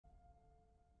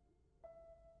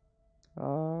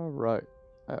Alright,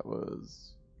 that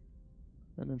was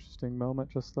an interesting moment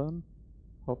just then.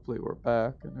 Hopefully we're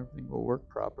back and everything will work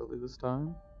properly this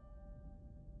time.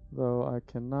 Though I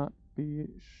cannot be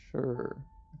sure.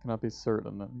 I cannot be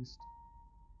certain at least.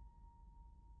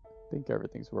 I think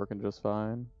everything's working just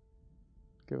fine.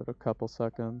 Give it a couple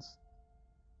seconds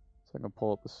so I can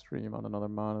pull up the stream on another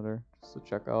monitor just to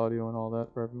check audio and all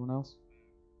that for everyone else.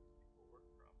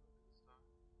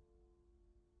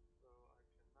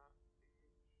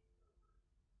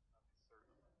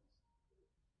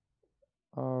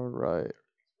 Alright,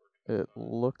 it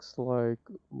looks like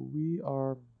we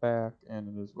are back and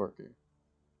it is working.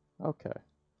 Okay,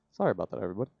 sorry about that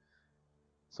everybody.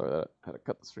 Sorry that I had to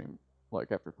cut the stream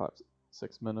like after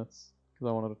 5-6 minutes because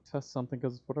I wanted to test something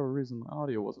because for whatever reason the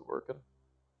audio wasn't working.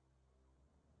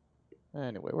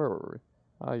 Anyway, where were we?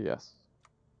 Ah yes,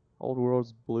 Old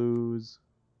World's Blues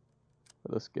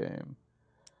for this game.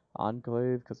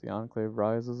 Enclave, because the Enclave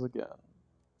rises again.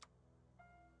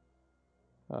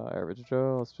 Average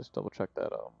Joe, let's just double check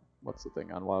that what's the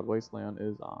thing on Wild Wasteland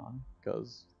is on,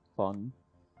 because fun.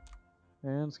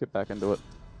 And let's get back into it.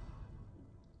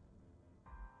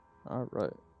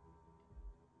 Alright.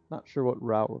 Not sure what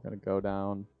route we're going to go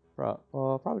down. Well,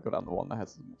 I'll probably go down the one that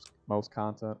has the most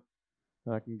content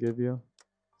that I can give you.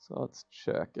 So let's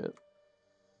check it.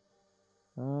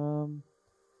 Now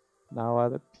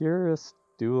the purists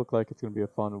do look like it's going to be a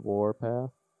fun war path.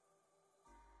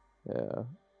 Yeah.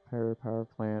 Power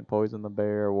plant, poison the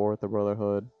bear, war with the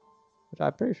Brotherhood. Which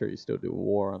I'm pretty sure you still do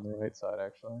war on the right side,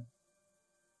 actually.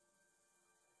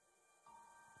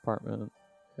 Apartment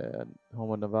and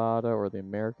Home of Nevada or the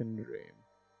American Dream.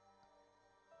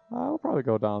 I'll probably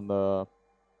go down the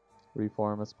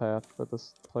reformist path for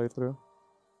this playthrough.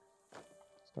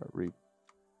 Start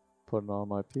putting all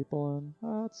my people in.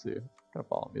 Let's see. What kind of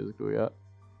ball music do we got?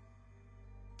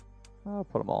 I'll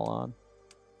put them all on.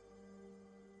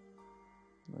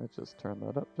 Let's just turn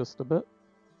that up just a bit.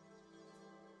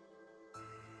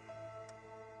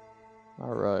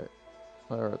 Alright.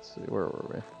 Let's see, where were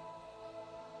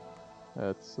we?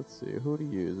 Let's see, who to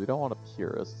use? We don't want a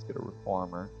purist, let's get a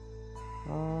reformer.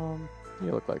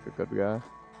 You look like a good guy.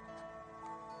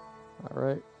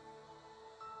 Alright.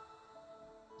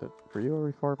 Were you a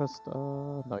reformist?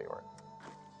 No you weren't.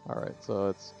 Alright, so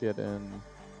let's get in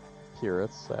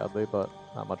purists, sadly, but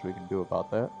not much we can do about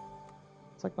that.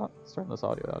 It's like let's turn this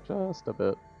audio out just a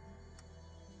bit.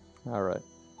 Alright.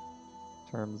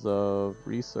 In terms of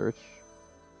research,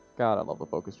 God, I love the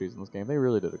focus trees in this game. They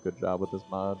really did a good job with this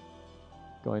mod.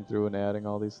 Going through and adding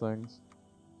all these things.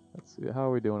 Let's see, how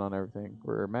are we doing on everything?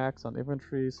 We're max on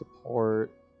infantry,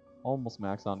 support, almost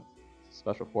max on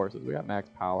special forces. We got max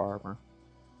power armor.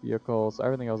 Vehicles,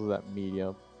 everything else is at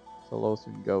medium. So the lowest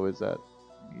we can go is at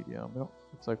medium.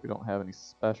 Looks like we don't have any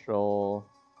special...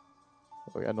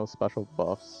 We got no special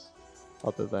buffs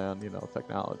other than,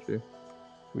 technology.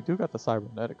 We do got the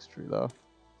cybernetics tree though.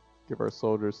 Give our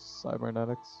soldiers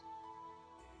cybernetics.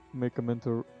 Make them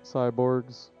into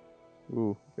cyborgs.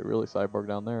 Ooh, get really cyborg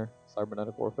down there.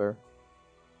 Cybernetic warfare.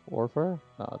 Warfare?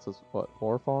 No, it says what?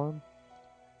 War farm?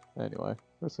 Anyway,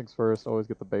 first things first, always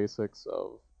get the basics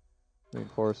of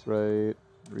reinforce rate,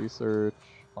 research,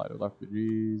 flight of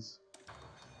refugees,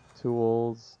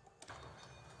 tools,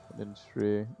 and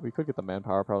industry. We could get the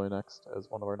manpower probably next as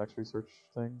one of our next research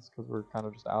things because we're kind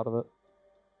of just out of it.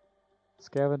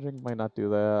 Scavenging, might not do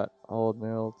that. Old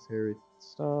military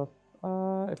stuff.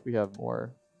 If we have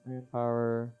more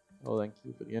manpower, we'll then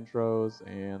keep the intros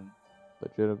and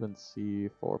legitimacy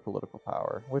for political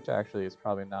power, which actually is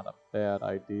probably not a bad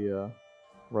idea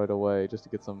right away, just to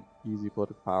get some easy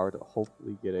political power to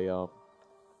hopefully get a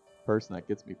person that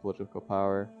gets me political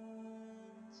power.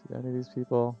 See any of these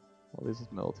people? Well, this is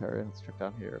military. Let's check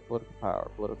down here. Political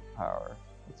power, political power.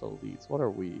 It's elites. What are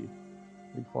we?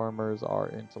 Reformers are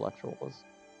intellectuals.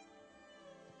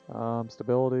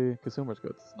 Stability, consumer's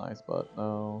goods is nice, but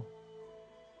no.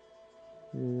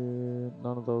 Yeah,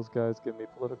 none of those guys give me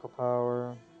political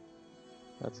power.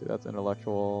 Let's see, that's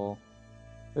intellectual.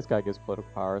 This guy gives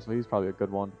political power, so he's probably a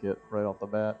good one to get right off the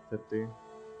bat. 50.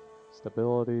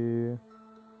 Stability,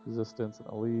 resistance and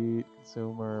elite,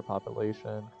 consumer,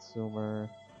 population, consumer.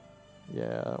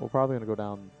 Yeah, we're probably gonna go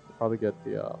down. We'll probably get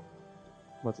the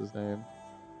what's his name?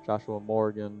 Joshua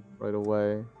Morgan right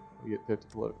away. We get 50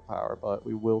 political power, but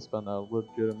we will spend that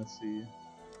legitimacy.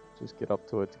 Just get up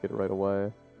to it to get it right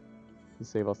away. To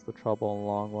save us the trouble in the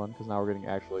long run, because now we're getting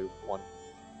actually 1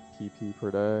 PP per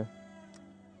day.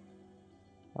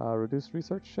 Reduce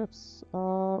research shifts.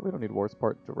 We don't need war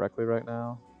support directly right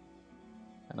now.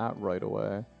 And not right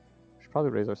away. We should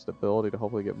probably raise our stability to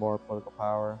hopefully get more political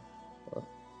power. But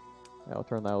Yeah, I'll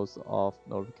turn those off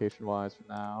notification-wise for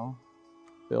now.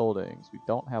 Buildings. We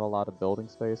don't have a lot of building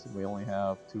space, and we only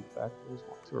have 2 factories.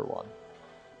 2 or 1?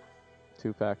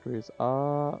 2 factories.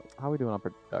 How are we doing on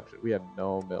production? We have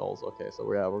no mills. Okay, so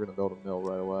we're gonna build a mill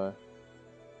right away.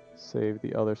 Save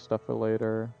the other stuff for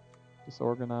later.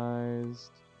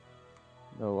 Disorganized.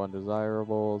 No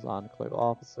undesirables. Enclave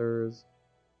officers.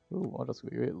 Ooh, what else we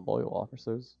get? Loyal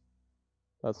officers.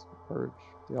 That's purge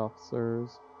the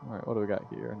officers. Alright, what do we got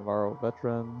here? Navarro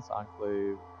veterans,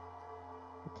 Enclave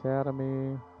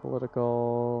Academy,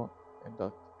 political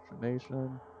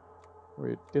indoctrination.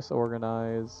 We're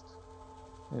disorganized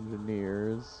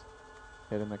engineers,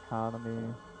 hidden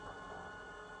economy.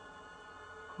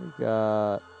 We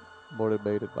got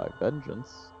motivated by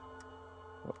vengeance.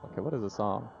 Oh, okay, what is the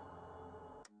song?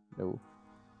 No.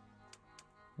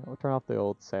 Yeah, we'll turn off the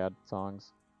old sad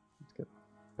songs. Let's get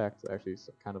back to actually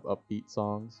some kind of upbeat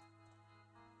songs.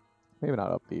 Maybe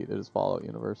not upbeat, it is Fallout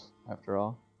Universe, after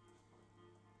all.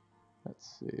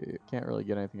 Let's see, can't really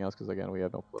get anything else because again we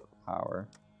have no political power.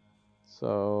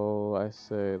 So I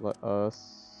say let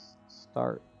us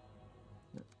start.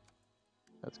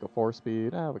 Let's go 4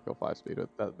 speed. We go 5 speed at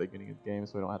the beginning of the game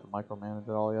so we don't have to micromanage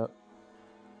it all yet.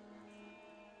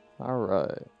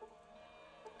 Alright.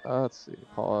 Let's see,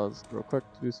 pause real quick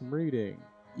to do some reading.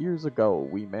 Years ago,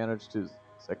 we managed to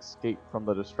escape from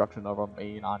the destruction of our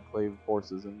main Enclave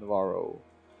forces in Navarro.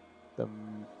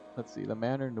 Let's see, the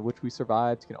manner in which we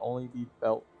survived can only be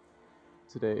felt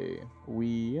today.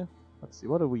 Let's see,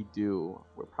 what did we do?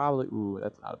 We're probably, ooh,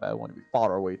 that's not a bad one. We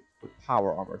fought our way with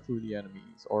power armor through the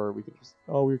enemies, or we could just,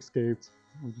 oh, we escaped.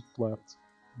 We just left.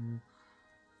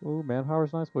 Ooh,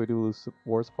 manpower's nice, but we do lose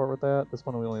war support with that. This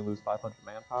one we only lose 500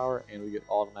 manpower, and we get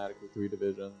automatically 3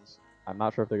 divisions. I'm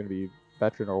not sure if they're going to be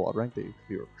veteran or what rank they could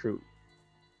be recruit.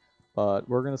 But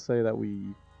we're going to say that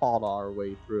we fought our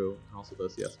way through. And also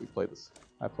this, yes, we played this.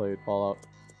 I played Fallout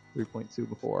 3.2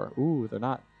 before. Ooh, they're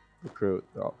not recruit.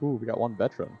 Ooh, we got 1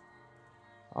 veteran.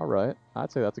 Alright,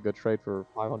 I'd say that's a good trade for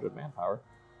 500 manpower.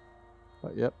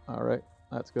 But yep, alright,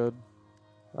 that's good.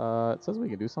 It says we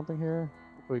can do something here.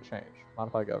 What can we change?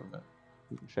 Modify government.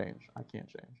 We can change. I can't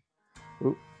change.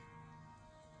 Ooh.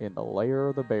 In the lair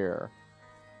of the bear.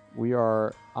 We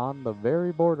are on the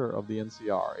very border of the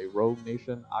NCR, a rogue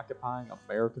nation occupying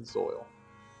American soil.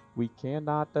 We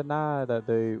cannot deny that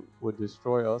they would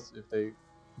destroy us if they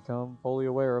become fully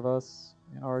aware of us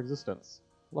and our existence.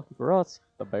 Lucky for us,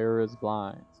 the bear is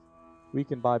blind. We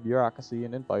can buy bureaucracy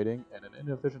and infighting and an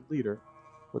inefficient leader.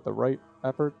 With the right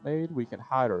effort made, we can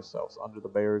hide ourselves under the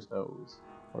bear's nose,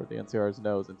 or the NCR's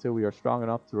nose, until we are strong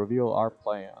enough to reveal our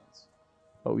plans.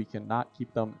 But we cannot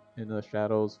keep them in the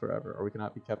shadows forever, or we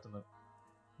cannot keep them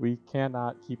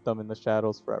in the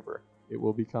shadows forever. It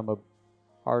will become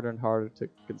harder and harder to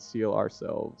conceal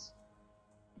ourselves.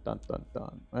 Dun dun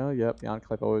dun. Well, yep, the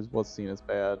Enclave always was seen as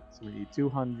bad. So we need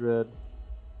 200.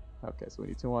 Okay, so we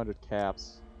need 200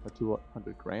 caps, or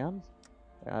 200 grand?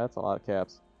 Yeah, that's a lot of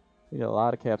caps. We need a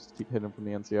lot of caps to keep hidden from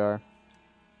the NCR.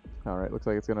 Alright, looks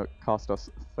like it's gonna cost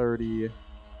us 30.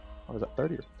 What was that,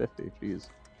 30 or 50? Jeez.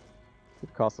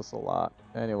 It cost us a lot.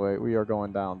 Anyway, we are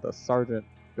going down. The Sergeant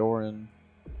Doran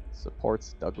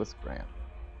supports Douglas Grant.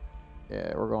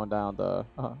 Yeah, we're going down the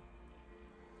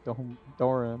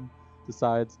Doran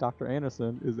decides Dr.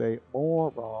 Anderson is a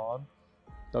moron.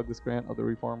 Douglas Grant of the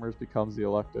Reformers becomes the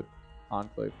elected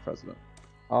Enclave president.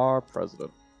 Our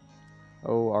president.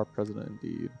 Oh, our president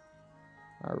indeed.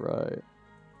 Alright.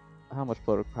 How much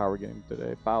political power are we getting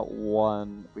today? About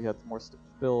 1. If we had more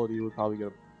stability, we'd probably get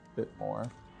a bit more.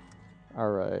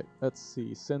 Alright, let's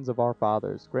see. Sins of our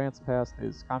fathers. Grant's past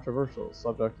is controversial,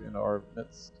 subject in our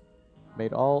midst.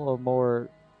 Made all the more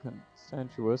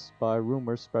contentious by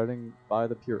rumors spreading by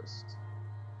the purist.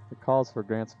 It calls for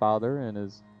Grant's father and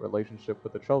his relationship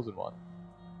with the Chosen One.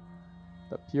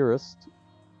 The purist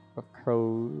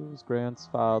accused Grant's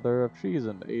father of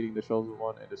treason, aiding the Chosen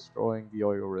One and destroying the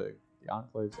oil rig. The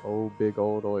Enclave's big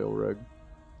old oil rig.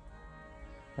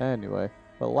 Anyway,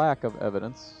 the lack of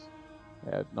evidence.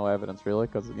 Had no evidence really,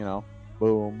 because, you know,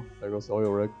 boom, there goes the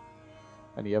oil rig.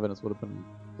 Any evidence would have been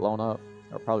blown up,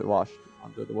 or probably washed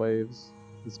under the waves.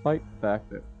 Despite the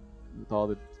fact that, with all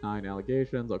the denying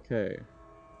allegations, okay.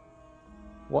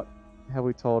 What have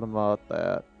we told him about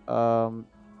that?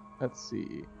 Let's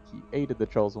see. He aided the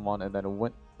Chosen One and then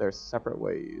went their separate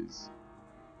ways.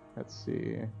 Let's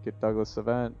see. Get Douglas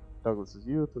event. Douglas's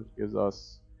youth, which gives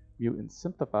us mutant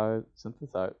sympathies,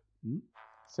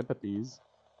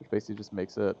 which basically just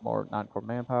makes it more non-core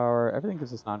manpower. Everything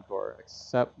gives us non-core,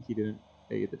 except he didn't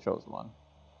aid the Chosen One.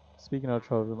 Speaking of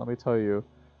Chosen, let me tell you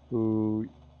who...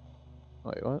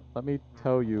 Wait, what? Let me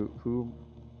tell you who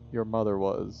your mother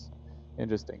was.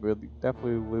 Interesting. We'll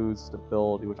definitely lose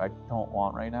stability, which I don't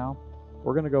want right now.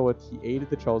 We're gonna go with he aided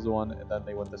the chosen one, and then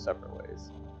they went their separate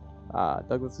ways.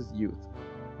 Douglas's youth.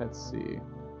 Let's see.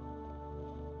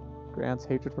 Grant's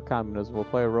hatred for communism will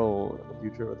play a role in the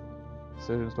future with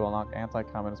decisions to unlock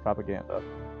anti-communist propaganda.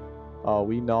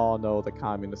 We all know the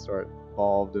communists are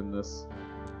involved in this.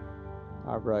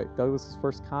 Alright, Douglas's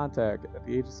first contact at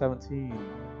the age of 17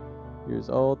 years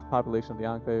old, the population of the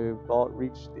Enclave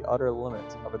reached the utter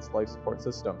limits of its life support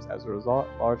systems. As a result,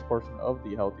 a large portion of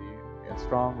the healthy and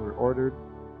strong were ordered.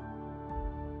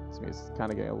 It's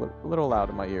kind of getting a little loud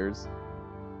in my ears.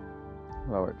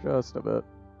 Lower just a bit.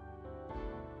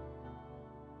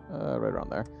 Right around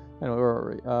there. Anyway, where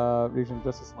were we? Reaching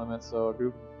justice limit, so a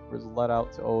group was led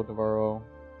out to Old Navarro.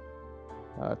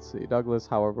 Let's see. Douglas,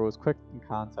 however, was quick in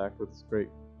contact with his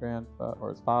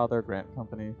his father, Grant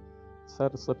Company.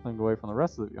 Instead of slipping away from the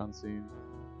rest of the unseen,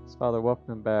 his father welcomed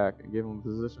him back and gave him a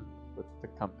position with the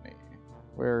company.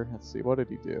 Let's see, what did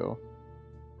he do?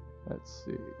 Let's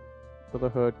see.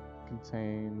 Brotherhood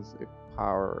contains a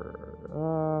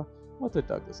power. What did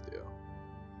Douglas do?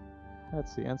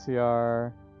 Let's see,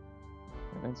 NCR.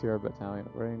 An NCR battalion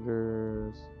of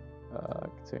Rangers.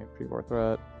 Contain pre-war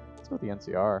threat. Let's go with the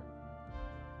NCR.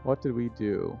 What did we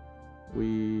do?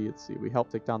 Let's see, we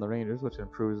helped take down the Rangers, which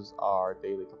improves our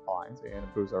daily compliance and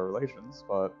improves our relations,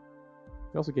 but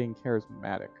we also gain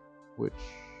charismatic, which,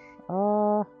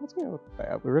 let's go with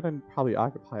that. We're gonna probably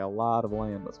occupy a lot of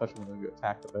land, especially when we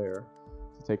attack the bear,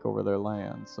 to take over their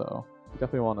land, so we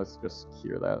definitely want to just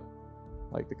secure that,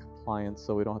 like the compliance,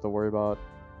 so we don't have to worry about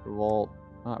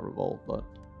not revolt, but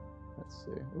let's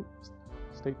see, oops,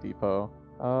 State Depot,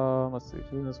 let's see,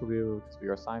 doing this will be able to be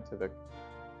our scientific,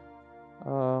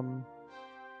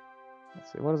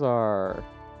 let's see, where's our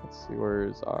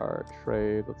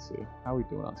trade? Let's see, how are we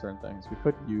doing on certain things? We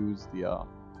could use the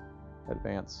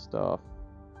advanced stuff.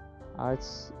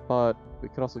 But we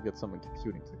could also get some in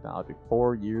computing technology.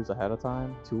 4 years ahead of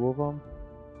time, 2 of them.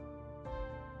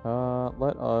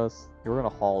 We're gonna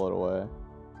haul it away.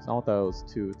 Cause I want those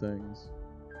 2 things.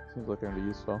 Seems like they're gonna be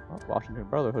useful. Oh, Washington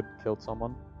Brotherhood killed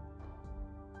someone.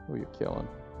 Who are you killing?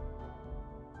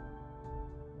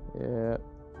 Yeah.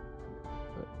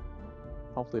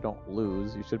 Hopefully don't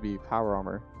lose. You should be power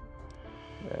armor.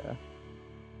 Yeah.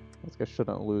 These guys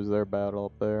shouldn't lose their battle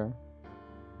up there.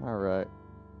 Alright.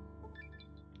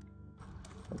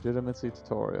 Legitimacy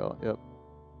tutorial. Yep.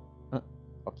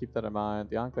 I'll keep that in mind.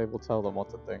 The Enclave will tell them what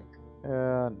to think.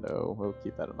 No. We'll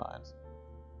keep that in mind.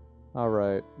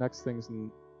 Alright. Next things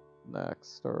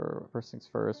next. Or first things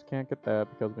first. Can't get that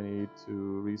because we need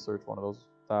to research one of those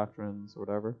doctrines or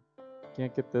whatever.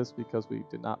 Can't get this because we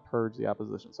did not purge the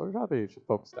opposition. So we probably should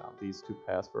focus down these 2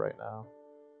 paths for right now.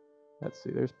 Let's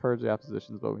see, there's purge the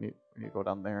oppositions, but we need to go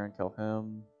down there and kill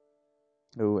him.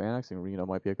 Ooh, annexing Reno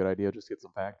might be a good idea. Just get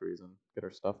some factories and get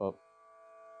our stuff up.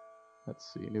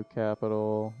 Let's see, new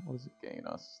capital. What does it gain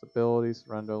us? Stability,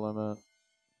 surrender limit.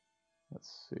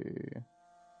 Let's see.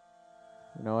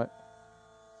 You know what?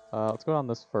 Let's go on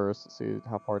this first. See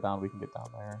how far down we can get down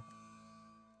there.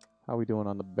 How are we doing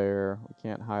on the bear? We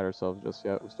can't hide ourselves just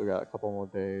yet. We still got a couple more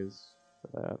days for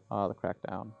that. The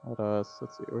crackdown.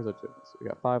 Let's see. Where's legitimacy? We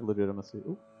got 5 legitimacy.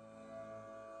 Ooh.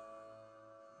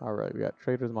 Alright, we got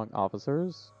traders among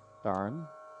officers. Darn.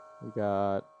 We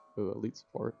got elite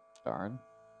support. Darn.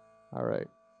 Alright.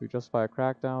 We justify a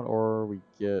crackdown or we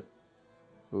get...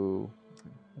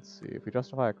 Let's see. If we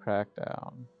justify a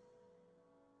crackdown,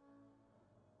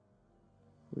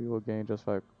 we will gain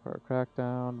justify for a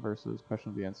crackdown versus question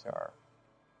of the NCR.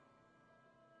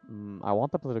 I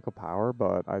want the political power,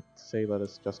 but I'd say let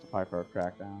us justify for a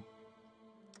crackdown.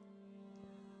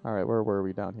 Alright, where were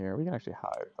we down here? We can actually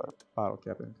hide our bottle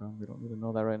cap income. We don't need to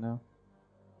know that right now.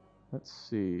 Let's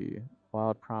see.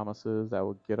 Wild promises. That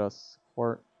will get us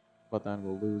support, but then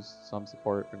we'll lose some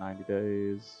support for 90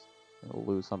 days. And we'll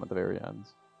lose some at the very end.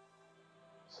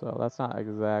 So that's not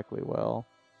exactly well.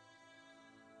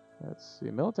 Let's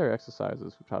see. Military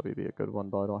exercises would probably be a good one,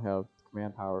 though I don't have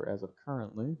command power as of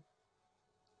currently.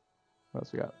 What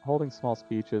else we got? Holding small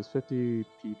speeches. 50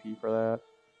 PP for that.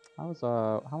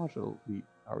 How much elite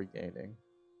are we gaining?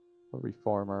 What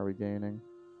reform are we gaining?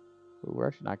 Ooh, we're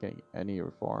actually not getting any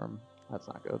reform. That's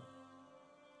not good.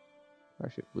 We're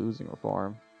actually losing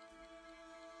reform.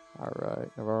 Alright,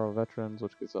 Navarro veterans,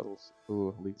 which gives us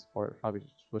elite support. Probably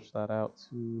should switch that out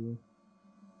to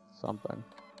something.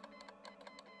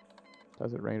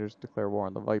 Desert Rangers declare war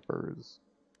on the Vipers.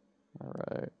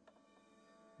 Alright.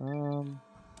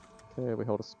 Okay, we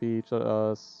hold a speech. Let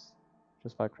us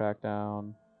just by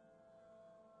crackdown.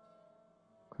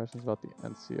 Questions about the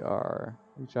NCR.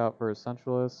 Reach out for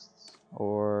essentialists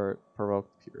or provoke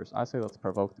the purists. I say let's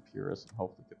provoke the purists and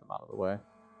hopefully get them out of the way.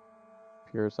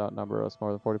 Purists outnumber us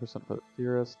more than 40% for the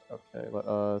purist. Okay, let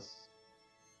us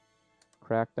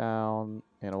crack down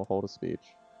and we'll hold a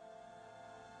speech.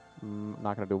 I'm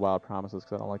not going to do wild promises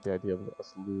because I don't like the idea of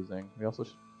us losing. We also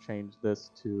should change this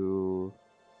to...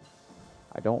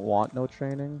 I don't want no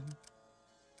training,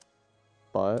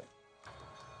 but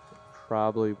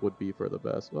probably would be for the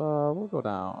best. We'll go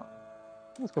down.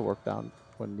 Let's go work down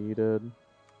when needed.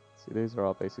 See, these are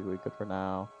all basically good for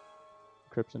now.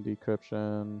 Encryption,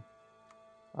 decryption.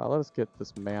 Let us get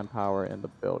this manpower and the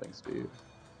building speed.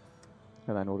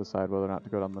 And then we'll decide whether or not to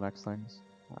go down the next things.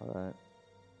 Alright.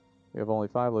 We have only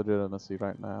 5 legitimacy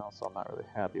right now, so I'm not really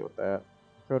happy with that.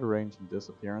 Go to range and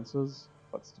disappearances,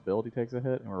 but stability takes a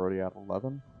hit, and we're already at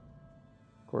 11.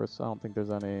 Of course, I don't think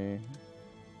there's any...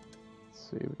 Let's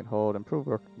see, we can hold improved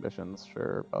work conditions,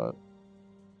 sure, but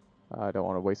I don't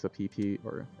want to waste the PP,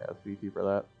 or the PP for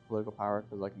that political power,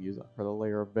 because I can use it for the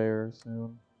layer of bear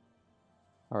soon.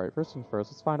 Alright, first things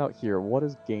first, let's find out here, what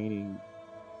is gaining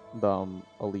them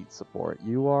elite support?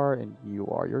 You are, and you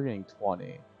are. You're getting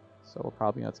 20. So we're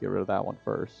probably going to have to get rid of that one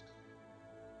first.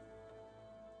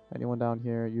 Anyone down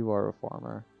here? You are a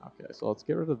farmer. Okay, so let's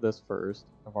get rid of this first.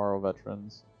 Navarro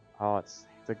veterans. Oh, it's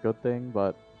a good thing,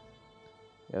 but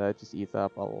yeah, that just eats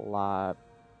up a lot.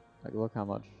 Like, look how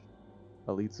much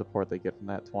elite support they get from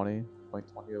that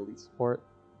 20.20 elite support.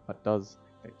 That does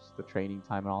the training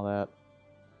time and all that.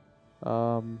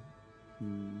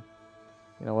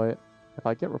 You know what? If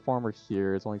I get reformer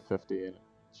here, it's only 50, and it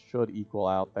should equal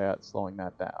out that, slowing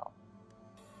that down.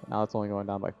 But now it's only going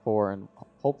down by 4, and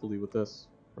hopefully with this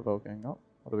provoking... Oh,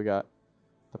 what do we got?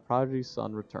 The Prodigy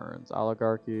Son returns.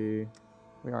 Oligarchy...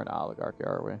 We aren't oligarchy,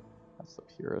 are we? That's the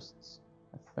purists,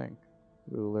 I think.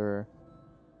 Ruler...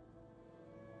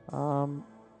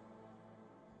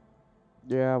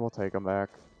 Yeah, we'll take them back.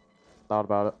 Thought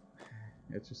about it.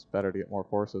 It's just better to get more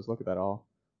forces. Look at that all.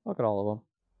 Look at all of them.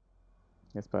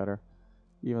 It's better.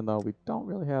 Even though we don't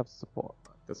really have support,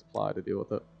 the supply to deal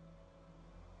with it.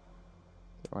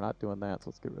 Okay, we're not doing that,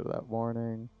 so let's get rid of that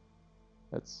warning.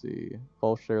 Let's see.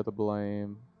 Both share the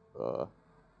blame. No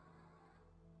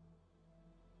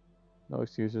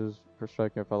excuses for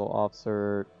striking a fellow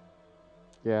officer.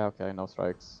 Yeah, okay, no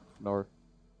strikes. No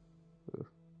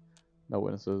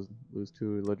witnesses. Lose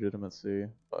 2 legitimacy,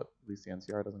 but at least the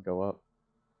NCR doesn't go up.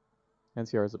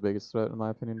 NCR is the biggest threat in my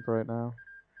opinion for right now.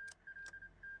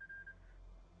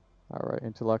 Alright,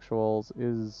 intellectuals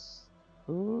is...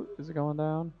 Ooh, is it going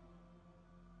down?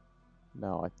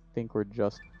 No, I think we're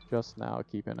just now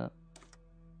keeping it.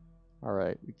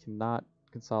 Alright, we cannot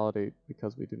consolidate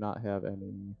because we do not have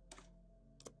any...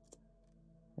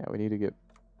 Yeah, we need to get...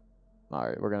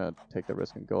 Alright, we're gonna take the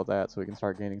risk and go with that so we can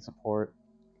start gaining support.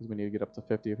 Because we need to get up to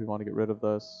 50 if we want to get rid of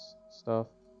this stuff.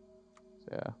 So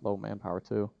yeah, low manpower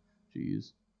too.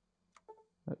 Jeez.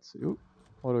 Let's see. Ooh,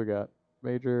 what do we got?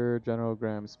 Major General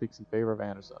Graham speaks in favor of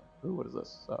Anderson. Ooh, what is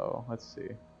this? So, let's see.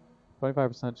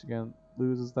 25% again,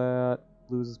 loses that,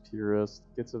 loses Purist,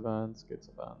 gets events.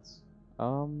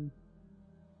 Alright,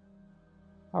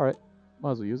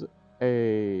 might as well use it.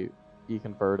 Hey, he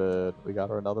converted. We got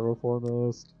another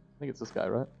reformist. I think it's this guy,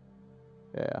 right?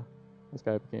 Yeah, this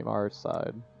guy became our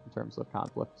side in terms of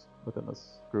conflict within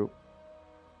this group.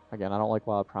 Again, I don't like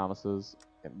wild promises.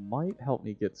 It might help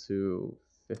me get to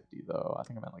 50 though. I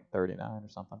think I'm at like 39 or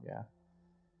something, yeah.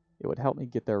 It would help me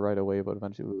get there right away, but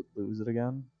eventually we would lose it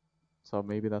again. So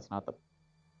maybe that's not the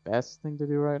best thing to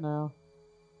do right now.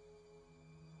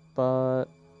 But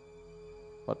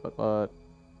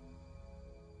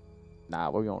nah,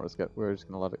 we won't risk it. We're just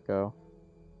gonna let it go.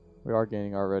 We are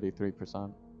gaining already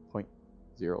 3%,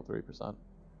 0.03%.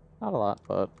 Not a lot,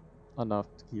 but enough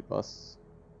to keep us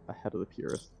ahead of the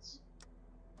purists.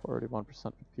 41%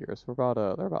 for purists. They're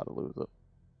about to lose it.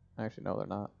 Actually, no, they're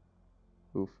not.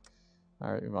 Oof.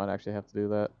 Alright, we might actually have to do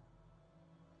that.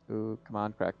 Ooh, come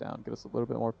on, crackdown. Get us a little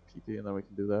bit more PP and then we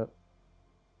can do that.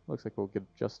 Looks like we'll get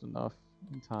just enough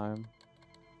in time.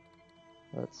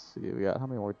 Let's see, we got how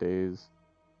many more days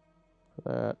for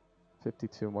that?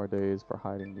 52 more days for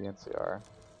hiding the NCR.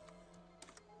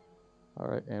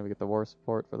 Alright, and we get the war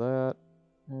support for that.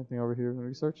 Anything over here in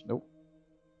research? Nope.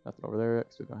 Nothing over there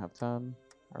because we don't have 10.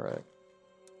 Alright.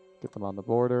 Get them on the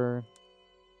border.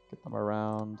 Get them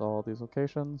around all these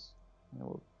locations. And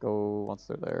we'll go once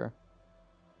they're there.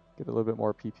 Get a little bit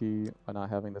more PP by not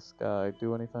having this guy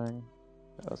do anything.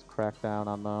 Let us crack down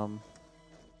on them.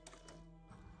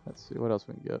 Let's see what else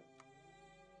we can get.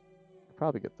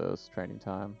 Probably get this training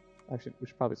time. Actually, we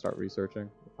should probably start researching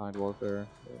refined warfare.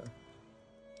 Yeah.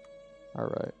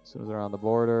 Alright, as soon as they're on the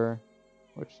border,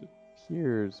 which it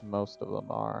appears most of them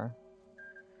are.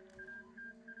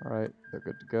 Alright, they're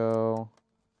good to go.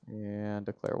 And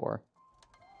declare war.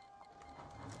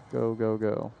 Go, go,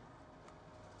 go.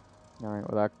 Alright,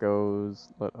 well that goes.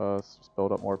 Let us just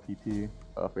build up more PP.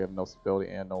 If we have no stability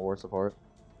and no war support.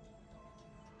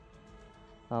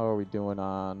 How are we doing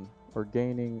on... We're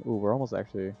gaining... Ooh, we're almost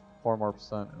actually 4 more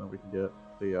percent, and then we can get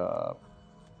the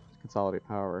consolidate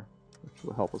power, which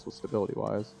will help us with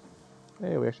stability-wise.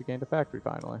 Hey, we actually gained a factory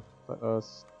finally. Let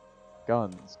us...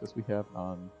 Guns, because we have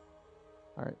none.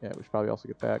 Alright, yeah, we should probably also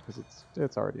get that, because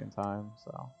it's already in time,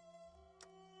 so...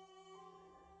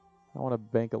 I want to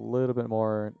bank a little bit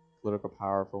more political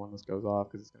power for when this goes off,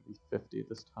 because it's going to be 50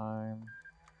 this time.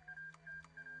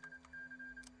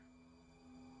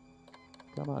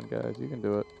 Come on, guys, you can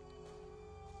do it.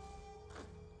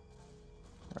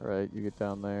 Alright, you get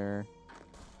down there.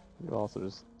 You also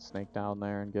just snake down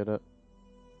there and get it.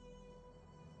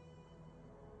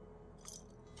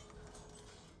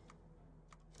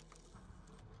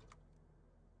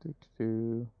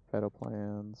 Battle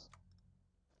plans.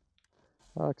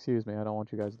 Excuse me, I don't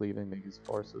want you guys leaving these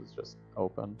forces just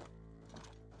open.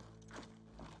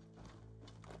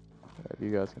 Yeah, if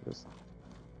you guys can just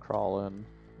crawl in,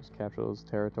 just capture those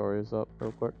territories up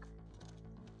real quick.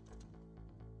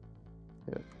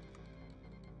 Yeah.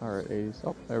 Alright, 80s.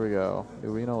 Oh, there we go.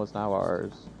 Reno is now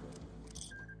ours.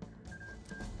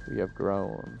 We have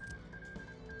grown.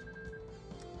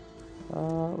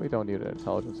 We don't need an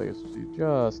intelligence agency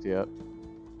just yet.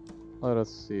 Let us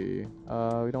see.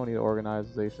 We don't need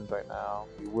organizations right now.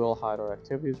 We will hide our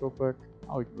activities real quick.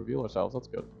 Oh, we can reveal ourselves. That's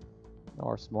good.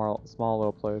 Our small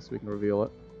little place, we can reveal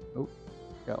it. Oop.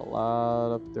 Got a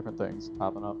lot of different things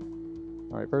popping up.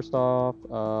 Alright, first off,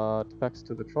 defects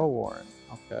to the Troll Warren.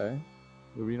 Okay.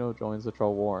 Reno joins the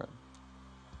Troll Warren.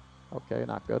 Okay,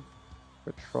 not good.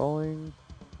 Patrolling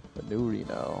the new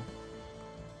Reno.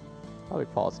 Probably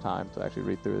pause time to actually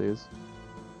read through these.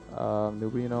 New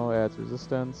Reno adds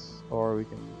resistance, or we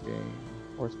can gain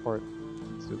more support.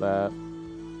 Let's do that.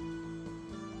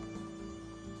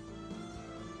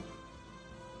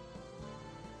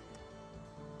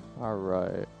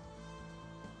 Alright.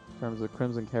 In terms of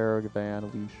Crimson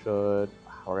Caravan, we should...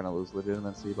 We're gonna lose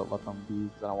legitimacy, but let them be,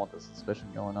 because I don't want the suspicion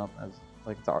going up as...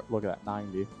 Like, it's our, look at that,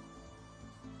 90.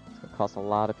 It's gonna cost a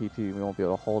lot of PP, we won't be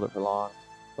able to hold it for long.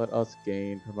 Let us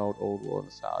gain, promote Old World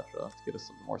Nostalgia to get us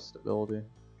some more stability,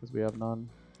 because we have none.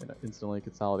 And instantly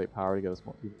consolidate power to get us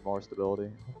even more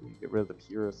stability. We can get rid of the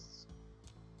purists.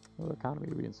 Oh, economy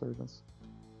reinsurgence.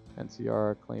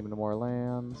 NCR claiming more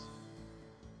lands.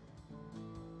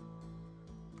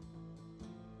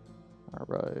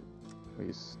 Alright.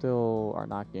 We still are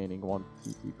not gaining 1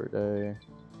 PP per day.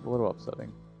 A little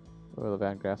upsetting. Where the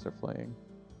Van Graffs are fleeing.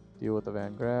 Deal with the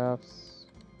Van Graffs.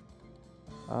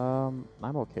 I'm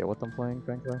okay with them playing,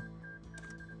 frankly.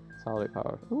 Consolidate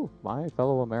power. Ooh, my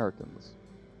fellow Americans.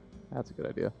 That's a good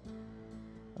idea.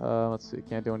 Let's see,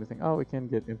 can't do anything. Oh, we can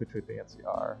get infantry at the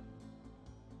NCR.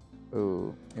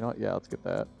 Ooh, you know what? Yeah, let's get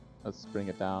that. Let's bring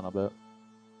it down a bit.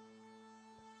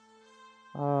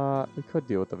 We could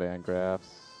deal with the Van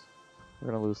Graffs.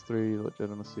 We're gonna lose 3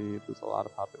 legitimacy, lose a lot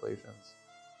of populations.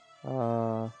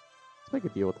 Let's make a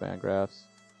deal with the Van Graffs.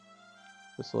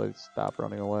 Just so they stop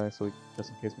running away, so we, just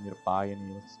in case we need to buy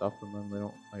any stuff from them, they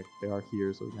don't, like, they are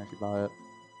here, so we can actually buy it.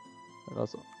 Let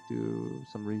us do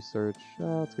some research.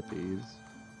 Let's get these.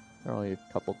 They're only a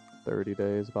couple 30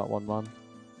 days, about 1 month.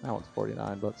 That one's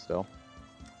 49, but still.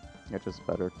 It's just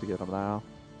better to get them now.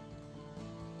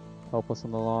 Help us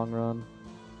in the long run.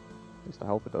 At least I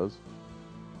hope it does.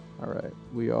 Alright,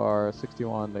 we are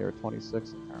 61, they are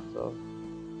 26 in terms of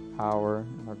power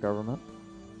in our government.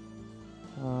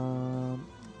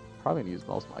 Probably gonna use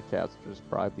most of my cats to just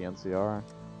bribe the NCR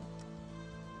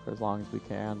for as long as we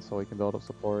can, so we can build up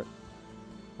support.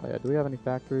 Oh yeah, do we have any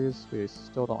factories? We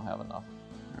still don't have enough.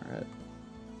 Alright.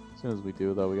 As soon as we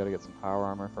do, though, we gotta get some power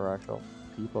armor for our actual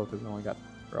people, because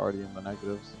we're already in the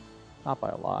negatives. Not by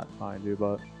a lot, mind you,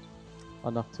 but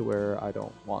enough to where I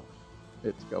don't want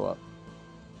it to go up.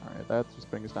 Alright, that just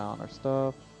brings down our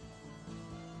stuff.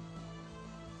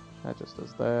 That just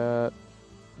does that.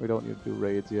 We don't need to do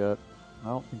raids yet. I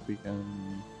don't think we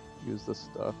can use this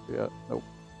stuff yet. Nope.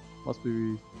 Must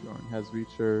be has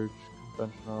recharge,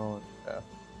 conventional, and yeah.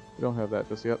 We don't have that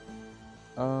just yet.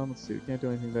 Let's see, we can't do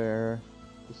anything there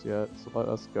just yet, so let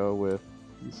us go with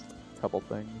these couple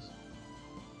things.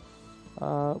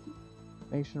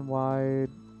 Nationwide,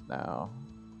 no.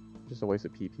 Just a waste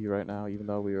of PP right now, even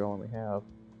though we only have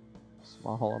a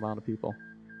small amount of people.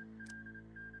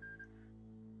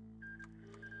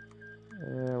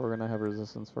 Yeah, we're gonna have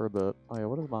resistance for a bit. Oh yeah,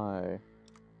 what is my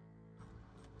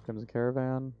Crimson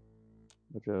Caravan?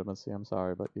 Legitimacy, I'm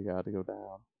sorry, but you gotta go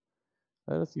down.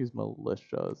 Let us use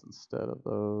militias instead of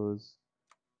those.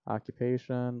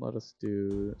 Occupation, let us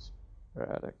do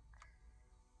sporadic.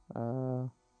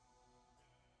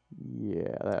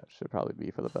 Yeah, that should probably be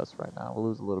for the best right now. We'll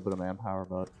lose a little bit of manpower,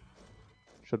 but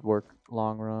should work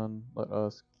long run. Let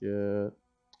us get...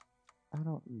 I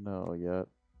don't know yet.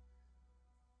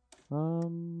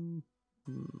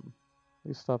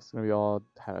 These stuff's gonna be all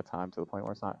ahead of time to the point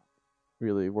where it's not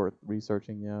really worth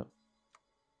researching yet.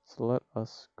 So let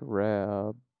us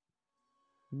grab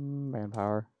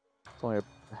manpower. It's only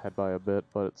ahead by a bit,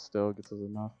 but it still gets us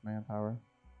enough manpower.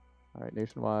 Alright,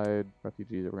 nationwide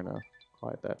refugees, we're gonna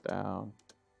quiet that down.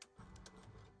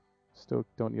 Still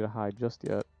don't need a high just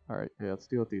yet. Alright, yeah, let's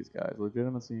deal with these guys.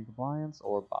 Legitimacy and compliance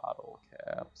or bottle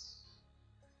caps?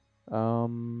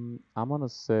 I'm gonna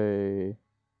say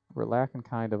we're lacking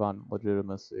kind of on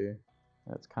legitimacy.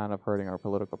 That's kind of hurting our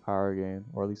political power gain,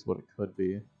 or at least what it could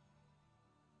be.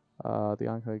 The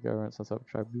Enclave government sets up a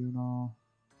tribunal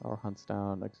or hunts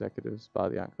down executives by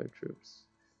the Enclave troops.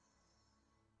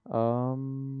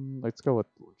 Let's go with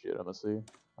legitimacy.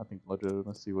 I think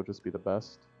legitimacy would just be the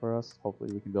best for us.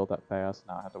 Hopefully we can build that fast,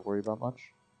 not have to worry about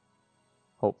much.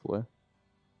 Hopefully.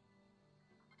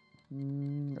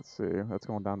 Let's see. That's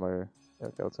going down by...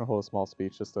 Okay, let's go hold a small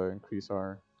speech just to increase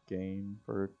our gain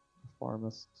for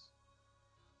reformists.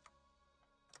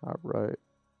 Alright.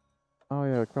 Oh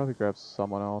yeah, probably grab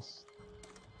someone else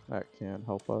that can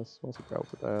help us. We'll also go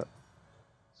with that.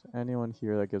 So anyone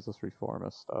here that gives us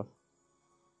reformist stuff.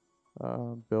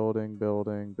 Building,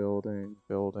 and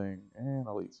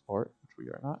elite support, which we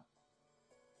are not.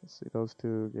 Let's see, those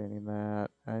two gaining that.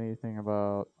 Anything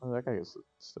about... Oh, that guy gets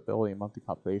stability and monthly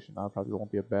population. That probably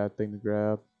won't be a bad thing to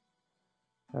grab.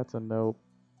 That's a nope.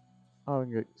 Oh, we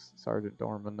can get Sergeant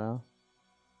Dorman now.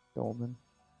 Dolman.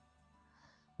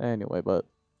 Anyway, but...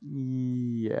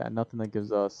 Yeah, nothing that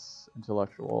gives us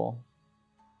intellectual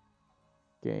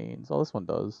gains. Oh, this one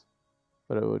does.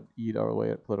 But it would eat our way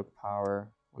at political power,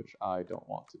 which I don't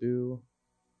want to do.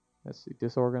 Let's see,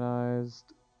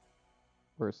 disorganized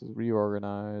versus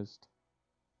reorganized.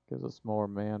 Gives us more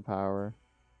manpower.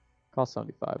 Costs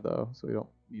 75 though, so we don't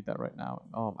need that right now.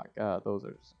 Oh my god, those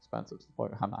are just expensive to the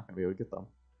point I'm not going to be able to get them.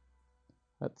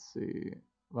 Let's see.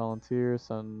 Volunteers,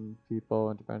 some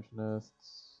people,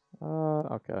 interventionists.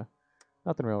 Okay.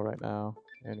 Nothing real right now.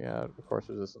 And yeah, of course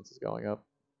resistance is going up.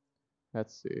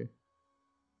 Let's see.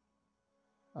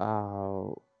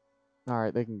 Oh.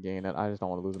 Alright, they can gain it. I just don't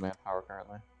want to lose manpower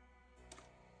currently.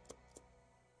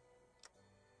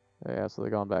 Yeah, so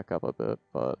they're going back up a bit,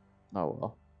 but oh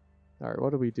well. Alright,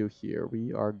 what do we do here?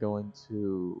 We are going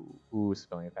to... Ooh,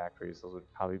 civilian factories. Those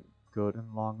would probably be good in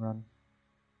the long run.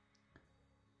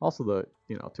 Also the,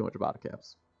 too much bottle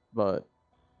caps. But,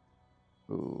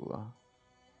 ooh,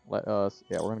 let us...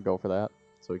 Yeah, we're going to go for that.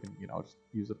 So we can, just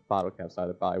use a bottle caps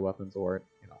either buy weapons or,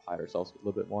 hide ourselves a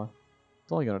little bit more.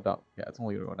 It's only going to down... Yeah, it's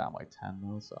only going to go down by 10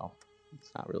 though, so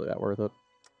it's not really that worth it.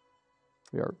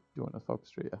 We are doing a focus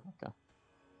tree, yeah, okay.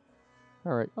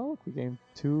 Alright, oh look, we gained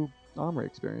 2 armory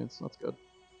experience. That's good.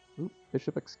 Oop,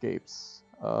 Bishop escapes.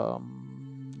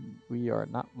 We are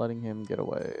not letting him get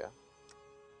away.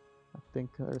 I think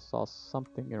I saw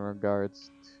something in regards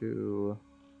to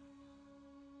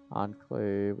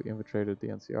Enclave. We infiltrated the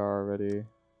NCR already.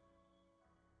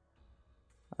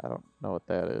 I don't know what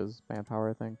that is.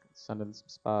 Manpower, I think. Send in some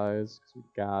spies, because we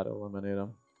gotta eliminate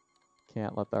them.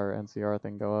 Can't let our NCR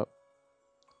thing go up.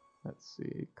 Let's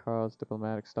see. Cause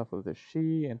diplomatic stuff with the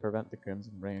She and prevent the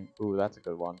Crimson Rain. Ooh, that's a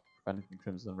good one. Preventing the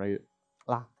Crimson Raid.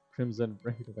 Crimson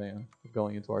Raid van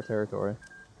going into our territory.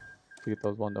 To get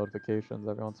those 1 notifications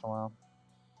every once in a while.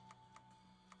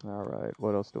 Alright,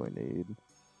 what else do we need?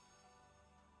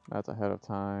 That's ahead of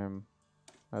time.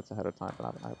 That's ahead of time,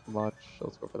 but not much. So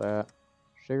let's go for that.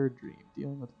 Shared Dream.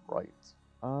 Dealing with rights.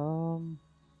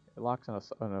 It locks in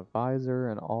an advisor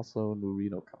and also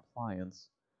Nurino compliance.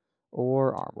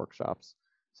 Or arm workshops.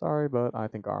 Sorry, but I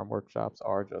think arm workshops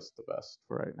are just the best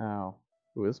for right now.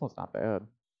 Ooh, this one's not bad.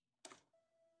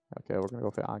 Okay, we're gonna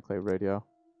go for Enclave radio.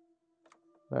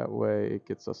 That way it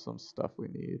gets us some stuff we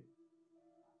need.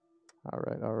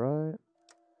 Alright, alright.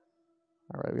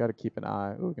 Alright, we gotta keep an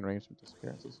eye. Ooh, we can arrange some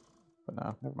disappearances. But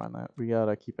no, never mind that. We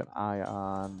gotta keep an eye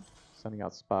on sending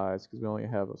out spies, because we only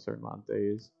have a certain amount of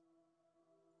days.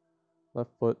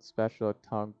 Left foot, spatula,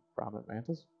 tongue, prominent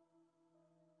mantis.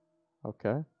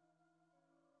 Okay.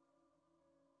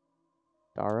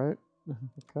 Alright.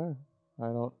 Okay. I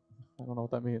don't know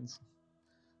what that means.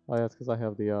 Oh yeah, it's because I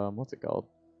have the what's it called?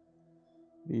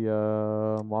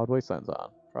 The Wild Wastelands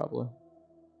on, probably.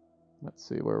 Let's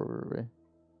see, where were we?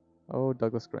 Oh,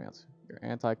 Douglas Grant. You're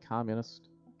anti-communist,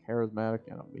 charismatic,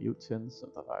 and a mutant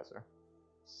sympathizer.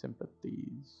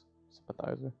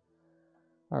 Sympathizer.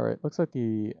 Alright, looks like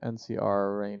the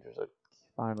NCR Rangers are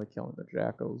finally killing the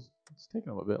Jackals. It's taking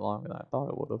them a bit longer than I thought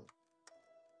it would have.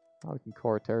 Now we can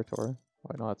core territory.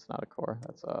 Wait, no, that's not a core.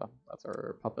 That's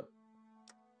our puppet.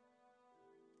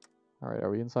 Alright,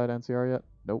 are we inside NCR yet?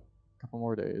 Nope. Couple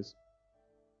more days.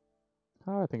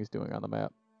 How do I think he's doing on the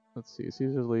map? Let's see.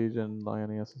 Caesar's Legion,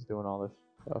 Lioness is doing all this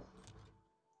stuff.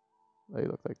 They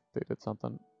look like they did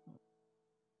something.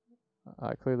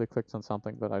 I clearly clicked on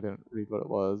something, but I didn't read what it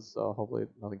was, so hopefully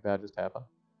nothing bad just happened.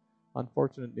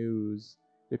 Unfortunate news.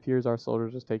 It appears our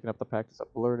soldiers just taking up the practice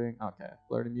of blurting. Okay,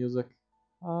 blurting music.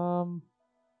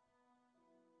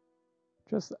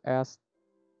 Just ask.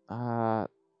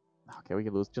 Okay, we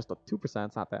can lose just a 2%.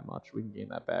 It's not that much. We can gain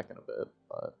that back in a bit,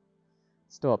 but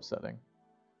it's still upsetting.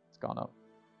 It's gone up.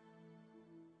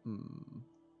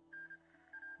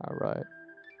 Alright.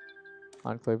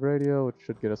 Enclave Radio, which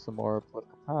should get us some more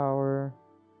political power.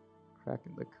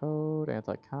 Cracking the code.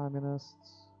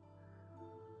 Anti-communists.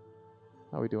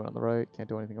 How are we doing on the right? Can't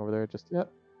do anything over there just yet.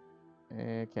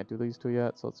 And can't do these two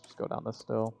yet, so let's just go down this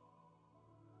still.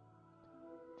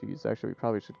 Geez, actually we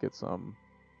probably should get some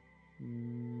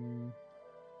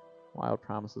wild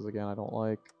promises again. I don't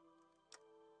like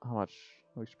how much.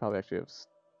 We should probably actually have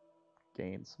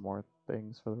gained some more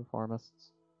things for the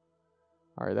reformists.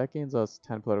 Alright, that gains us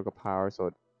 10 political power,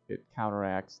 so it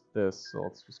counteracts this, so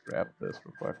let's just grab this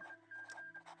real quick.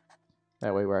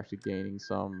 That way we're actually gaining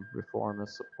some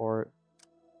reformist support.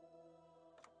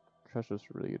 Treacherous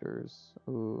readers.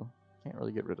 Ooh, can't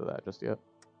really get rid of that just yet.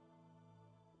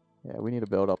 Yeah, we need to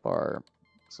build up our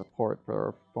support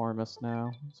for reformists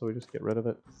now, so we just get rid of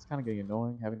it. It's kind of getting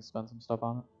annoying having to spend some stuff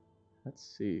on it. Let's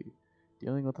see.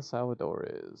 Dealing with the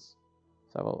Salvadores.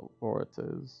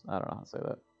 Salvadores. I don't know how to say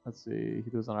that. Let's see.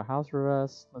 He was under house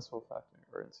arrest. This will affect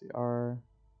our NCR.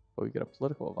 But we get a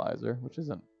political advisor, which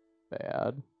isn't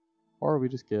bad. Or we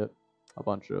just get a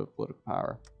bunch of political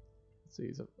power. Let's see.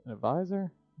 He's an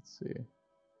advisor. Let's see.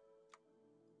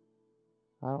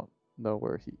 I don't know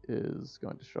where he is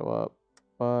going to show up.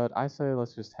 But I say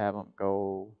let's just have him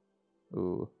go.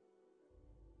 Ooh.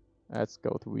 Let's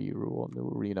go with re-rule New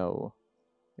Reno.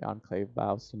 The Enclave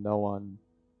bows to no one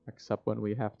except when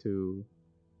we have to,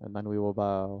 and then we will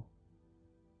bow.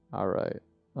 Alright.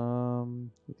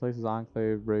 Replaces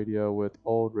Enclave radio with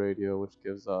old radio, which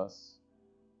gives us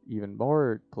even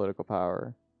more political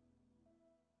power.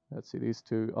 Let's see, these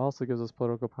two also gives us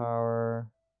political power,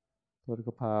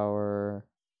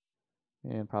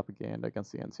 and propaganda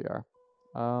against the NCR.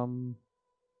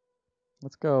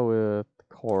 Let's go with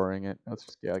coring it. Let's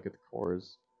just get the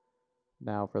cores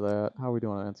now for that. How are we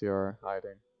doing on NCR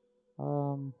hiding?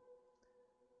 We'll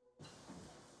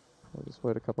just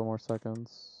wait a couple more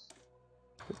seconds.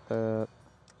 Get that.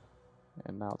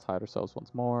 And now let's hide ourselves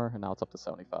once more, and now it's up to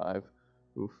 75.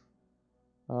 Oof.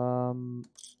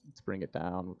 Let's bring it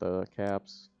down with the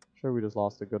caps. Sure, we just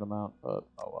lost a good amount, but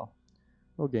oh well.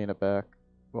 We'll gain it back.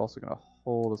 We're also gonna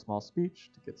hold a small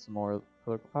speech to get some more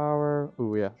political power.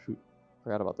 Ooh, yeah, shoot.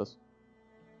 Forgot about this.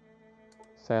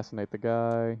 Assassinate the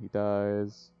guy. He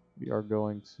dies. We are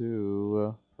going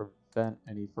to prevent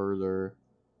any further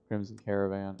Crimson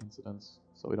Caravan incidents,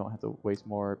 so we don't have to waste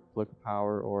more political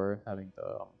power or having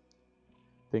the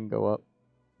thing go up.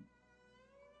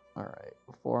 Alright,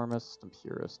 Reformist and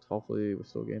Purist. Hopefully we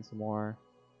still gain some more.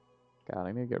 God,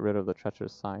 I need to get rid of the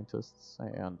treacherous scientists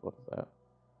and what is that?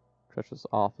 Treacherous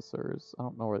officers. I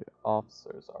don't know where the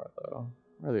officers are though.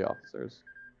 Where are the officers?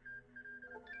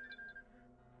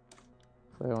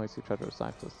 I only see treacherous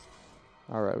scientists.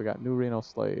 Alright, we got New Reno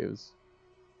slaves.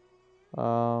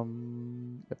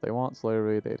 If they want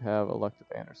slavery, they'd have elected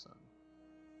Anderson.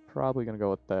 Probably gonna go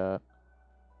with that.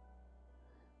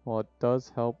 Well, it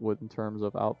does help with in terms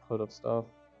of output of stuff.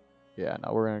 Yeah,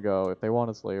 no, we're gonna go. If they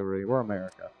wanted slavery, we're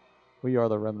America. We are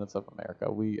the remnants of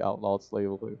America. We outlawed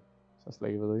slavery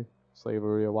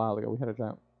a while ago. We had a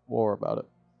giant war about it.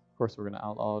 Of course, we're gonna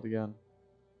outlaw it again.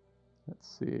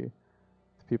 Let's see.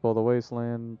 The people of the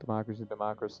wasteland, democracy.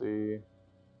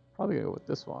 Probably gonna go with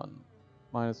this one.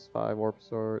 -5 warp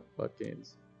sort, but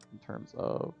gains in terms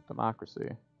of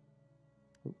democracy.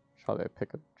 Should probably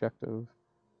pick objective.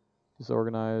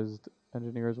 Disorganized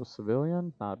engineers with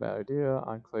civilian, not a bad idea.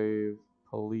 Enclave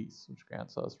police, which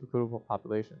grants us recruitable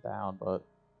population down, but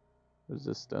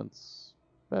resistance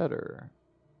better.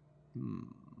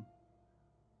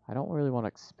 I don't really want to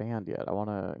expand yet. I want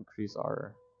to increase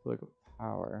our political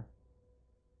power.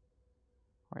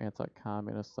 Our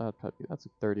anti-communist, that's a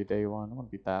 30-day one. I want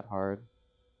to be that hard.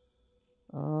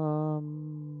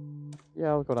 Yeah,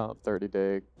 I'll go down to 30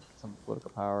 day, get some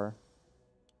political power.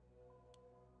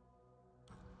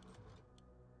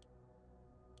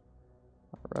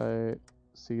 Alright,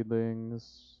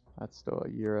 seedlings, that's still a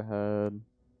year ahead.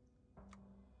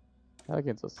 That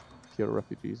gets us kill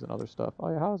refugees and other stuff. Oh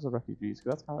yeah, how's the refugees?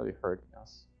 Because that's kind of really hurting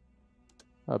us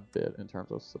a bit in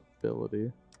terms of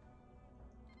stability.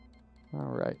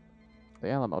 Alright, the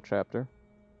Alamo chapter.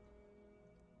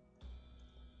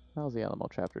 How's the Alamo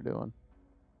chapter doing?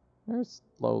 They're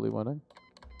slowly winning.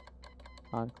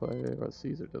 Enclave, or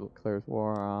Caesar declares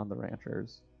war on the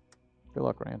ranchers. Good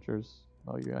luck, ranchers.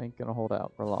 No, you ain't gonna hold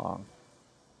out for long.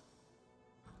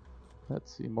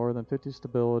 Let's see, more than 50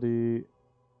 stability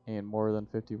and more than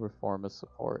 50 reformist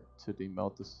support to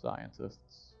demote the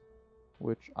scientists,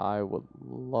 which I would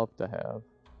love to have,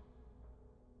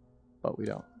 but we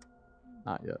don't.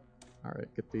 Not yet.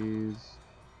 Alright, get these.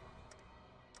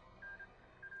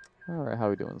 Alright, how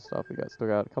we doing stuff? Still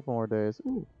got a couple more days.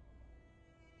 Ooh.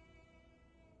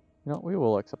 You know, we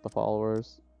will accept the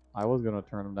followers. I was gonna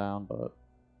turn them down, but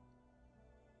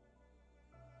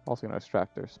also gonna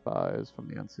extract their spies from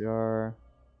the NCR.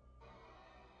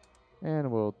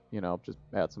 And we'll, you know, just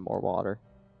add some more water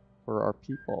for our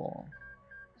people.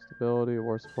 Stability,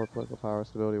 war support, political power.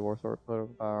 Stability, war support,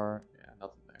 political power. Yeah,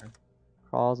 nothing there.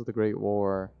 Cause of the Great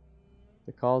War.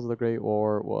 The cause of the Great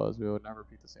War was we would never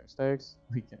repeat the same mistakes.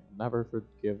 We can never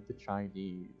forgive the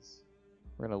Chinese.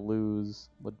 We're gonna lose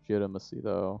legitimacy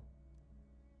though.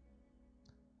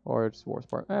 Or just war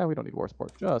support. We don't need war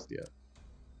support just yet.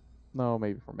 No,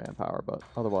 maybe for manpower, but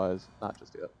otherwise, not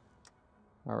just yet.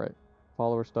 Alright.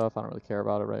 Follower stuff, I don't really care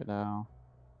about it right now.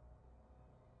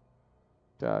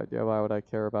 Yeah, why would I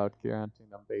care about guaranteeing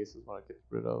them bases when I get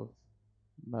rid of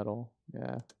metal?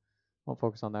 Yeah. Won't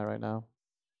focus on that right now.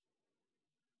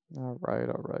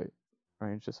 Alright.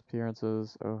 Range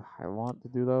disappearances. Oh, I want to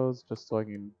do those just so I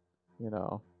can, you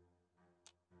know.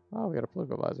 Oh, we got a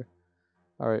political advisor.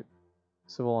 Alright.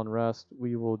 Civil unrest.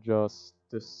 We will just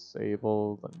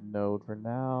disable the node for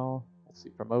now. Let's see.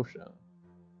 Promotion.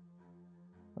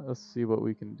 Let's see what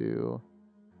we can do.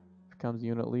 Becomes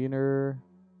unit leader.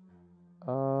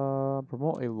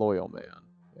 Promote a loyal man.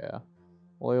 Yeah.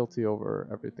 Loyalty over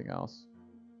everything else.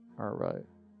 Alright.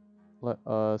 Let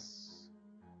us...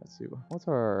 Let's see. What's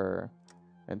our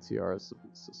NCR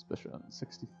suspicion?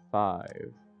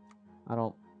 65. I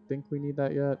don't think we need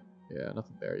that yet. Yeah,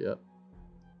 nothing there yet.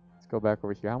 Let's go back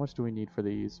over here. How much do we need for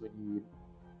these? We need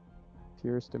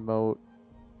Pierce demote.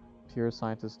 Pure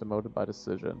scientist demoted by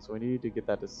decision. So we need to get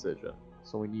that decision.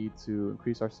 So we need to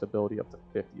increase our stability up to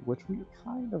 50, which we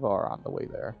kind of are on the way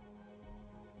there.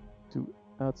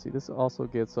 Let's see, this also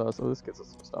gets us, this gets us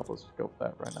some stuff. Let's just go for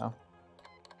that right now.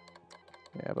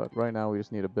 Yeah, but right now we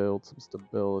just need to build some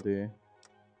stability.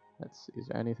 Let's see, is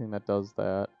there anything that does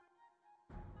that?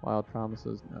 Wild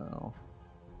promises? No.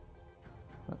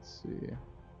 Let's see.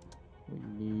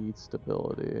 We need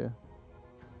stability.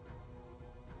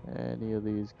 Any of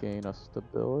these gain us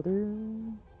stability?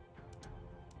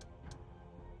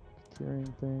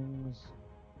 Procuring things.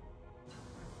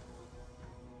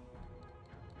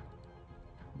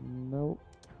 Nope.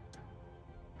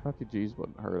 Refugees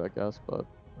wouldn't hurt, I guess, but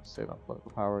we're saving up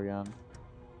political power again.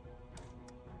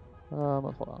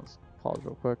 Let's hold on. Let's pause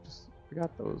real quick. Just we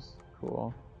got those.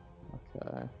 Cool.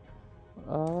 Okay.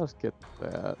 Let's get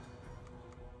that.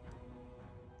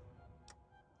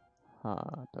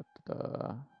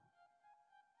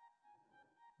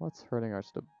 What's hurting our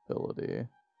stability?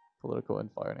 Political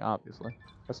infighting, obviously.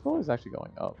 Our stability is actually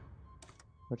going up,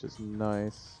 which is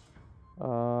nice.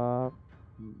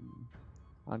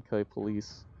 Enclave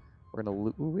police. We're gonna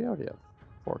ooh, we already have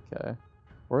 4K.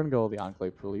 We're gonna go with the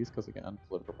Enclave police because again,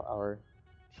 political power.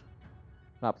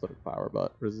 Not political power,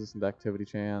 but resistant activity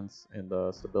chance and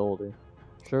stability.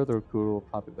 Sure, the recruitable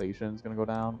population is gonna go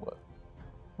down, but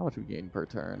how much are we gaining per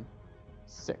turn?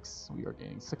 6. We are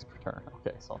gaining 6 per turn.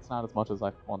 Okay, so it's not as much as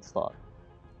I once thought,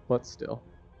 but still,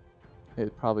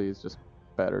 it probably is just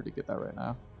better to get that right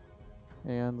now.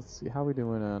 And let's see how we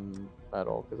doing on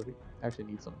metal, because if we actually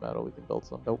need some metal, we can build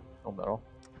some. Nope, no metal.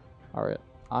 Alright,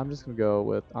 I'm just gonna go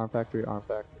with arm factory,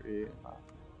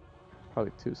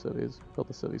 probably 2 cities. Build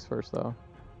the cities first though.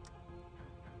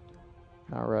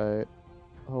 Alright,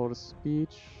 hold a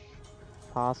speech,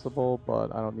 possible,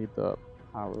 but I don't need the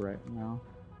power right now.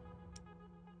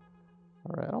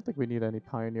 Alright, I don't think we need any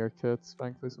pioneer kits,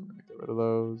 frankly, so I'm gonna get rid of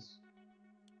those.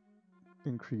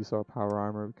 Increase our power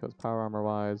armor, because power armor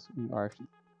wise, are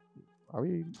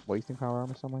we wasting power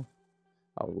armor somewhere?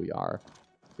 Oh, we are.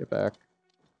 Get back.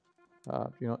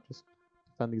 You know, just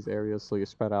defend these areas so you're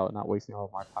spread out and not wasting all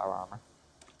of my power armor.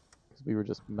 Because we were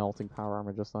just melting power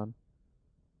armor just then.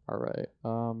 Alright,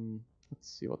 Let's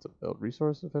see what to build.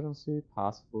 Resource efficiency?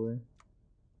 Possibly.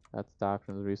 That's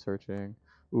doctrines researching.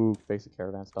 Ooh, basic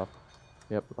caravan stuff.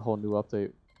 Yep, with the whole new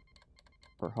update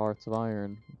for Hearts of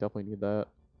Iron. We definitely need that.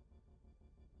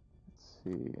 Let's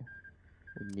see.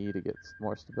 We need to get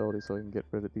more stability so we can get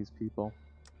rid of these people.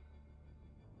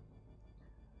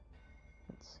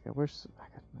 Let's see.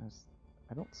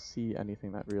 I don't see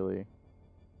anything that really.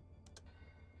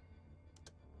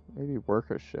 Maybe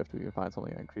worker shift. We can find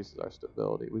something that increases our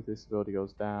stability. Weekly stability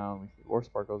goes down. Weekly war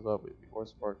support goes up. Weekly war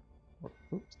support.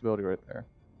 Stability right there.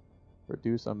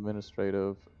 Reduce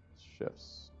administrative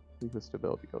shifts. Weekly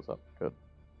stability goes up. Good.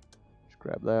 Just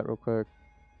grab that real quick.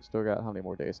 Still got how many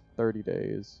more days? 30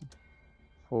 days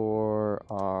for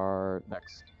our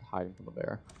next hiding from the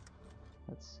bear.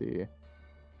 Let's see.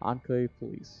 Enclave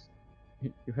police.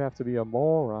 You have to be a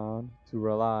moron to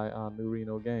rely on New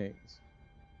Reno gangs.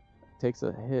 It takes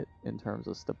a hit in terms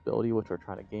of stability, which we're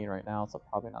trying to gain right now, so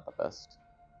probably not the best.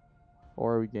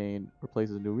 Or we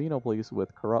replaces New Reno police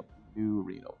with corrupt New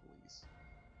Reno police,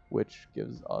 which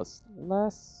gives us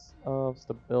less of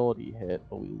stability hit,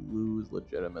 but we lose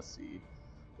legitimacy.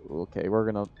 Okay, we're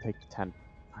gonna take the 10.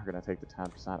 We're gonna take the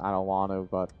 10%. I don't want to,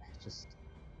 but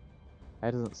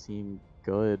that doesn't seem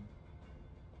good.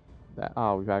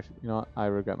 We've actually, you know what? I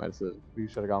regret my decision. We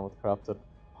should have gone with corrupted.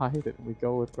 Why didn't we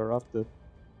go with corrupted?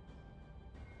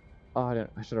 Oh,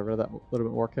 I should have read that a little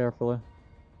bit more carefully.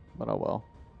 But oh well.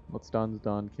 What's done's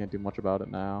done. Can't do much about it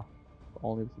now.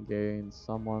 Only we can gain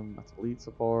someone that's elite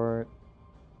support.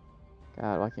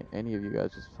 God, why can't any of you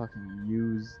guys just fucking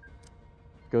use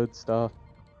good stuff?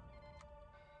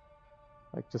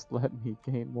 Like, just let me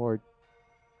gain more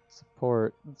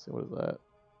support. Let's see, what is that?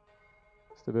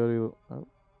 Stability. Oh,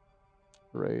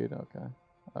 raid. Okay.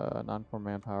 Non-core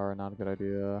manpower. Not a good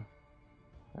idea.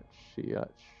 That's she.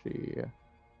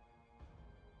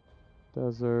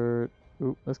 Desert.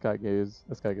 Ooh, this guy gives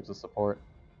us support.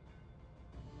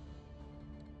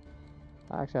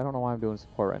 Actually, I don't know why I'm doing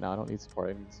support right now. I don't need support.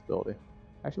 I need stability.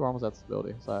 Actually, we're almost at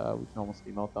stability, so we can almost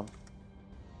demote them.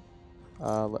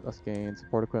 Let us gain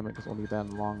support equipment because we'll need that in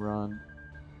the long run,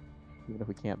 even if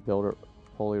we can't build it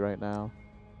fully right now.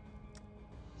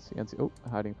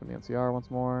 Hiding from the NCR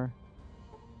once more.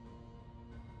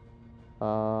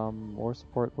 More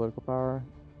support, political power.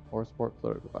 More support,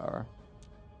 political power.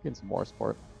 Getting some more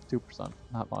support. 2%,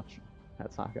 not much.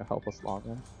 That's not gonna help us long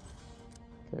run.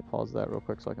 Okay, pause that real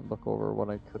quick so I can look over what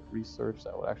I could research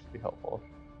that would actually be helpful.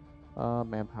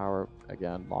 Manpower,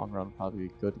 again, long run probably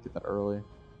be good to get that early.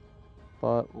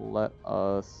 But let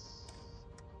us,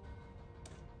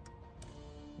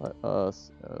 what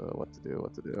to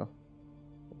do.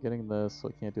 We're getting this, so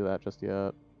we can't do that just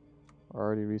yet. We're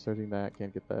already researching that,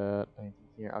 can't get that. Anything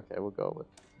here? Okay, we'll go with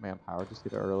manpower, just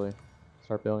get it early.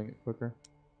 Start building it quicker.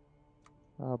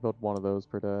 I'll build one of those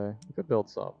per day. We could build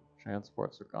some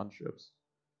transports or gunships.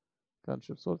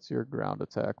 Gunships, what's your ground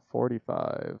attack?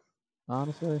 45.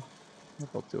 Honestly, I'll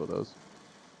build 2 of those.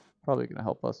 Probably gonna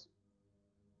help us.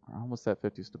 We're almost at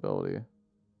 50 stability.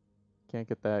 Can't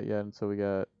get that yet until we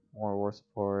get more war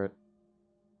support.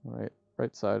 Alright,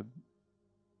 right side.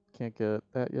 Can't get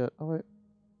that yet. Oh wait.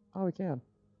 Oh, we can.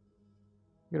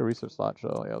 Get a research slot,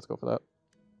 so yeah, let's go for that.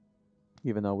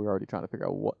 Even though we're already trying to figure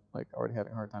out what, already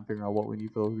having a hard time figuring out what we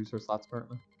need for those research slots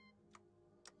currently.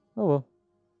 Oh well.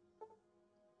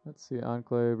 Let's see,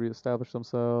 Enclave reestablish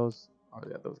themselves. Oh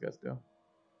yeah, those guys do.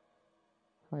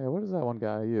 Oh yeah, what is that one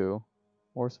guy? You.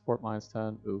 More support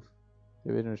 -10. Oof.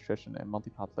 Give it nutrition and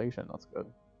multi-population. That's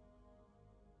good.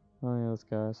 Oh yeah, this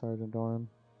guy, Sergeant Dorman.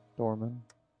 Dorman?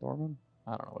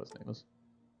 I don't know what his name is.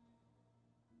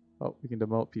 Oh, we can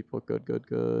demote people. Good.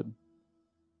 We'll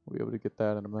be able to get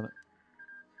that in a minute.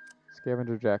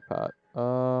 Scavenger jackpot.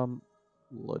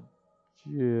 Legit.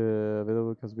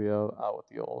 Because we are out with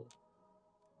the old.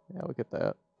 Yeah, we'll get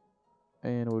that.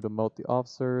 And we'll demote the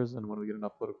officers, and when we get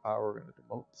enough political power, we're going to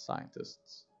demote the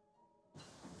scientists.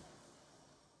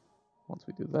 Once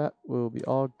we do that, we'll be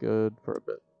all good for a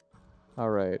bit.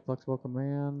 Alright, flexible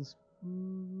commands.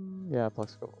 Yeah,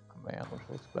 flexible command, which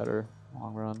looks better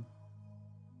long run.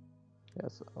 Yeah,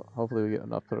 so hopefully we get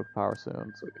enough political power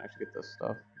soon, so we can actually get this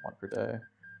stuff 1 per day.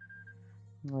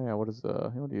 Oh yeah, what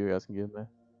do you guys can give me?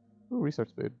 Ooh, research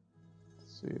speed.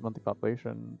 Let's see, monthly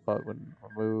population, but when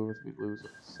removed, we lose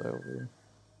facility.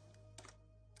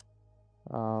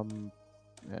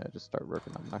 Yeah, just start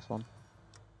working on the next one.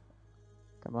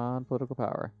 Come on, political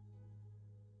power.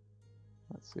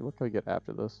 Let's see, what can we get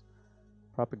after this?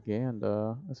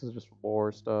 Propaganda. This is just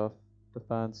war stuff.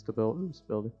 Defense,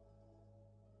 stability.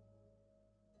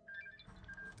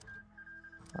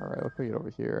 Alright, what can we get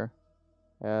over here?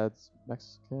 Adds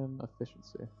Mexican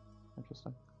efficiency.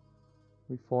 Interesting.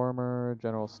 Reformer,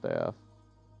 General Staff.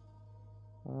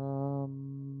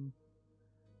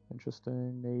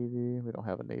 Interesting. Navy. We don't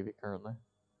have a Navy currently.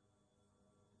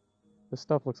 This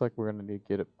stuff looks like we're going to need to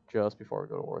get it just before we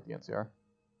go to war with the NCR.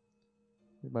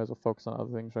 We might as well focus on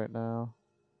other things right now.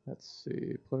 Let's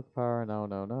see. Political power. No,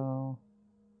 no, no.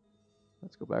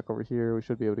 Let's go back over here. We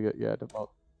should be able to get, yeah, demote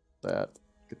that.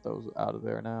 Get those out of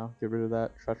there now. Get rid of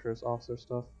that treacherous officer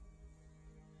stuff.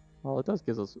 Well, it does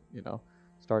give us, you know,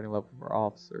 starting level for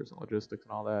officers and logistics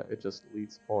and all that. It just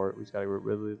lead support. We just gotta get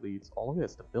rid of the leads. Oh, look at that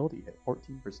stability at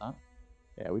 14%.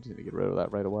 Yeah, we just need to get rid of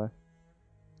that right away.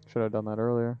 Should have done that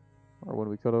earlier, or when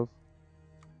we could have.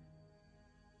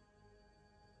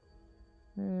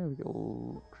 Yeah, we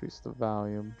can increase the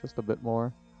volume just a bit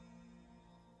more.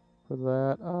 For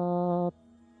that,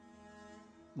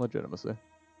 legitimacy.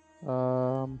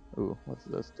 Ooh, what's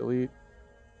this? Delete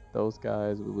those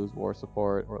guys. We lose war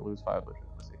support, or lose 5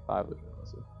 legitimacy. 5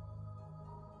 legitimacy.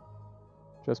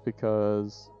 Just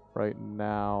because right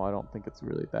now I don't think it's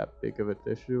really that big of an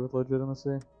issue with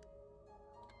legitimacy.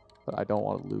 But I don't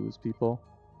want to lose people.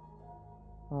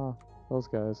 Oh, those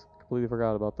guys. Completely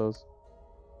forgot about those.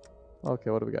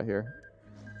 Okay, what do we got here?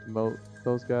 Demote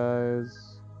those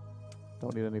guys.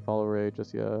 Don't need any follow rate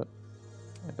just yet.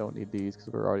 I don't need these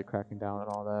because we're already cracking down and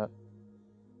all that.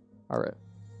 Alright.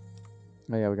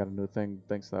 Oh yeah, we got a new thing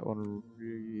thanks to that one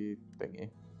thingy.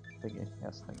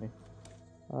 Yes, thingy.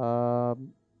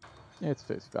 Yeah, it's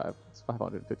 55. It's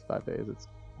 555 days. It's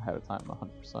ahead of time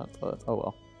 100%, but oh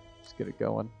well. Just get it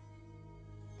going.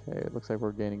 Okay, it looks like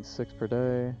we're gaining 6 per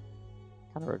day.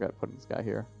 Kind of regret putting this guy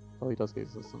here. Oh, he does give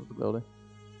us some stability.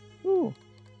 Ooh!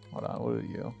 Hold on, what are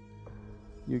you?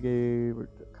 You gave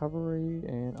recovery,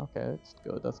 and okay, that's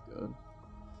good, that's good.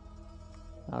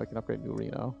 Now we can upgrade New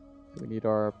Reno. Do we need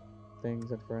our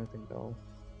things and for anything? No.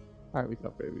 Alright, we can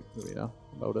upgrade New Reno.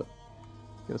 Promote it.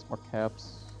 Get us more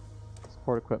caps.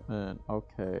 Support equipment.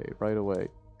 Okay, right away.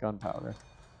 Gunpowder.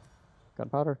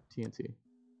 Gunpowder? TNT.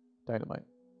 Dynamite.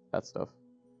 That stuff.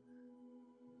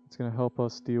 It's going to help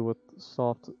us deal with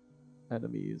soft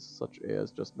enemies such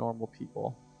as just normal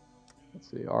people.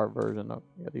 Let's see, our version of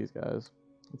these guys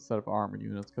instead of armored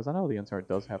units, because I know the NCR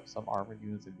does have some armored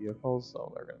units and vehicles,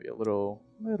 so they're going to be a little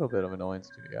bit of annoyance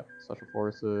to get. Special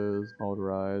forces,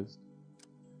 motorized,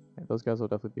 and those guys will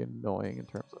definitely be annoying in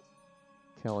terms of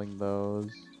killing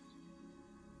those.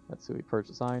 Let's see, we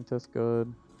purchase scientists,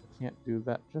 good. Can't do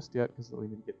that just yet because we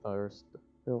need to get their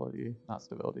stability, not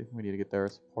stability. We need to get their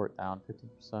support down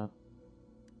 15%.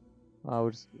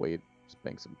 We'll just wait. Just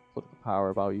bank some political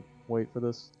power while you wait for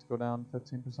this to go down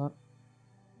 15%.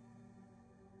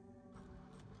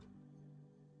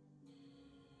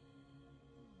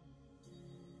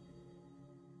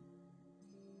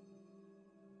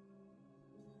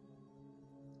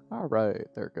 Alright,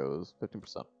 there it goes,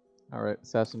 15%. Alright,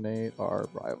 assassinate our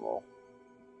rival.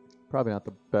 Probably not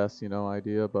the best,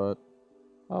 idea, but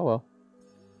oh well.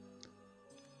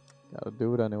 Gotta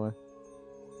do it anyway.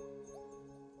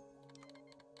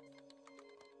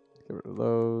 Get rid of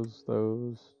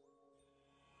those.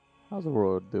 How's the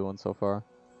world doing so far?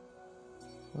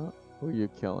 Oh, who are you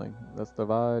killing? Let's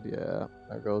divide, yeah.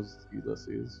 There goes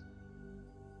Ulysses.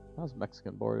 How's the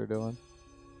Mexican border doing?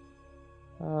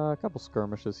 A couple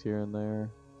skirmishes here and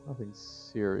there. Nothing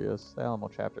serious. The Alamo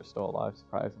chapter's still alive,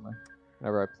 surprisingly.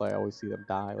 Whenever I play, I always see them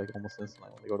die, like, almost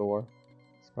instantly when they go to war.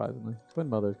 Surprisingly. Twin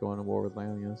Mother's going to war with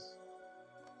Lanius.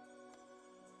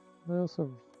 They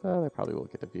also... they probably will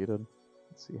get defeated.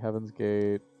 Let's see, Heaven's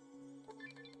Gate.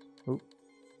 Oop.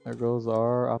 There goes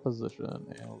our opposition.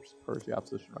 And we'll just purge the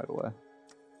opposition right away.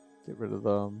 Get rid of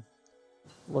them.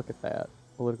 Look at that.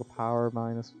 Political power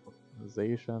minus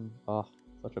organization. Oh,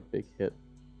 such a big hit.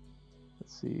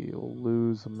 Let's see, we'll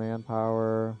lose some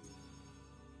manpower.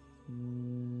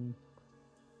 Nah,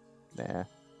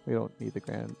 we don't need the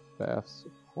Grand Bath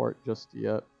support just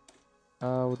yet.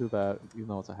 We'll do that, even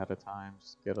though it's ahead of time,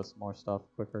 just get us more stuff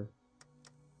quicker.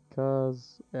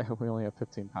 Because, yeah, we only have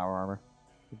 15 power armor.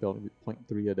 We're building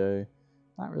 0.3 a day.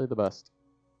 Not really the best.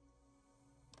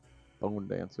 Bone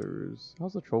Dancers.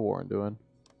 How's the Troll Warren doing?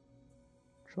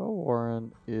 Troll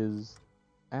Warren is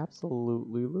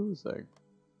absolutely losing.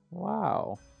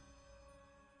 Wow.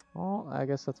 Well, I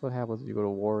guess that's what happens when you go to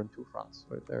war in 2 fronts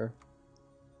right there.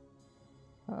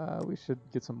 We should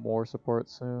get some more support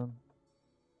soon.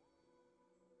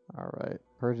 Alright.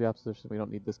 Purge the opposition. We don't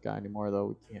need this guy anymore, though.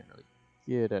 We can't really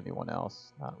get anyone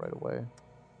else. Not right away.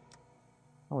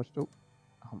 How much do...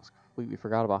 I almost completely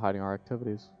forgot about hiding our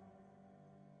activities.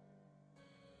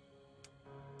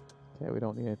 Okay, we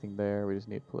don't need anything there. We just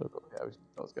need political... Yeah, we just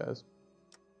need those guys.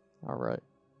 Alright.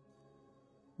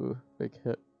 Ooh, big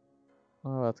hit.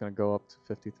 Oh, that's gonna go up to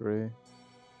 53.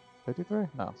 53?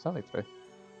 No, 73.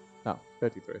 No,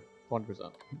 53.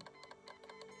 1%.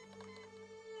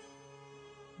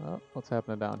 Oh, what's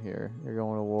happening down here? You're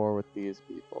going to war with these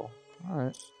people.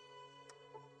 Alright.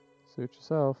 Suit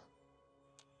yourself.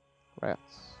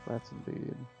 Rats. Rats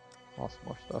indeed. Lost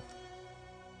more stuff.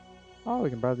 Oh, we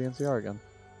can bribe the NCR again.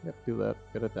 Yep, do that.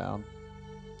 Get it down.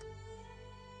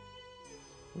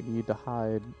 We need to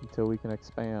hide until we can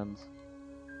expand.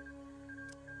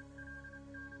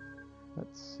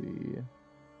 Let's see.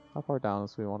 How far down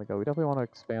do we want to go? We definitely want to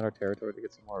expand our territory to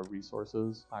get some more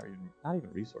resources. Not even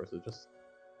resources, just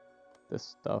this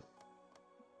stuff.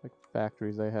 Like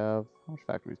factories they have. How much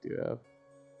factories do you have?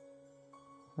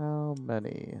 How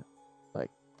many?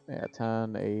 Like, yeah,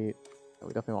 10, 8. Yeah, we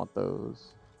definitely want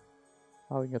those.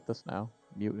 How do we get this now?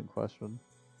 Mutant question.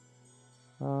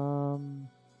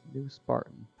 New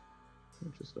Spartan.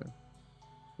 Interesting.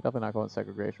 We're definitely not going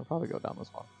segregation. We'll probably go down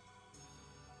this one.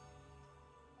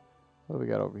 What do we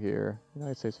got over here?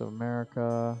 United States of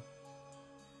America.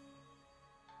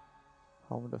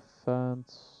 Home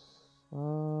defense.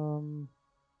 What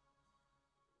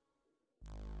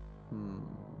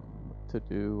to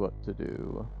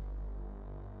do?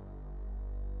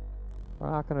 We're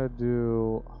not gonna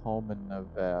do home in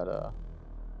Nevada.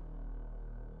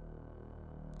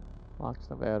 Locks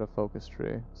Nevada focus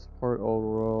tree. Support old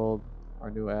world.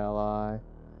 Our new ally.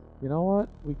 You know what?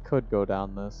 We could go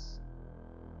down this.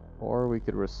 Or we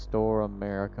could restore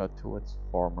America to its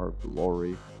former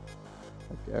glory.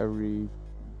 Like every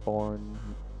born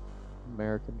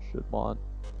American should want.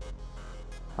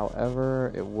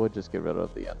 However, it would just get rid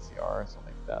of the NCR, so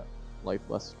make that life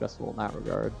less stressful in that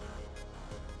regard.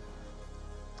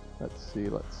 Let's see.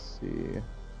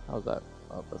 How's that?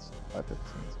 Oh, that's 515,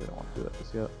 so we don't want to do that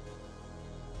just yet.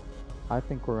 I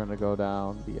think we're gonna go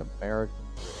down the American.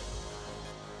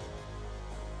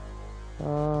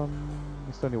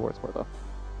 We still need war support though.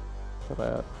 For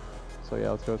that. So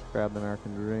yeah, let's go just grab the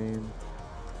American Dream.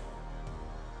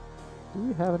 Do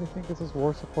we have anything that gets us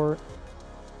war support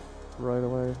right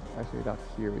away? Actually, down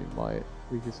here we might.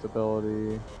 Weekly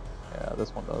stability. Yeah,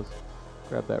 this one does.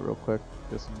 Grab that real quick.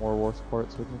 Get some more war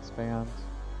support so we can expand.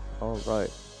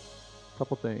 Alright.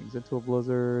 Couple things. Into a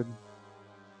blizzard.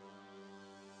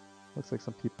 Looks like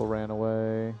some people ran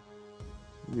away.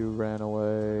 You ran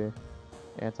away.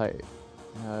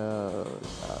 God,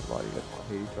 why do you guys want to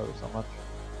hate each other so much?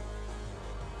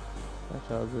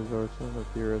 Franchise resources, the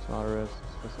theorist, moderate,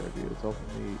 specific views,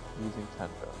 openly using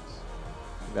tensions.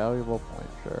 Valuable point,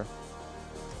 sure.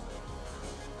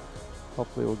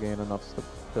 Hopefully we'll gain enough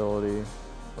stability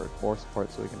for more support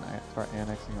so we can start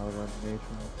annexing other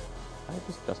nations. Can I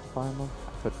just justify them? I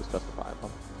could just justify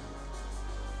them.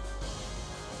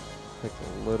 Takes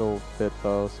a little bit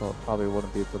though, so it probably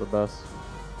wouldn't be for the best.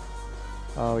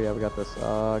 Oh yeah, we got this,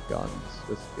 guns.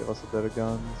 Just give us a bit of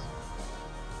guns.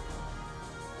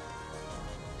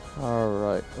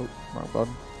 Alright. Oh, wrong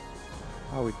button.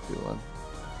 How we doing?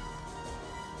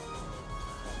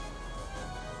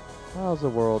 How's the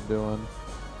world doing?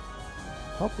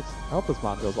 Hope this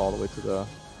mod goes all the way to the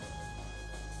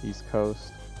East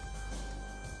Coast.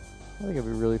 I think it'd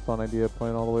be a really fun idea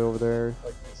playing all the way over there,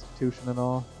 like institution and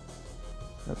all.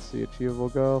 Let's see, achievable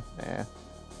go. Nah.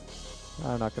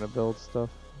 I'm not gonna build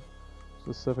stuff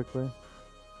specifically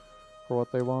for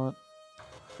what they want.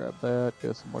 Grab that,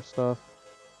 get some more stuff.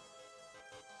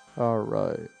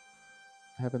 Alright.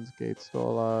 Heaven's Gate's still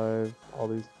alive. All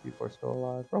these people are still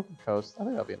alive. Broken Coast. I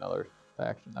think that'll be another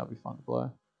faction that would be fun to play.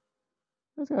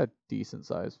 It's got a decent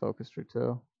sized focus tree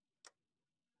too.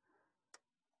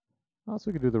 Also,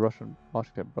 we could do the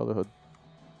Washington Brotherhood.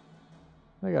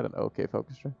 They got an okay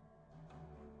focus tree.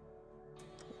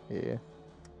 Yeah.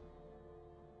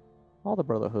 All the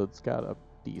Brotherhoods got a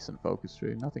decent focus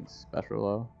tree. Nothing special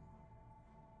though.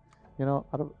 You know,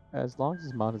 as long as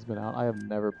this mod has been out, I have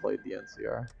never played the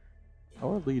NCR.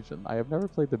 Or Legion. I have never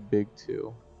played the big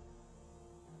two.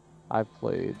 I've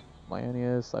played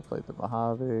Lanius, I played the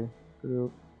Mojave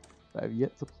group. But I've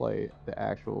yet to play the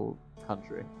actual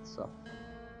country stuff.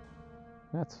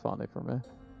 That's funny for me.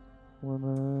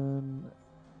 Women.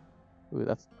 Ooh,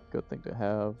 that's a good thing to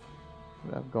have.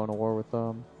 I'm going to war with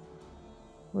them.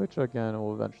 Which again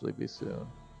will eventually be soon.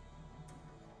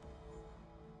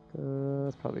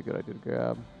 That's probably a good idea to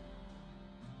grab.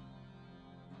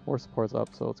 War support's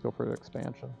up, so let's go for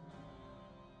expansion.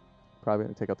 Probably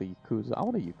gonna take out the Yakuza. I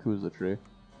want a Yakuza tree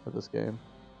for this game.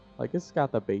 Like, it's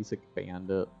got the basic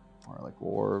bandit or like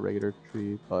war raider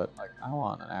tree, but like I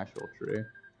want an actual tree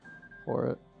for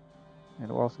it.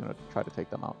 And we're also gonna try to take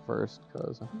them out first,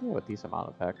 because I think they have a decent amount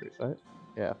of factories, right?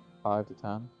 Yeah, 5 to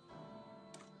 10.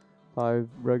 5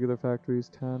 regular factories,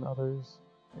 10 others.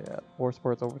 Yeah, war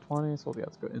sport's over 20, so yeah,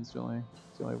 let's go instantly.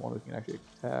 It's the only one we can actually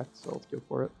attack, so let's go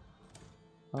for it.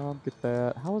 Get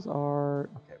that. How is our...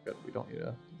 Okay, good. We don't need to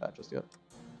do that just yet.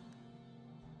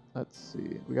 Let's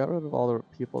see. We got rid of all the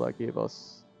people that gave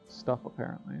us stuff,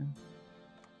 apparently.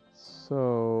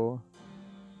 So...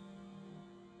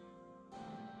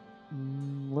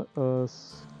 let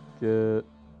us get...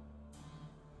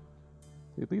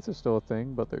 The elites are still a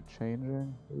thing, but they're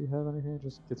changing. Do we have anything that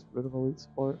just gets rid of elite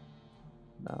support?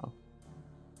 No.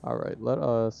 Alright, let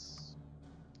us...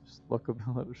 Just look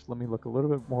just let me look a little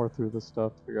bit more through this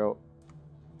stuff to figure out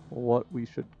what we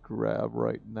should grab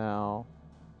right now.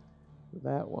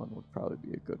 That one would probably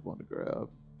be a good one to grab.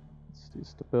 Let's do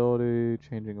stability,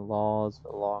 changing laws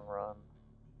for the long run.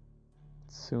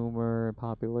 Consumer and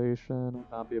population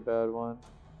would not be a bad one.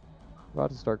 We're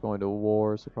about to start going to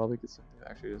war, so probably get something to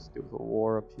actually just do with a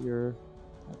war up here.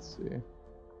 Let's see.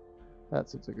 That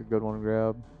seems like a good one to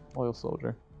grab. Loyal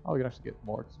soldier. Oh, we can actually get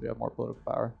more because we have more political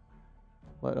power.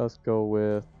 Let us go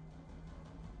with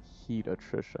heat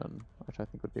attrition, which I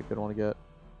think would be a good one to get.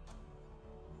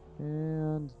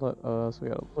 And let us, we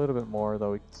got a little bit more,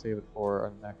 though we can save it for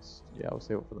our next, yeah, we'll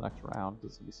save it for the next round,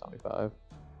 because it's going to be 75.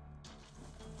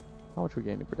 How much are we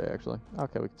gaining per day, actually?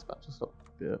 Okay, we can spend just a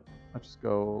bit. Let's just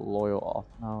go loyal off,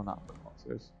 no, not for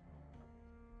officers.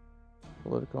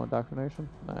 Political indoctrination?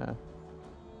 Nah.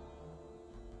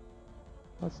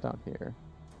 What's down here?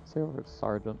 Save over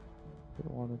sergeant, if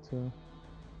we wanted to.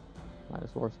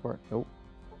 Minus war sport, nope.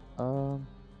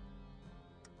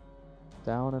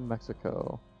 Down in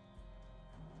Mexico.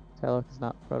 Talek is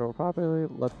not federal property.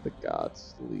 Let the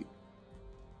gods sleep.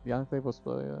 The Enclave was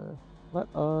let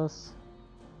us.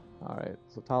 Alright,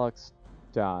 so Talek's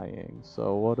dying.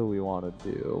 So what do we want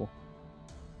to do?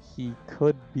 He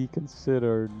could be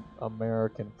considered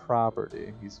American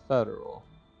property. He's federal.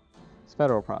 It's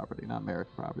federal property, not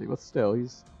American property. But still, he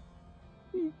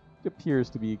appears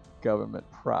to be government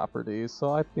property.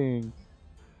 So I think,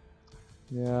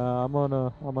 yeah, I'm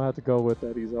gonna have to go with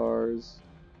that. He's ours.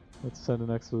 Let's send an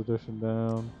expedition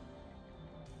down.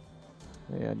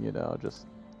 And, you know, just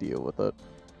deal with it.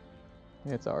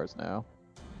 It's ours now.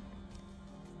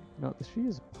 No, she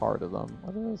is part of them.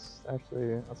 Let us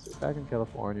actually, let's see, back in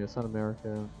California, Sun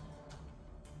American.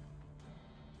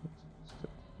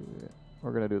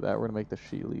 We're gonna do that. We're gonna make the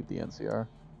she leave the NCR.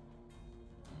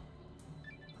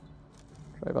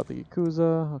 Try about the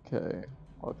Yakuza. Okay.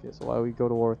 Okay, so while we go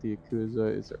to war with the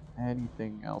Yakuza, is there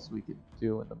anything else we could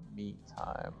do in the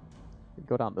meantime? We can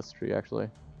go down this tree, actually.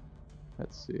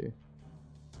 Let's see.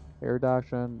 Air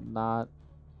doctrine, not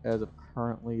as of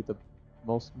currently the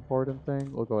most important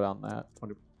thing. We'll go down that.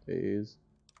 20 days.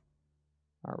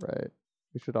 Alright.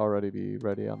 We should already be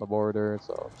ready on the border,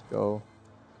 so let's go.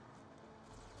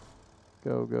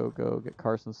 Go, go, go. Get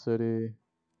Carson City.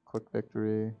 Quick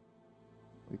victory.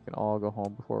 We can all go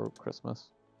home before Christmas.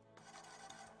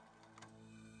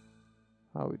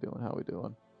 How are we doing? How are we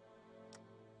doing?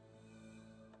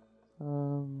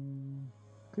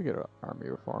 Could get an army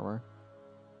reformer.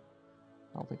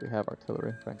 I don't think we have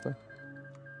artillery, frankly.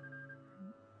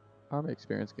 Army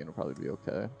experience gain will probably be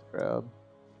okay to grab.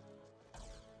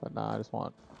 But nah, I just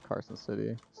want Carson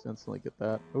City. Just instantly get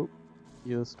that. Oop.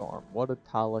 Key of the Storm. What did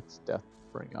Talek's death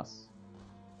bring us?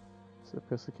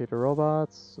 Sophisticated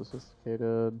robots.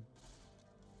 Sophisticated.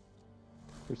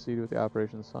 Proceed with the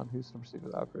operation. Sun Houston, proceed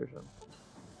with the operation.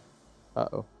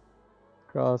 Uh-oh.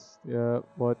 Cross. Yeah,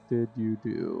 what did you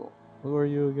do? Who are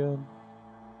you again?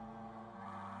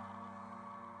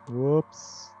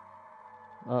 Whoops.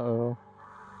 Uh-oh.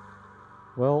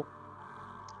 Well,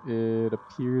 it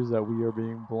appears that we are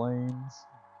being blamed.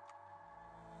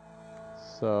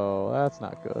 So, that's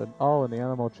not good. Oh, and the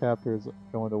animal chapter is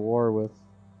going to war with...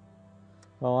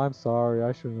 Oh, I'm sorry.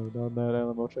 I shouldn't have done that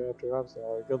animal chapter. I'm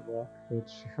sorry. Good luck. But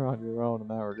you're on your own in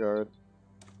that regard.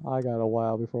 I got a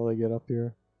while before they get up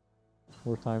here.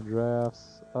 Wartime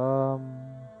drafts. We're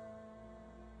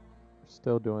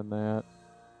still doing that.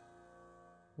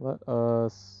 Let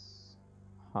us...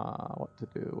 what to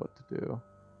do.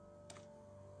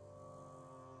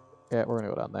 Yeah, we're gonna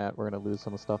go down that. We're gonna lose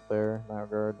some of the stuff there in that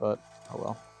regard, but oh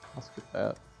well. I'll skip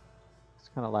that. It's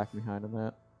kind of lacking behind in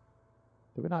that.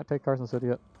 Did we not take Carson City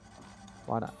yet?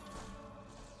 Why not?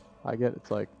 I get it's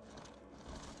like,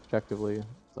 objectively,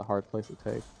 it's a hard place to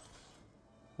take.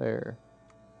 There.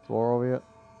 Is war over yet?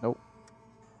 Nope.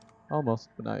 Almost,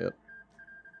 but not yet.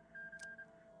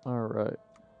 Alright.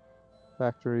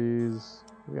 Factories.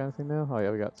 We got anything now? Oh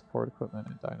yeah, we got support equipment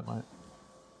and dynamite.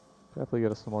 Definitely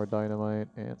get us some more dynamite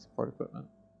and support equipment.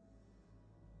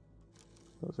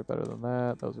 Those are better than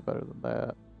that. Those are better than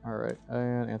that. Alright,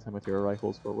 and anti-material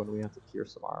rifles for when we have to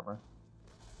pierce some armor.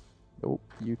 Nope,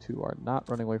 you two are not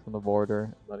running away from the border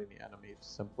and letting the enemy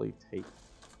simply take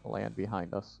land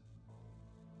behind us.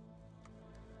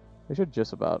 They should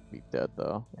just about be dead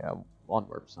though. Yeah, 1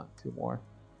 more percent, 2 more.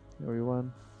 Here we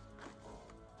win.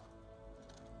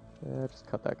 Yeah, just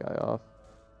cut that guy off.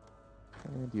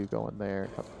 And you go in there,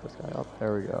 cut this guy off.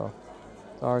 There we go.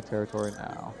 It's our territory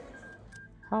now.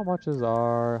 How much is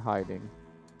our hiding?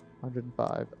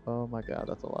 105. Oh my god,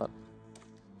 that's a lot.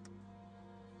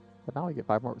 But now we get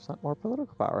 5% more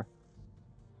political power.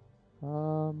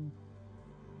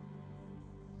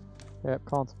 Yeah,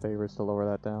 calling some favors to lower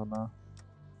that down though.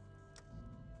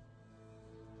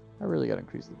 I really gotta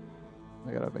increase it.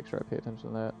 I gotta make sure I pay attention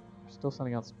to that. We're still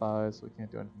sending out spies, so we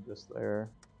can't do anything just there.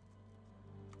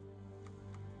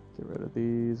 Get rid of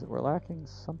these. We're lacking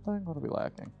something? What are we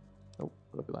lacking? Nope,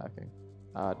 what are we lacking?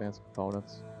 Advanced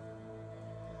components.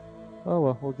 Oh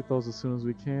well, we'll get those as soon as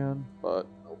we can, but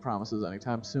no promises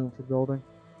anytime soon for building.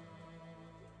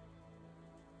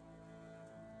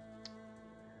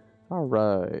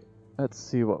 Alright, let's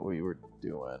see what we were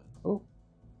doing.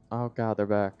 Oh god, they're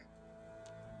back.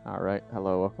 Alright,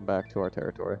 hello, welcome back to our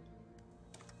territory.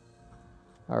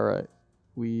 Alright,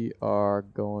 we are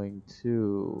going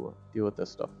to deal with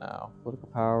this stuff now. Political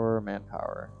power,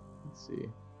 manpower. Let's see.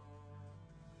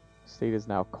 State is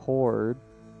now cored,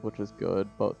 which is good,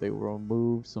 but they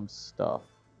removed some stuff,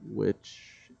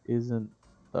 which isn't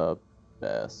the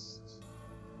best.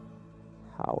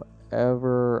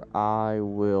 However, I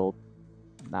will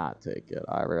not take it.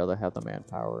 I rather have the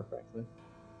manpower, frankly,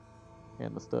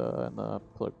 and the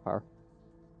political power.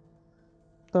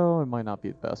 Though it might not be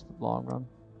the best for the long run.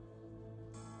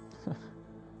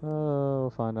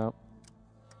 We'll find out.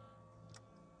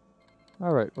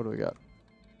 Alright, what do we got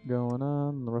going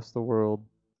on in the rest of the world?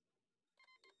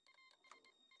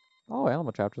 Oh,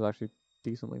 Animal Chapter is actually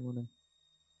decently winning.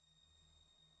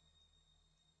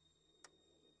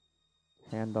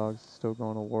 Hand Dog's still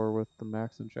going to war with the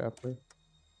Maxon Chapter.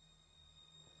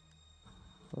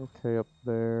 Okay, up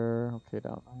there. Okay,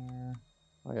 down there.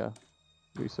 Oh yeah,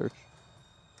 research.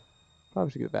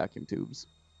 Probably should get vacuum tubes.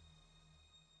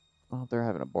 Oh, they're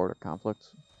having a border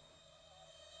conflict.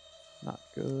 Not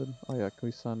good. Oh yeah, can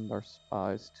we send our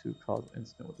spies to cause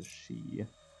incident with the Shi?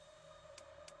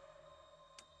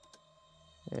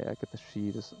 Yeah, get the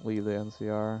Shi to leave the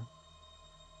NCR.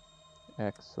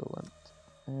 Excellent.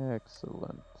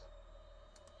 Excellent.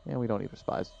 And we don't need our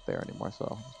spies there anymore, so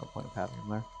there's no point of having them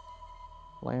there.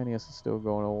 Lanius is still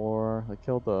going to war. They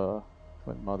killed the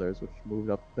twin mothers, which moved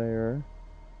up there.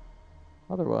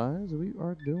 Otherwise, we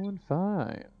are doing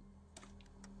fine.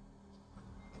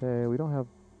 Okay, we don't have,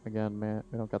 again, man,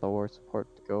 we don't got the war support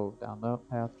to go down that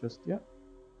path just yet.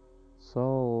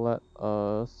 So let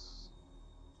us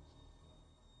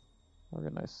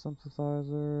organize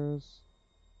synthesizers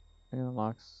and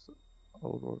unlocks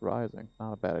Old World Rising.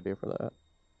 Not a bad idea for that.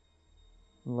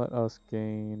 Let us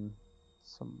gain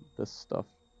some this stuff.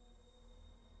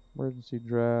 Emergency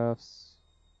drafts.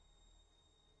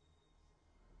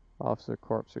 Officer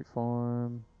Corps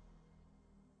reform.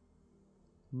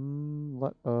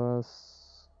 Let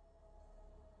us...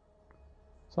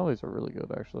 Some of these are really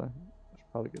good, actually. I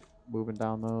should probably get moving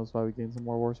down those while we gain some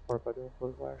more war support by doing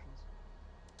political actions.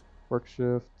 Work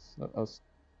shifts. Let us...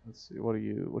 Let's see, what do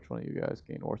you... Which one of you guys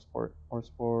gain war support? War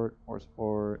support, war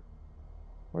support.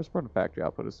 War support and factory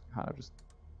output is kind of just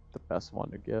the best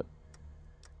one to get.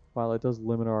 While it does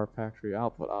limit our factory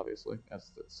output, obviously,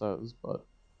 as it says, but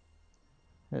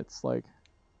it's like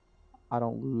I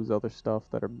don't lose other stuff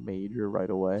that are major right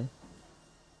away.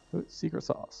 Ooh, secret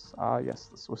sauce. Ah, yes,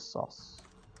 the Swiss sauce.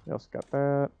 We also got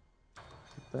that.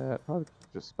 Get that. Probably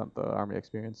just spent the army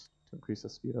experience to increase the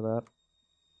speed of that.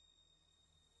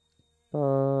 But,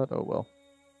 oh well.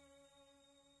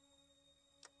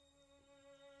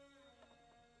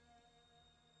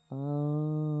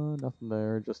 Nothing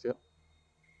there just yet.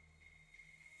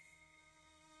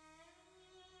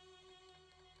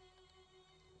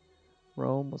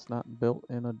 Rome was not built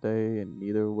in a day, and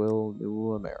neither will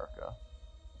New America.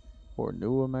 For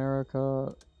New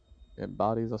America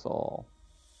embodies us all.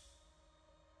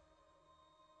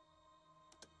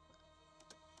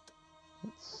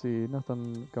 Let's see,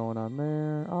 nothing going on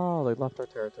there. Oh, they left our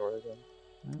territory again.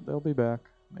 And they'll be back.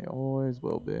 They always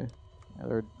will be. Yeah,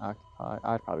 they're occupied.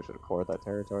 I probably should have cored that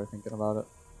territory thinking about it.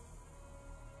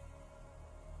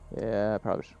 Yeah, I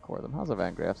probably should core them. How's the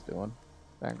Van Graffs doing?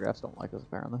 Van Graffs don't like us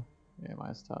apparently. Yeah,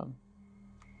 -10.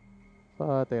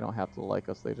 But they don't have to like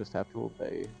us, they just have to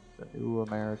obey the New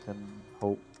American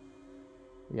Hope.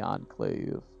 The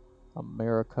Enclave.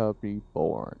 America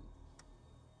Reborn.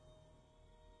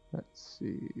 Let's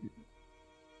see.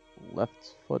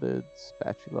 Left-footed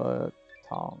spatula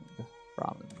Tong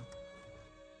Ramen.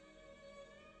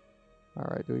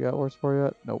 Alright, do we got ore spore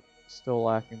yet? Nope. Still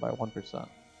lacking by 1%.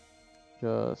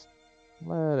 Just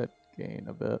let it gain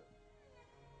a bit.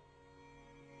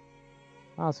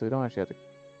 Honestly, we don't actually have to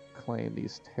claim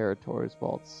these territories.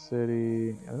 Vault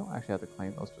City. Yeah, we don't actually have to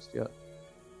claim those just yet.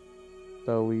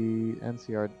 So we need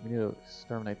to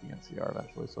exterminate the NCR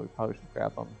eventually, so we probably should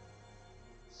grab them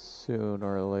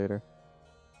sooner or later.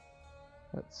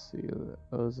 Let's see,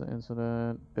 that was an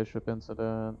incident, Bishop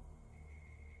incident.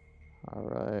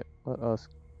 Alright, let us...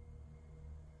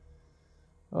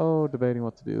 Oh, debating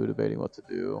what to do.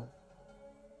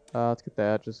 Let's get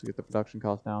that, just to get the production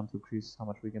cost down to increase how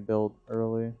much we can build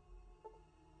early.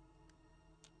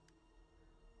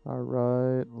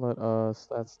 Alright,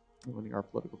 that's limiting our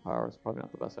political power. It's probably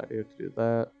not the best idea to do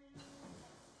that.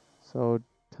 So,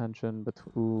 tension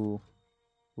between...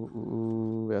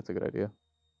 Ooh, that's a good idea.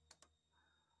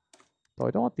 So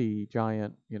I don't want the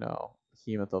giant,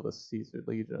 behemoth of the Caesar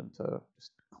Legion to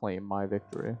just claim my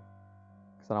victory.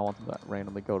 Because I don't want them to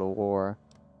randomly go to war.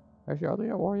 Actually, are they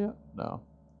at war yet? No.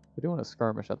 They're doing a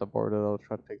skirmish at the border, though, to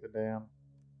try to take the dam.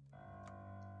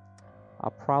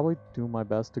 I'll probably do my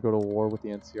best to go to war with the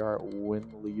NCR when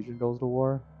the Legion goes to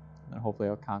war. And then hopefully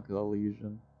I'll conquer the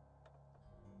Legion.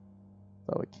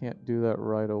 Though I can't do that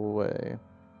right away.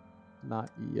 Not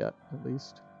yet, at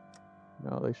least.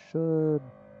 No, they should...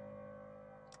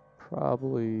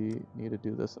 probably need to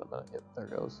do this in a minute. Yep, there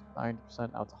it goes.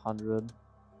 90%, now it's 100.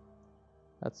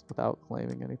 That's without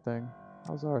claiming anything.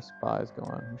 How's our spies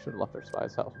going? We should have left our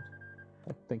spies out.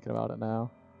 I'm thinking about it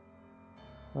now.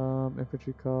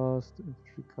 Infantry cost,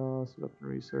 weapon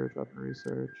research.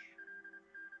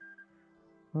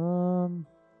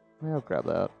 Yeah, I'll grab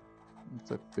that.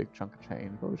 It's a big chunk of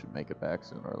change, but we should make it back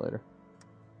sooner or later.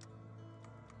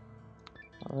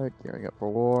 Alright, gearing up for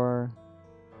war.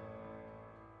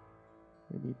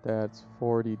 We need that. It's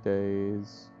 40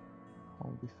 days.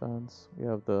 Home defense. We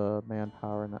have the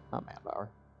manpower, not manpower.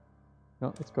 No,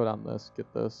 let's go down this,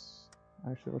 get this.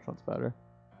 Actually, which one's better?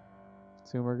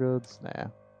 Consumer goods? Nah.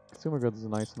 Consumer goods is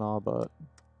nice and all, but...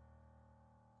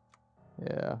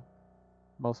 yeah.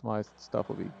 Most of my stuff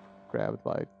will be grabbed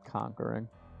by conquering.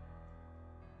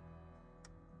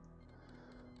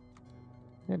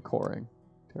 And coring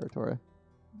territory.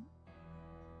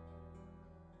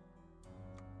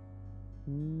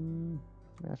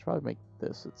 I should probably make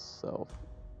this itself.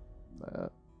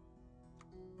 That.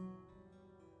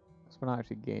 Because we're not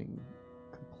actually gaining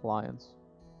compliance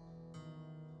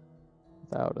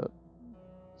without it.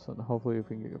 So hopefully if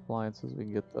we can get compliances, we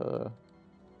can get the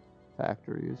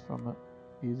factories from it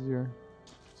easier.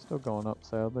 Still going up,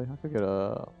 sadly. I could get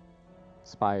a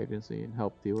spy agency and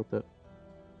help deal with it.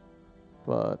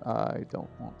 But I don't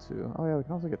want to. Oh yeah, we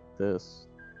can also get this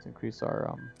to increase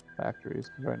our factories.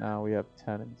 Because right now we have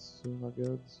 10 consumer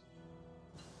goods.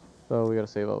 So we gotta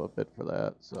save up a bit for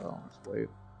that. So just wait.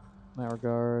 In that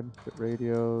regard, get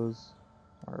radios.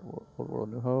 Alright,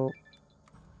 World New Hope.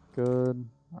 Good.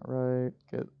 Alright,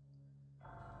 get...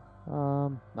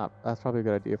 that's probably a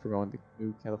good idea if we're going to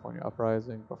New California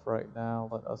Uprising, but for right now,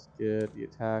 let us get the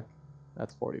attack.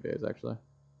 That's 40 days, actually.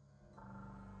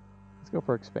 Let's go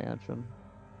for expansion.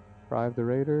 Drive the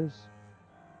Raiders.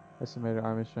 Estimated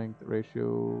army strength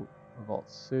ratio. Vault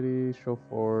City. Show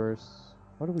force.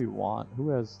 What do we want? Who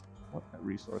has... what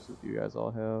resources do you guys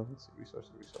all have? Let's see,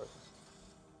 resources.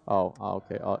 Oh,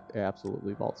 okay. Yeah,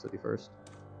 absolutely, Vault City first.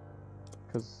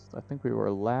 Because I think we were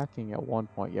lacking at one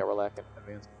point. Yeah, we're lacking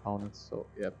advanced components, so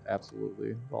yeah,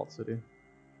 absolutely, Vault City.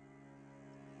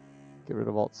 Get rid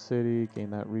of Vault City, gain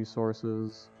that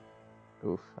resources.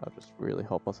 Oof, that'll just really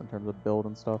help us in terms of build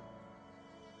and stuff.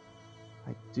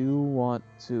 I do want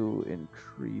to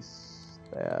increase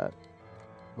that,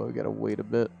 but we gotta wait a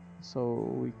bit so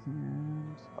we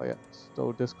can... oh yeah,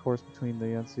 still discourse between the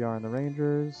NCR and the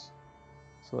Rangers.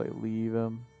 So they leave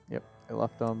him. Yep, they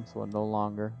left them, so no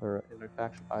longer. They're in a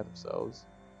faction by themselves.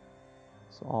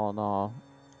 So all in all,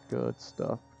 good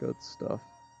stuff.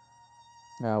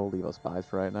 Yeah, we'll leave us spies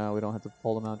for right now. We don't have to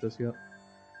pull them out just yet.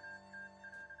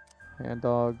 Hand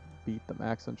dog, beat the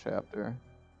Maxon chapter.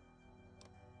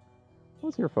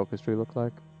 What's your focus tree look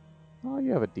like? Oh,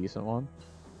 you have a decent one.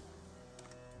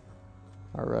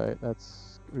 Alright,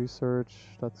 that's research.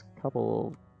 That's a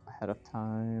couple ahead of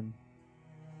time.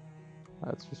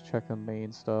 Let's just check the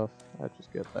main stuff. Let's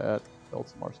just get that. Build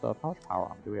some more stuff. How much power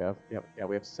armor do we have? Yeah,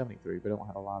 we have 73. We don't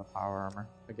have a lot of power armor.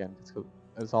 Again,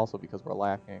 it's also because we're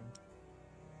lacking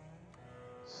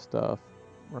stuff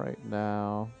right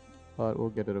now, but we'll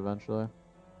get it eventually.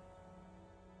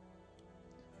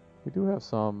 We do have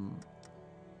some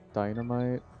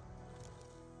dynamite.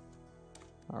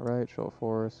 Alright, show of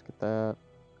force, get that.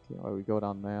 Okay, while we go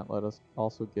down that, let us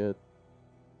also get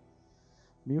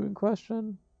mutant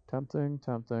question. Tempting,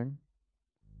 tempting.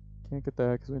 Can't get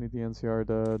that because we need the NCR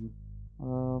dead.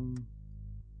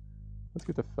 Let's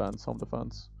get defense, home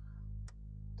defense.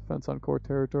 Defense on core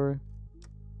territory.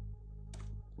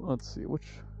 Let's see, which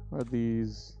are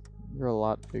these? You're a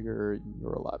lot bigger,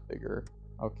 you're a lot bigger.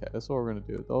 Okay, that's what we're gonna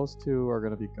do. Those two are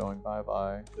gonna be going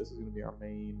bye-bye. This is gonna be our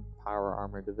main power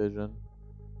armor division.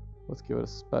 Let's give it a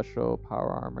special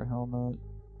power armor helmet.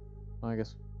 I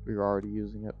guess we were already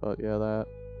using it, but yeah, that.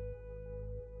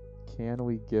 Can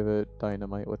we give it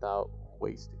dynamite without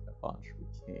wasting a bunch?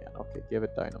 We can. Okay, give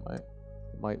it dynamite.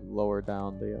 It might lower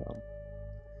down the,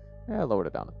 yeah, I lowered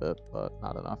it down a bit, but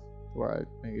not enough where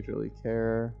I majorly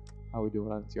care. How we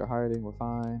doing on NCR hiding? We're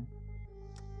fine.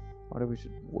 What if we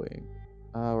should wing?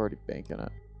 We're already banking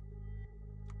it.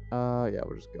 Yeah,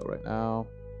 we'll just go right now.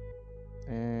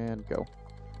 And go.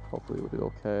 Hopefully we'll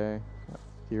do okay.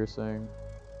 Piercing.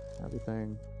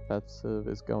 Everything. Defensive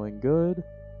is going good.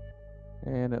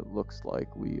 And it looks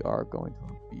like we are going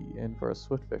to be in for a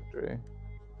swift victory.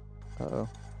 Uh-oh.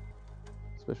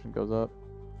 Suspicion goes up.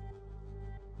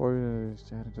 Or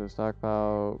just add into a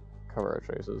stockpile. Cover our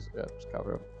traces. Yeah, just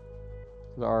cover them.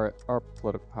 Our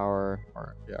political power,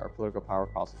 our political power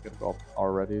cost is gonna go up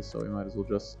already, so we might as well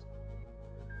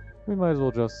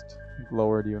just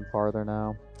lower it even farther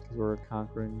now because we're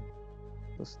conquering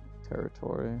this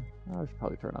territory. I should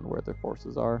probably turn on where their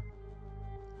forces are.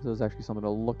 There's actually something to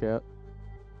look at.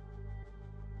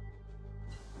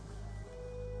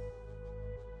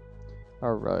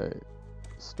 All right,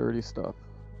 sturdy stuff.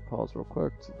 Pause real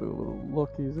quick to do a little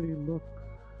look-easy look.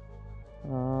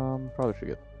 Probably should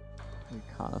get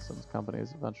reconnaissance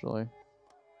companies eventually.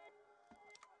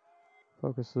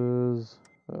 Focuses.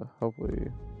 Hopefully.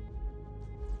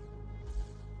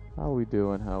 How we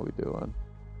doing? How we doing?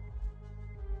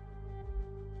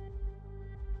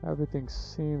 Everything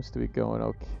seems to be going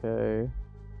okay.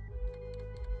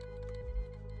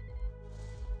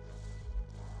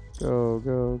 Go,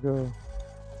 go, go.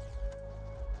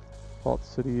 Vault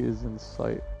City is in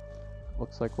sight.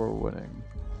 Looks like we're winning.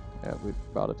 Yeah, we're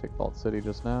about to take Vault City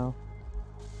just now.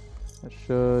 It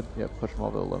should, yeah, push them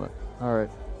over the limit. Alright,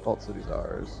 Vault City's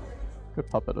ours. Good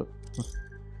puppet.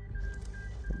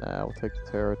 Now we'll take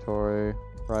the territory,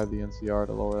 bribe the NCR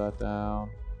to lower that down.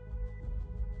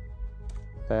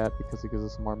 That because it gives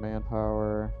us some more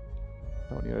manpower.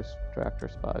 Don't need to distract our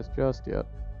spies just yet.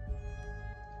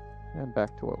 And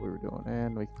back to what we were doing,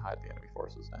 and we can hide the enemy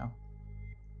forces now.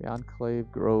 The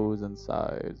Enclave grows in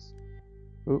size.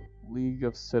 Ooh, League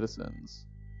of Citizens.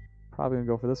 Probably gonna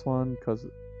go for this one because,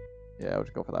 yeah, we'll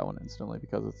just go for that one instantly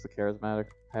because it's the charismatic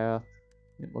path.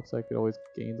 It looks like it always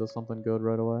gains us something good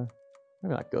right away.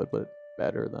 Maybe not good, but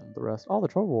better than the rest. Oh, the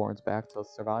Trouble Warren's back to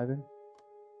surviving.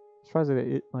 I'm surprised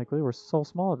they were so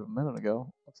small a minute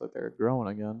ago. Looks like they're growing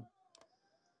again.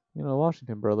 You know, the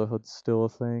Washington Brotherhood's still a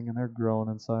thing, and they're growing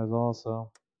in size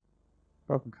also.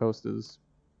 Broken Coast is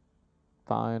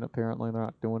fine, apparently. They're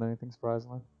not doing anything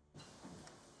surprisingly.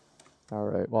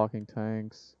 Alright, walking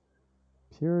tanks.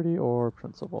 Purity or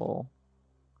Principle?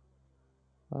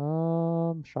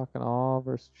 Shock and Awe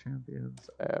versus Champions.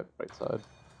 Right side.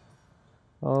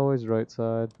 Always right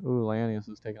side. Ooh, Lanius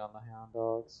is taking on the Hound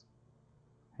Dogs.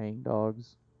 Hang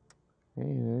Dogs.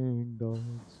 Hang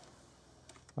Dogs.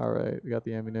 Alright, we got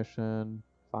the ammunition.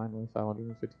 Finally,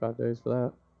 555 days for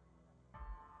that.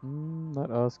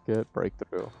 Let us get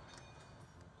breakthrough.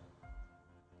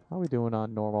 How are we doing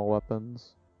on normal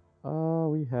weapons?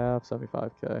 We have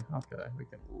 75k. Okay, we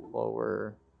can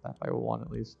lower that by 1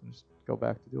 at least and just go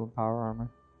back to doing power armor.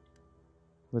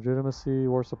 Legitimacy,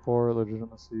 war support,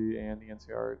 legitimacy, and the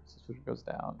NCR suspicion goes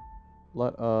down.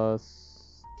 Let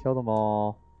us kill them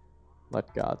all.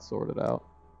 Let God sort it out.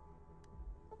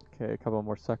 Okay, a couple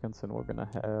more seconds and we're gonna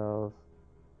have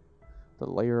the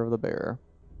Lair of the Bear.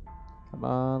 Come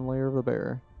on, Lair of the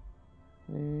Bear.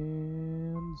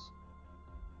 And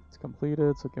it's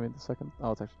completed, so give me the second.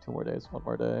 Oh, it's actually 2 more days, 1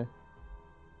 more day.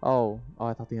 Oh,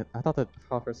 I thought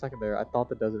for a second there, I thought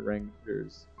the Desert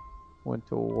Rangers went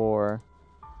to war.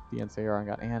 The NCR and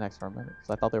got annexed for a minute because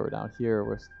I thought they were down here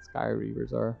where Sky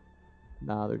Reavers are.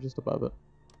 Nah, they're just above it.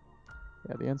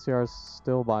 Yeah, the NCR is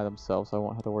still by themselves, so I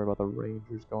won't have to worry about the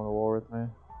Rangers going to war with me.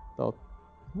 Though,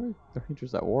 who are the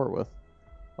Rangers at war with?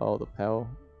 Oh, the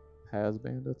Paz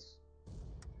bandits.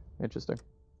 Interesting.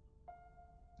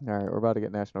 Alright, we're about to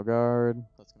get National Guard.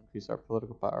 That's going to increase our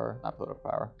political power. Not political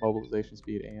power. Mobilization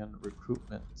speed and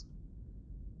recruitment.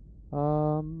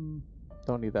 Don't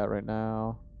need that right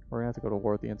now. We're going to have to go to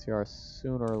war with the NCR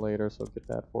sooner or later, so get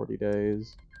that 40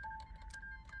 days.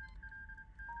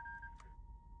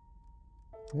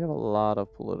 We have a lot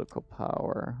of political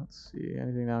power. Let's see,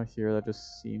 anything down here that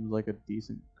just seems like a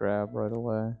decent grab right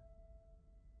away?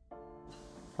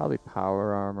 Probably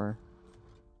power armor,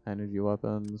 energy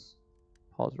weapons.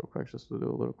 Pause real quick just to do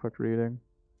a little quick reading.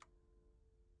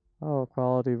 Oh,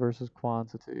 quality versus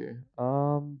quantity.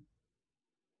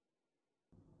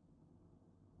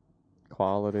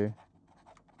 Quality.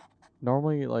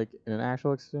 Normally, like in an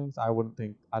actual exchange, I don't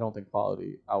think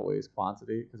quality outweighs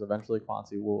quantity because eventually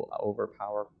quantity will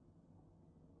overpower.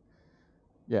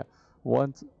 Yeah,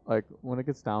 once like when it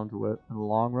gets down to it, in the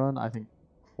long run, I think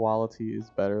quality is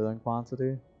better than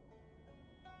quantity.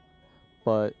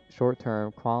 But short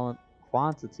term,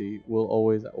 quantity will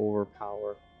always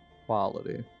overpower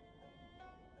quality.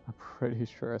 I'm pretty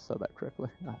sure I said that correctly.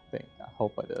 I think. I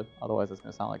hope I did. Otherwise, it's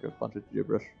gonna sound like a bunch of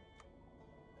gibberish.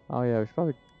 Oh yeah, we should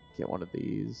probably get one of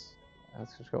these.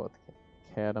 Let's just go with the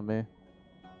Academy.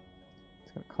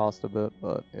 It's gonna cost a bit,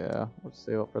 but yeah, we'll just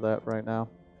save up for that right now.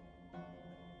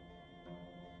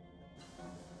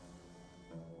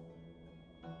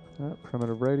 Alright,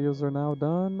 primitive radios are now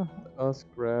done. Let us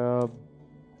grab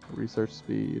research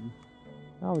speed.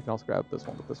 Now we can also grab this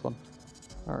one with this one.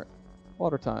 Alright,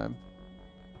 water time.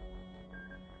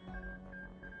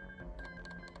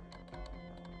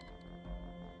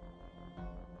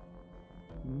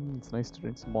 It's nice to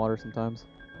drink some water sometimes.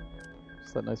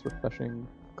 Just that nice refreshing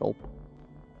gulp.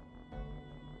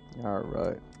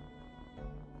 Alright.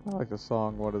 I like the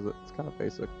song. What is it? It's kind of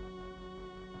basic.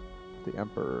 The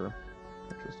Emperor.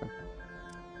 Interesting.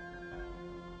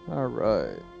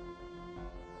 Alright.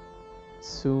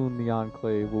 Soon the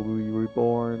Enclave will be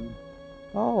reborn.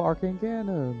 Oh, Arcane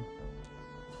Cannon!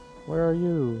 Where are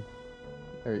you?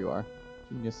 There you are.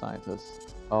 Genius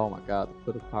scientist. Oh my god, the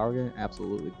political power game?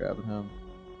 Absolutely grabbing him.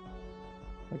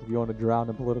 Like if you want to drown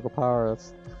in political power,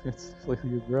 it's like who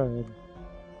you grab.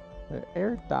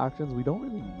 Air doctrines we don't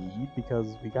really need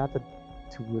because we got the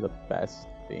two of the best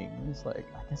things. Like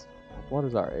I guess what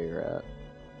is our air at?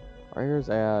 Our air's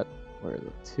at where is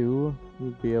it? 2?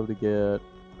 We'd be able to get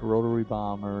rotary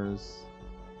bombers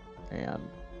and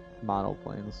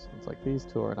monoplanes. It's like these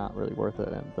two are not really worth it,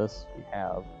 and this we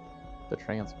have the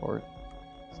transport.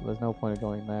 So there's no point in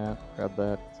going that. Grab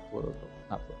that. It's political,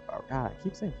 not political power. God, I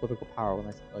keep saying political power when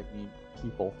I like mean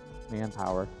people,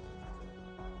 manpower.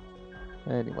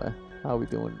 Anyway, how are we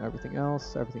doing? Everything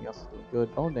else? Everything else is doing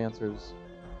good. Bone dancers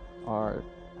are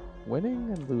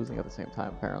winning and losing at the same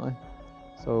time, apparently.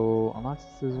 So unlock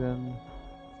decision.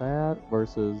 That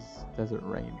versus Desert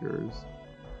Rangers.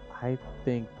 I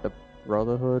think the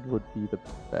Brotherhood would be the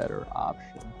better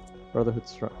option. Brotherhood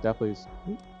definitely is.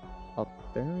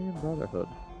 Barbarian Brotherhood.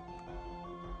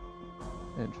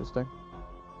 Interesting.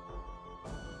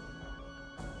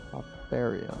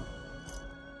 Barbarian.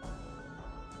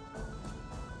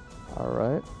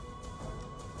 Alright.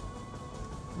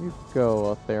 You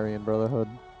go, Aetherian Brotherhood.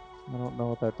 I don't know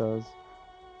what that does.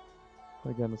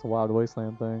 Again, it's a Wild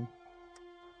Wasteland thing.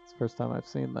 It's the first time I've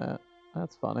seen that.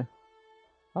 That's funny.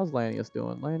 How's Lanius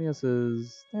doing? Lanius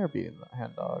is... They're beating the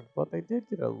Hand Dog, but they did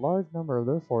get a large number of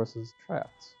their forces trapped.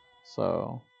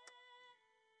 So...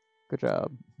 Good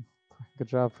job. Good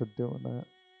job for doing that.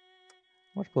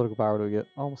 How much political power do we get?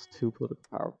 Almost 2 political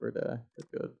power per day.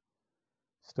 Good.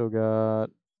 Still got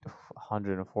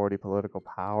 140 political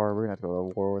power. We're gonna have to go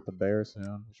to war with the bear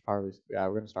soon. We should probably, yeah,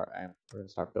 we're gonna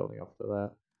start building up to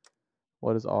that.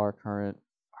 What is our current?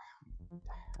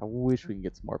 I wish we can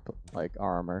get some more like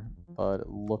armor, but it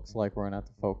looks like we're gonna have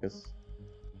to focus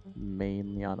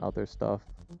mainly on other stuff.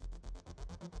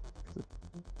 It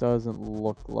doesn't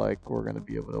look like we're gonna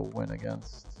be able to win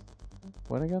against.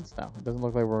 No, it doesn't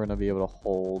look like we're gonna be able to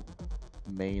hold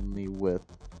mainly with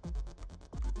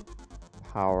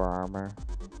power armor.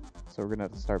 So we're gonna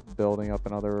have to start building up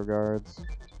in other regards.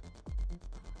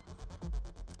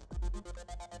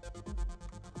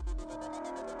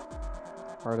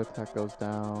 Heart attack goes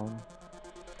down.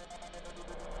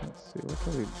 Let's see, what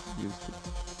can we use to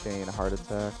gain a heart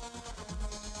attack?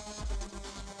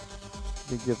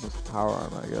 We give us power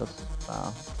armor, I guess.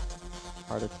 Nah.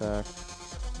 Heart attack.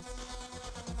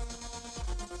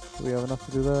 Do we have enough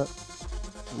to do that?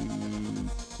 We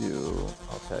do.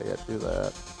 Okay, yeah, do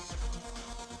that.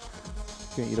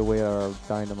 It's gonna eat away our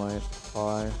dynamite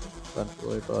supply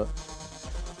eventually, but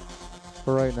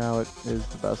for right now, it is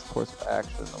the best course of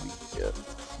action that we can get.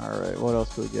 Alright, what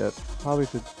else do we get? Probably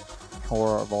should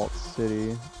core our Vault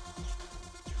City.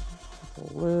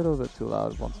 It's a little bit too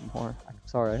loud once more. I'm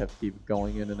sorry I have to keep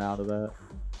going in and out of that.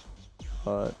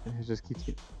 But it just keeps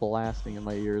blasting in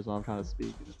my ears when I'm trying to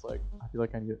speak. And it's like, I feel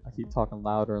like I keep talking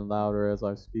louder and louder as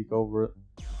I speak over it.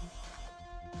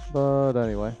 But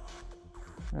anyway.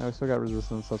 Yeah, we still got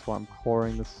resistance, that's why I'm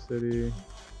coring the city.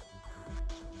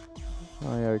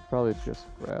 Oh yeah, we could probably just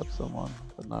grab someone,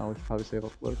 but no, we should probably save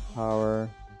up political power,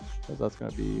 because that's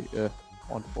gonna be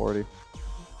 140.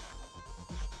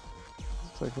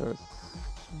 Looks like there's.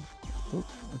 Oop,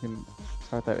 we can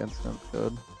start that instant.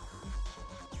 Good.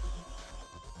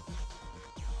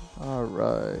 All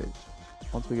right.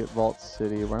 Once we get Vault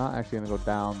City, we're not actually gonna go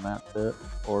down that bit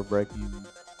or breaking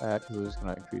that because we're just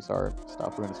gonna increase our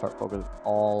stuff. We're gonna start focusing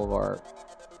all of our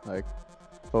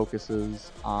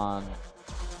focuses on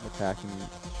attacking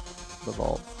the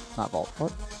vault. Not vault.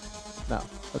 What? No,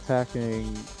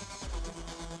 attacking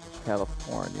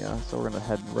California. So we're gonna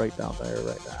head right down there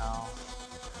right now.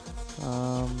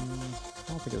 I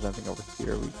don't think there's anything over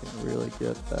here we can really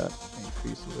get that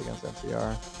increases against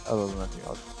NCR, other than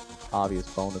obvious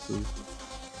bonuses.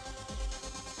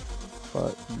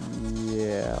 But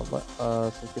yeah,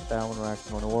 let's get that one. We're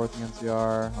actually going to war with the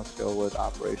NCR. Let's go with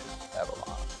Operation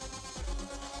Avalon.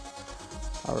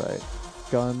 Alright,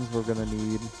 guns we're gonna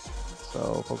need,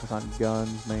 so focus on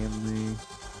guns mainly.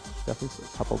 Definitely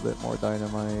a couple bit more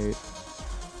dynamite.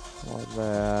 Like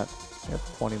that. Yep,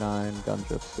 29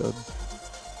 gunships, good.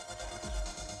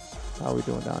 How are we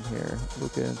doing down here?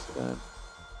 Luca incident.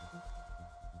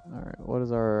 Alright, what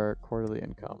is our quarterly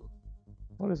income?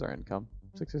 What is our income?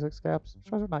 66 caps? I'm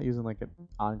sure we're not using like an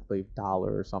Enclave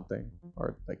dollar or something,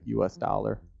 or like US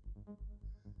dollar.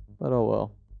 But oh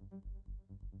well.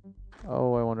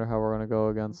 Oh, I wonder how we're gonna go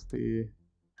against the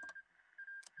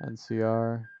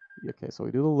NCR. Okay, so we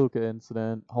do the Luca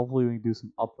incident. Hopefully we can do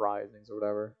some uprisings or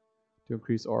whatever to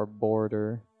increase our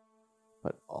border.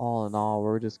 But all in all,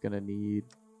 we're just gonna need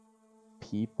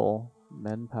people,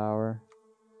 manpower.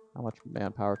 How much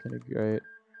manpower can it create?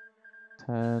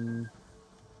 10.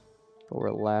 But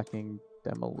we're lacking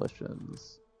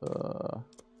demolitions.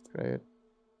 Great.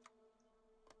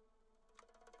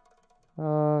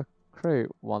 Create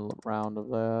one round of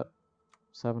that.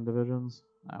 7 divisions?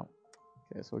 No.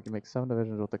 Okay, so we can make 7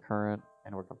 divisions with the current,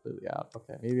 and we're completely out.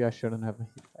 Okay, maybe I shouldn't have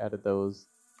added those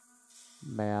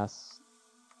mass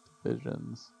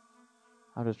divisions.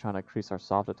 I'm just trying to increase our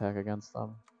soft attack against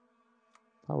them.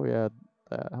 How we add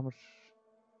that? How much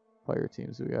fire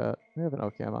teams do we got? We have an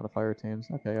okay amount of fire teams.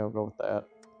 Okay, I'll go with that.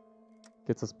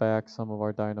 Gets us back some of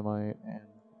our dynamite, and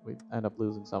we end up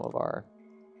losing some of our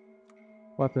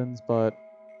weapons, but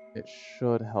it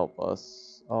should help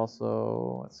us.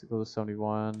 Also, let's go to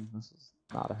 71. This is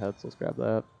not ahead, so let's grab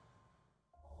that.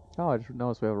 Oh, I just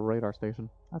noticed we have a radar station.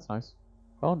 That's nice.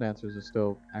 Bone Dancers are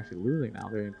still actually losing now.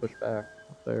 They're getting pushed back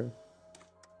up there.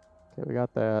 Okay, we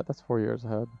got that. That's 4 years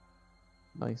ahead.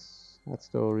 Nice. That's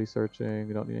still researching.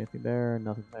 We don't need anything there.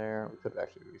 Nothing there. We could have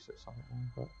actually researched something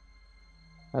there, but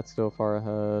that's still far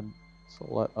ahead. So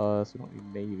let us. We don't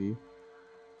need Navy.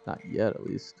 Not yet, at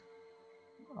least.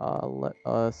 Let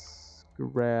us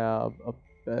grab a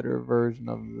better version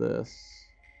of this.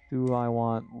 Do I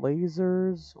want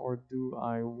lasers or do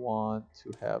I want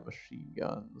to have machine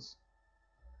guns?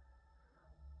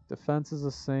 Defense is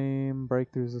the same,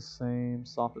 breakthrough is the same,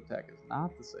 soft attack is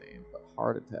not the same, but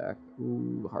hard attack,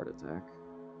 ooh, hard attack.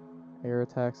 Air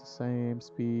attack's the same,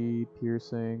 speed,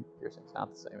 piercing's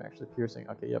not the same actually, piercing,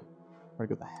 okay, yep. We're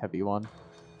gonna go with the heavy one.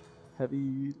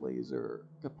 Heavy laser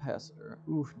capacitor,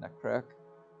 ooh, neck crack.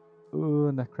 Ooh,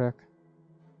 neck crack.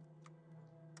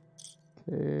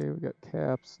 Okay, we got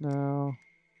caps now.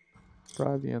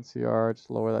 Drive the NCR, just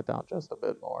lower that down just a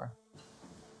bit more.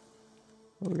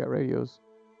 Oh, we got radios.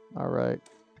 Alright,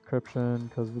 decryption,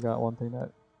 because we got one thing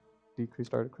that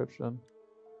decreased our decryption.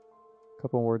 A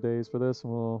couple more days for this,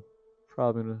 and we'll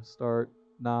probably gonna start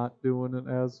not doing it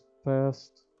as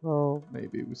fast. Well,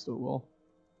 maybe we still will.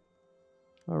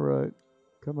 Alright,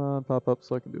 come on, pop up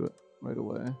so I can do it right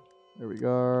away. There we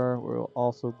go. We'll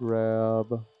also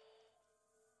grab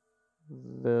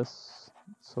this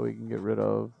so we can get rid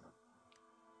of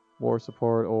war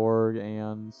support org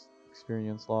and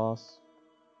experience loss.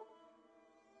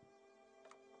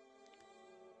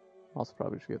 Also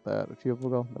probably should get that. Achievable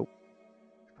goal? Nope.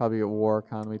 Should probably get war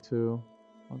economy too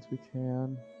once we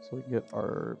can, so we can get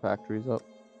our factories up.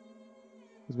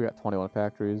 Because we got 21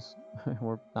 factories.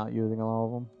 We're not using all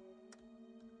of them.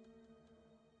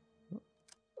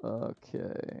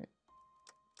 Okay.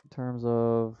 In terms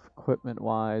of equipment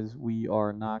wise, we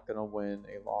are not going to win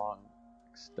a long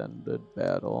extended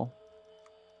battle,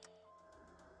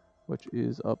 which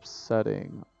is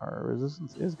upsetting. Our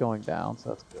resistance is going down, so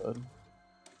that's good.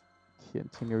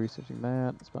 Continue researching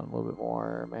that. Spend a little bit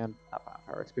more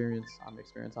manpower experience. I'm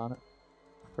experience on it.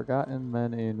 Forgotten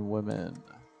men and women.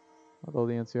 Although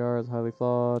the NCR is highly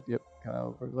flawed. Yep,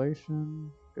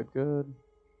 calculation. Good, good.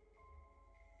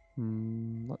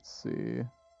 Let's see.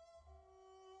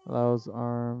 Allows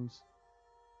arms.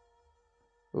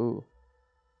 Ooh.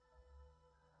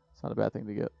 It's not a bad thing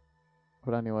to get.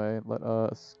 But anyway, let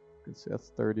us, you can see that's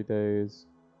 30 days.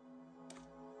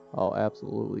 Oh,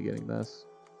 absolutely getting this.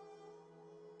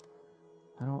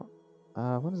 I don't,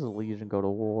 when does the Legion go to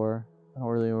war? I don't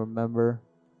really remember.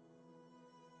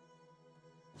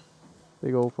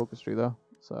 Big old focus tree though,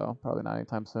 so probably not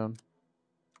anytime soon.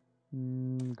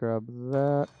 Grab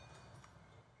that.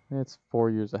 It's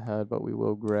 4 years ahead, but we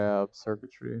will grab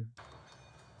circuitry.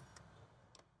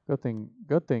 Good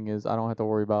thing is I don't have to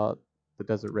worry about the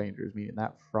Desert Rangers, meaning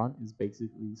that front is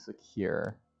basically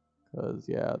secure. Because,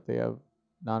 yeah, they have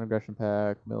non-aggression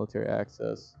pact, military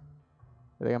access.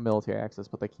 They have military access,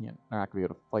 but they're not going to be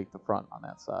able to fight the front on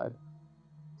that side.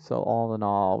 So all in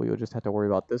all, we would just have to worry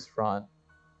about this front.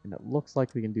 And it looks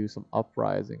like we can do some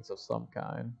uprisings of some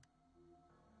kind.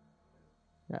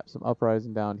 Yeah, some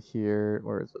uprising down here.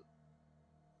 Where is it?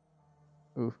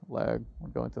 Ooh, lag. We're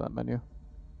going to that menu.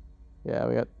 Yeah,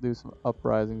 we got to do some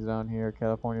uprisings down here.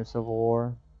 California Civil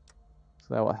War.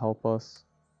 So that will help us.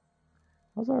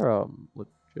 How's our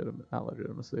not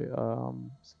legitimacy,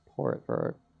 support for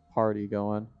our party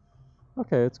going?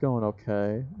 Okay, it's going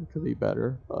okay. It could be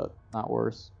better, but not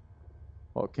worse.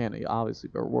 Well, it can obviously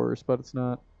be worse, but it's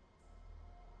not.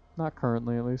 Not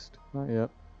currently, at least. Not yet.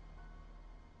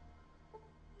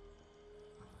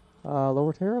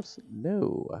 Lower tariffs?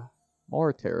 No.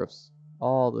 More tariffs.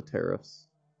 All the tariffs.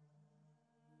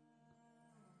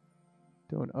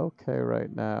 Doing okay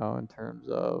right now in terms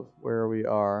of where we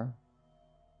are.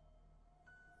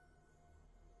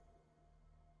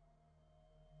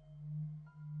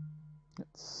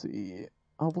 Let's see.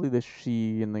 Hopefully the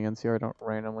She and the NCR don't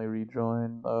randomly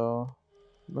rejoin, though.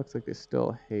 Looks like they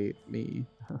still hate me.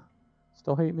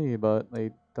 Still hate me, but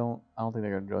they don't. I don't think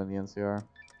they're gonna join the NCR.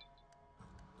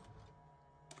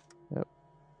 Yep.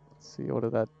 Let's see. What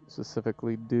did that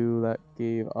specifically do? That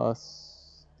gave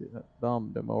us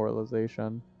them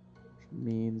demoralization, which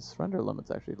means surrender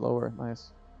limits actually lower.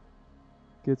 Nice.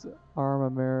 Gets Arm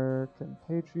American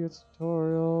Patriots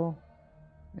tutorial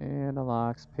and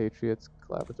unlocks Patriots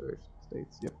collaboration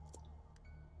states. Yep.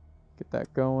 Get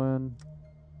that going.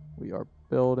 We are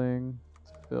building.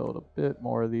 Let's build a bit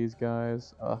more of these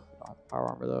guys. We don't have power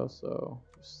armor though, so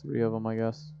there's 3 of them, I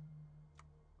guess.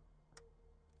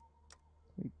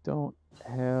 We don't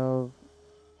have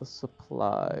the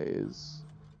supplies,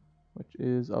 which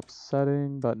is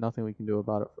upsetting, but nothing we can do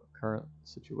about it for the current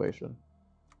situation.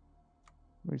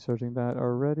 Researching that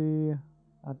already.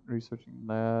 Not researching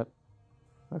that.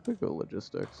 I could go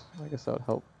logistics. I guess that would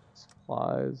help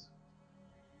supplies.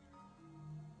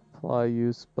 Supply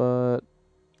use, but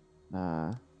nah.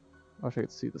 I wish I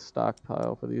could see the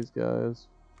stockpile for these guys.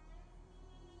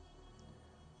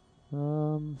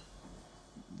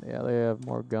 Yeah, they have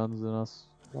more guns than us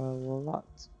by a lot.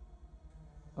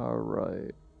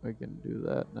 Alright, we can do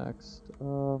that next.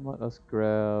 Let us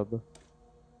grab...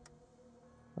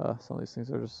 some of these things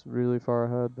are just really far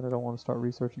ahead that I don't want to start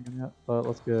researching them yet. But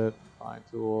let's get fine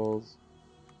tools.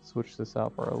 Switch this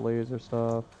out for our laser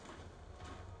stuff.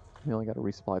 We only got to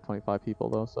resupply 25 people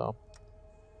though, so...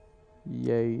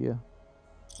 Yay.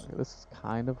 Okay, this is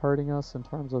kind of hurting us in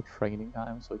terms of training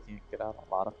time, so we can't get out a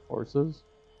lot of forces.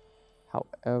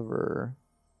 However,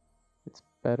 it's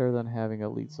better than having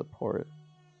elite support.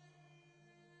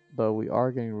 Though we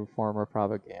are getting reformer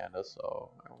propaganda, so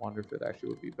I wonder if it actually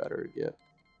would be better to get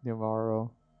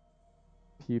Navarro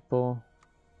people.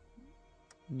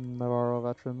 Navarro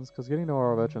veterans, because getting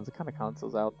Navarro veterans, it kind of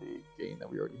cancels out the gain that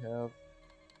we already have.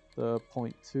 The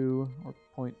 0.2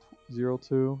 or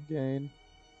 0.02 gain.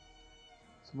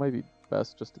 So it might be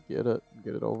best just to get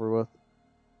it over with.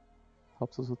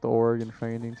 Helps us with the Oregon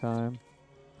training time.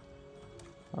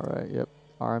 Alright, yep.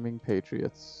 Arming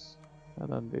Patriots. And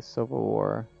then the Civil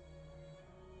War.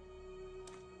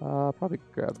 Probably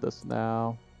grab this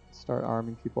now. Start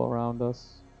arming people around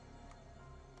us.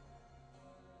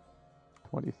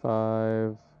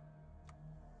 25.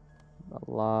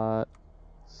 A lot.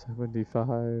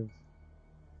 75.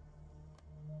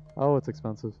 Oh, it's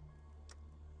expensive.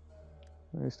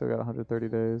 We still got 130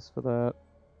 days for that.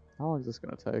 How long is this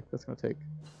going to take? That's going to take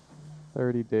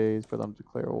 30 days for them to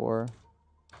declare war.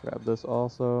 Grab this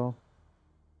also.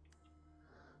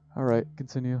 Alright,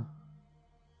 continue.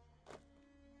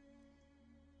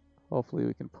 Hopefully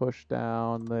we can push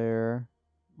down there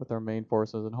with our main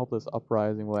forces, and hope this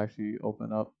uprising will actually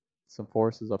open up some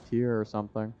forces up here or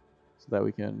something, so that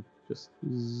we can just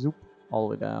zoop all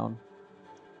the way down.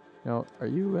 You know, are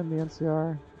you in the NCR?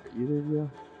 Are either of you?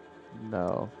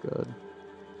 No, good.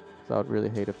 So I would really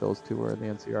hate if those two were in the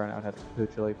NCR and I would have to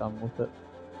capitulate them with it.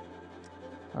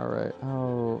 Alright,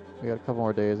 oh, we got a couple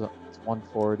more days. It's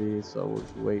 140, so we'll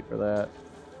just wait for that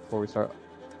before we start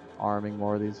arming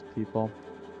more of these people.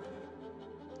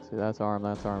 See, that's armed,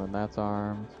 and that's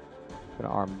armed.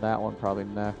 Gonna arm that one probably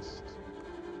next.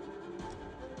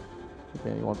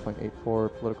 Gaining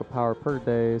 1.84 political power per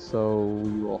day, so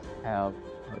we will have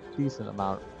a decent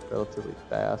amount relatively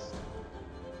fast.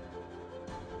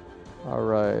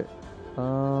 Alright.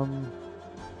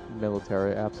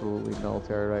 Military, absolutely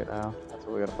military right now. That's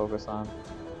what we gotta focus on.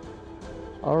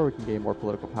 Or we can gain more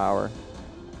political power,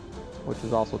 which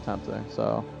is also tempting,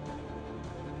 so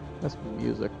let's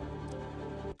music.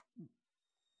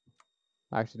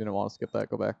 I actually didn't want to skip that,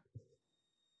 go back.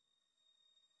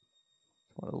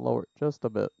 Just want to lower it just a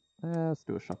bit. Let's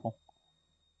do a shuffle.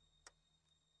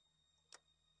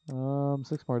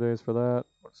 6 more days for that.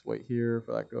 Let's wait here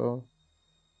for that go.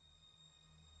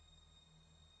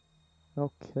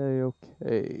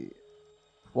 Okay.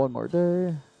 1 more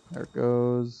day. There it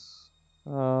goes.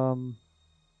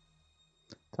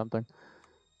 Tempting.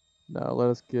 Now let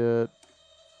us get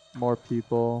more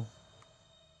people.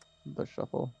 The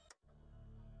shuffle.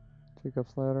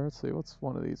 Jacob's Ladder. Let's see, what's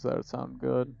one of these that sound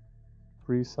good?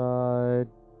 Freeside,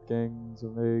 Gangs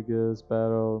of Vegas,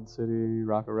 Battle and City,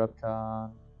 Rocket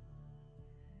Repcon.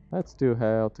 Let's do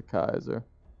Hail to Kaiser.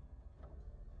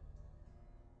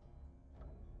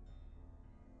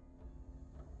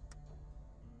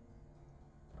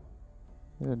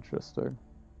 Interesting.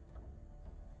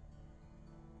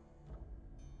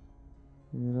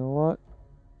 You know what?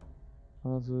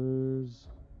 Others.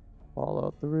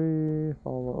 Fallout 3,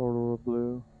 Fallout Order of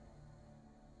Blue.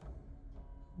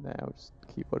 Nah, we'll just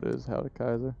keep what it is, Hail to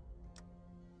Kaiser.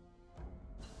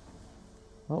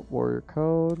 Oh, Warrior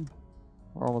Code.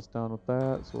 We're almost done with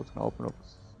that, so it's gonna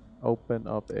open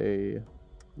up a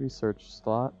research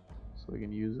slot so we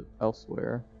can use it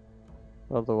elsewhere.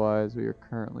 Otherwise, we are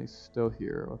currently still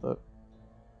here with it.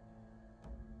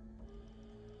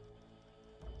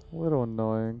 A little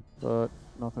annoying, but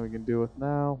nothing we can do with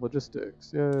now.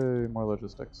 Logistics. Yay, more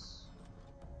logistics.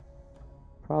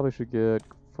 Probably should get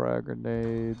frag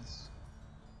grenades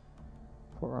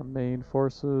for our main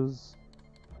forces.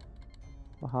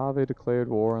 Mojave declared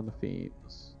war on the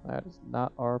Fiends. That is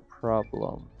not our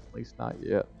problem. At least not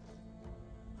yet.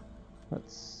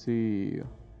 Let's see.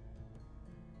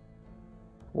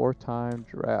 Wartime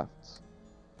drafts.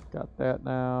 Got that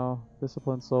now.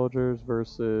 Disciplined soldiers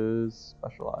versus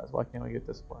specialized. Why can't we get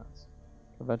disciplines?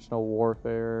 Conventional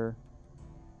warfare.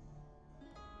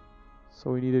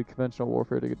 So we needed conventional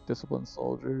warfare to get disciplined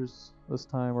soldiers. This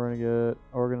time we're gonna get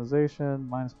organization,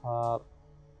 minus pop.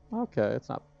 Okay, it's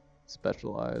not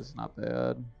specialized, not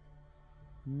bad.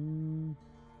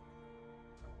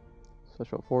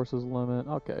 Special forces limit.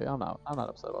 Okay, I'm not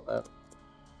upset about that.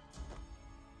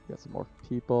 Got some more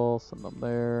people, send them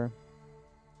there.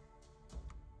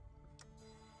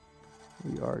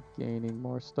 We are gaining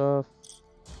more stuff.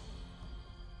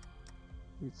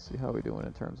 Let's see how we're doing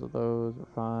in terms of those. We're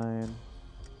fine.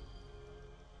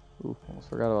 Ooh, almost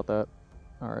forgot about that.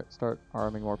 Alright, start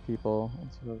arming more people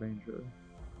into a ranger.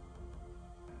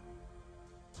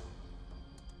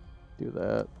 Do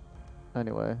that.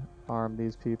 Anyway, arm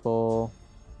these people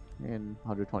in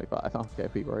 125. Okay,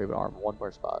 people are able to arm one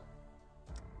more spot.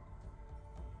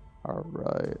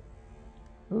 Alright.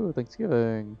 Ooh,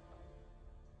 Thanksgiving.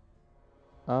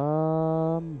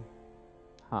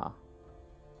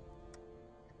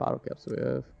 Bottle caps we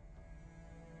have.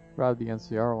 Grab the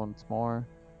NCR once more.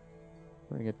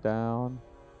 Bring it down.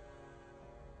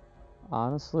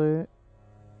 Honestly,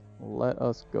 let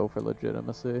us go for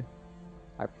legitimacy.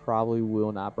 I probably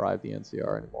will not bribe the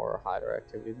NCR anymore or hide our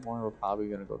activity anymore. We're probably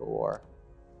going to go to war.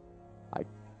 I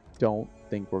don't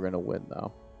think we're going to win,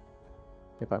 though.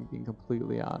 If I'm being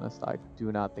completely honest, I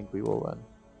do not think we will win.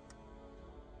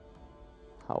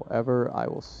 However, I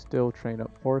will still train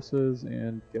up forces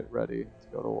and get ready to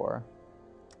go to war.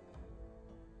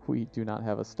 We do not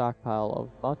have a stockpile of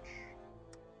much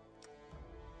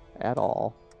at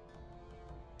all,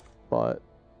 but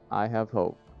I have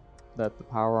hope that the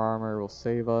power armor will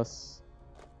save us.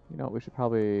 You know, we should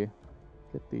probably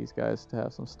get these guys to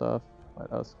have some stuff.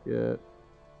 Let us get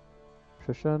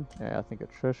attrition. Yeah, I think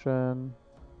attrition.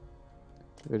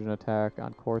 Division attack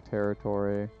on core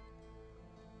territory.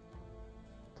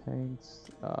 Tanks,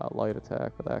 light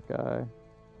attack for that guy.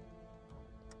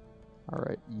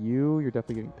 Alright, you're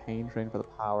definitely getting pain train for the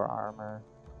power armor.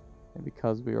 And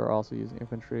because we are also using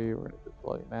infantry, we're going to do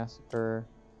Bloody Massacre.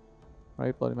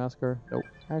 Right, Bloody Massacre? Nope.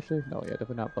 Actually, no, yeah,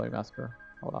 definitely not Bloody Massacre.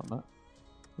 Hold on a minute.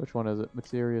 Which one is it?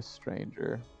 Mysterious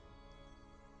Stranger.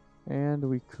 And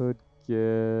we could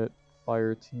get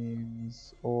fire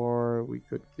teams, or we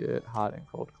could get hot and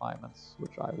cold climates,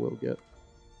 which I will get.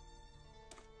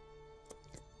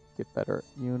 Get better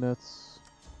units.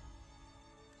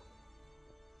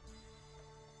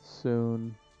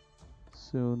 Soon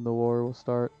the war will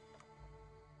start.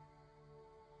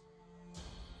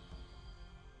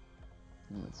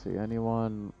 Let's see,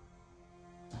 anyone?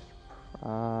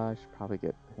 I should probably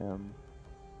get him.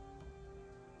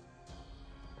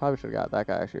 Probably should have got that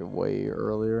guy actually way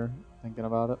earlier, thinking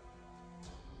about it.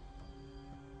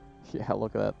 Yeah,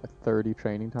 look at that, like 30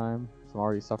 training time. So I'm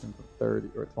already suffering from 30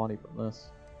 or 20 from this.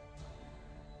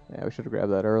 Yeah, we should have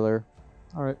grabbed that earlier.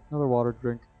 Alright, another water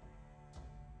drink.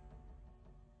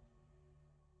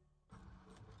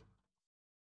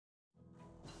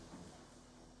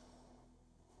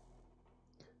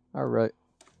 Alright.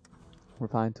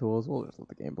 Refine tools, we'll just let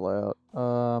the game play out.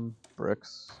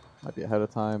 Bricks. Might be ahead of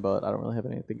time, but I don't really have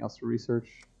anything else to research.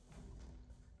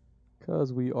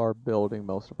 Because we are building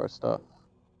most of our stuff.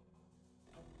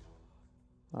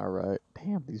 Alright.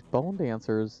 Damn, these bone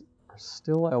dancers are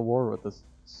still at war with this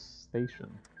station.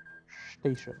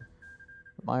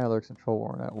 My other control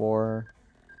weren't at war.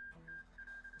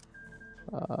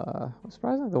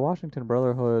 Surprisingly, the Washington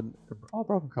Brotherhood... Oh,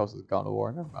 Broken Coast has gone to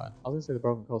war. Never mind. I was gonna say the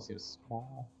Broken Coast seems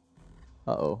small.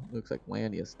 Uh-oh. Looks like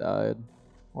Lanius died.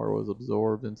 Or was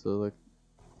absorbed into the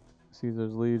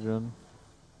Caesar's Legion.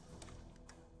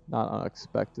 Not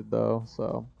unexpected, though,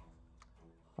 so...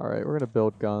 Alright, we're gonna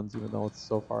build guns, even though it's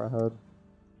so far ahead.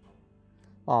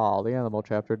 Oh, the animal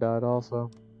chapter died also.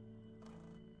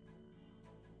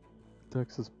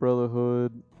 Texas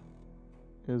Brotherhood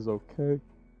is okay.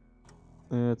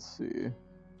 Let's see.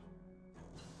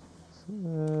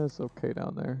 It's okay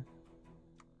down there.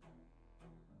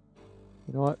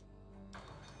 You know what?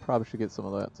 Probably should get some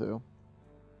of that too.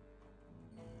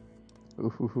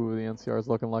 Ooh, the NCR is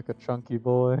looking like a chunky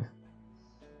boy.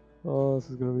 Oh, this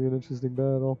is gonna be an interesting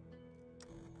battle.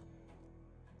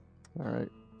 Alright,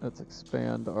 let's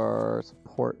expand our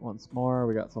support once more.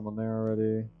 We got someone there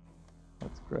already.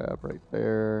 Let's grab right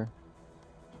there.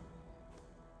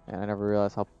 And I never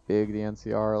realized how big the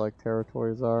NCR like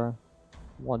territories are.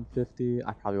 150.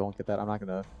 I probably won't get that. I'm not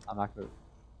gonna. So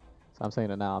I'm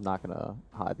saying it now. I'm not gonna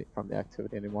hide from the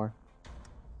activity anymore.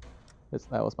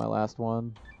 That was my last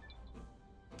one.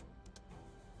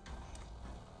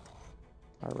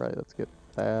 All right, let's get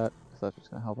that. Cause that's just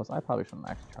gonna help us. I probably shouldn't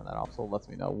actually turn that off, so it lets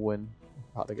me know when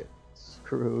how to get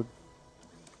screwed.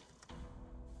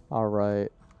 All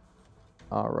right.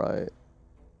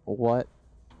 What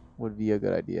would be a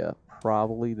good idea?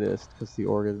 Probably this, because the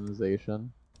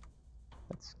organization.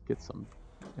 Let's get some,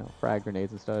 frag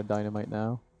grenades instead of dynamite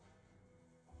now.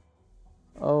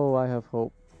 Oh, I have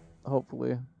hope.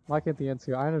 Hopefully. Why can't the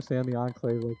NCR? I understand the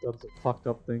Enclave like done some fucked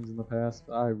up things in the past,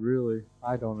 but I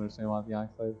don't understand why the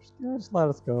Enclave just let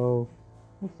us go.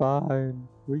 We're fine.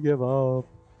 We give up.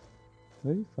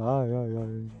 They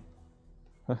fine.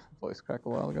 Voice crack a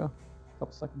while ago. A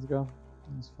couple seconds ago.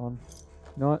 It was fun.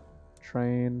 You know what?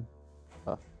 Train.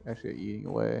 Actually eating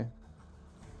away.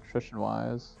 Nutrition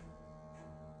wise.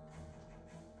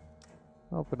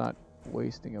 I hope we're not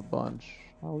wasting a bunch.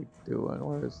 How are we doing?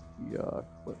 Where's the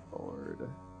clipboard?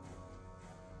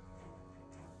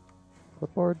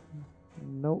 Clipboard?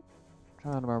 Nope.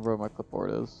 Trying to remember what my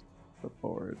clipboard is.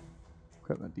 Clipboard.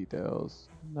 Equipment details.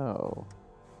 No.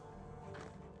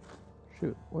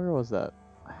 Shoot, where was that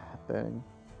thing?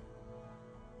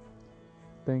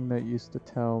 Thing that used to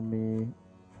tell me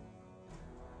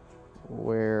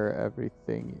where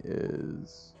everything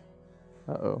is.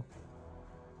 Uh-oh.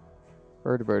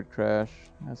 Bird crash.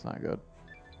 That's not good.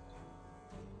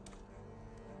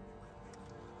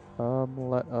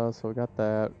 So we got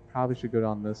that. Probably should go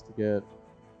down this to get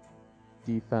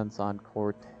defense on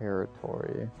core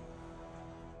territory.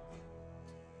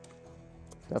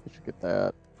 Definitely should get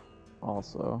that.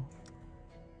 Also.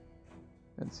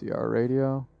 NCR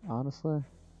radio, honestly.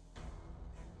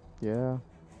 Yeah.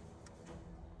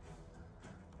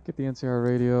 Get the NCR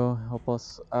radio, help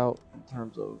us out in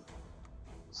terms of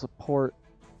support,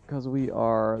 because we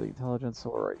are the intelligence, so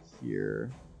we're right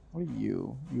here. What are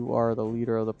you? You are the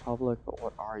leader of the public, but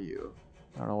what are you?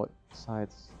 I don't know what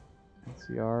sides.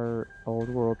 NCR, Old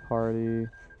World Party,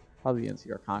 probably the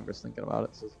NCR Congress thinking about it.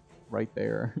 It says right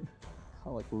there.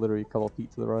 Like literally a couple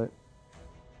feet to the right.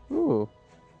 Ooh,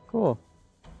 cool.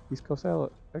 East Coast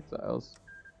Exiles.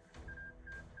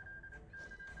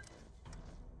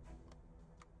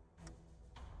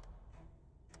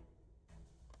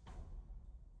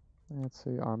 Let's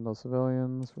see, arm those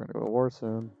civilians. We're gonna go to war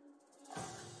soon.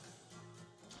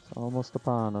 It's almost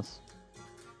upon us.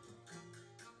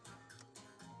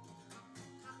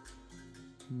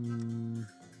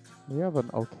 We have an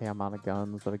okay amount of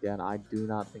guns, but again, I do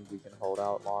not think we can hold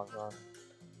out long run.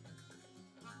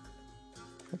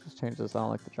 Let's just change this. I don't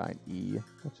like the giant E.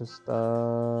 Let's just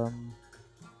to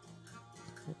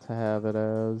have it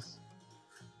as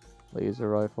laser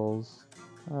rifles.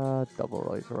 Double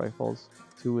laser rifles.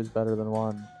 2 is better than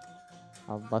 1.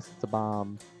 Unless it's a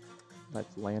bomb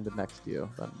that's landed next to you.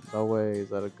 Then no way is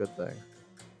that a good thing.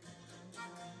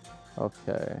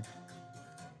 Okay.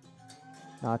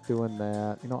 Not doing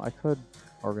that. You know, I could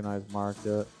organize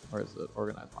market. Where is it?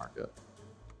 Organize market.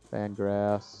 Fan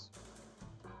grass.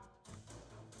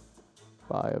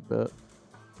 Buy a bit.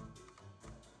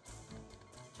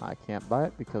 I can't buy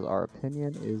it because our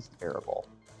opinion is terrible.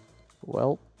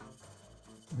 Well,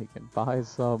 we can buy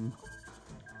some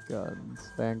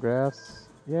guns. Fan grass.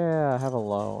 Yeah, have a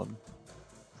loan.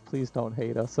 Please don't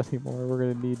hate us anymore. We're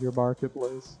gonna need your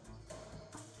marketplace.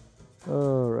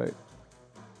 Alright.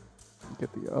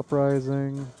 Get the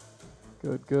uprising.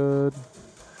 Good, good.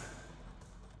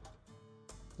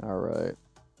 Alright.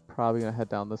 Probably gonna head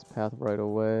down this path right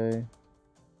away.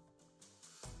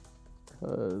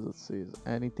 Cause let's see, is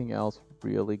anything else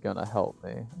really gonna help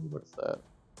me? What is that?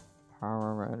 Power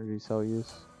armor, energy cell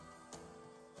use.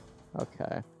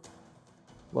 Okay.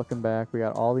 Looking back, we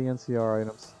got all the NCR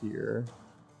items here.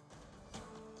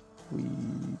 We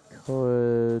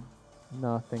could...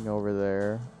 Nothing over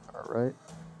there. Alright.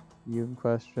 Even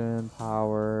question,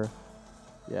 power.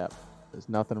 Yep. There's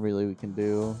nothing really we can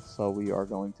do, so we are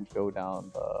going to go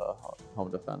down the home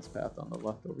defense path on the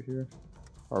left over here.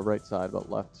 Or right side,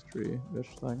 but left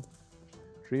tree-ish thing.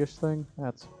 Tree-ish thing?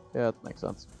 Yeah, that makes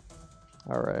sense.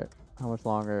 Alright. How much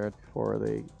longer before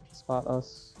they spot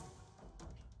us?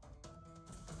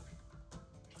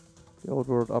 The old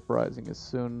world uprising is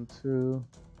soon too.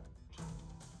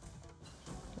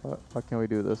 Why can't we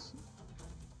do this?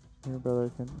 Your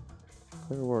brother can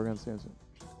declare war against the innocent.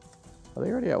 Are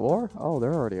they already at war? Oh,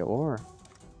 they're already at war.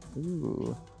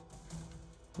 Ooh.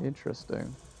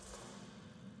 Interesting.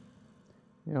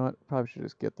 You know what? Probably should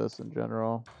just get this in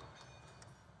general.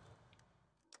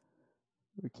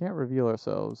 We can't reveal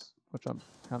ourselves, which I'm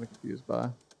kind of confused by.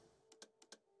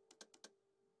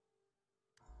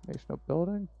 Nation of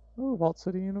building? Oh, Vault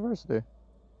City University.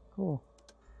 Cool.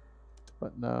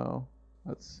 But no.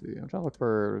 Let's see. I'm trying to look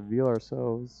for reveal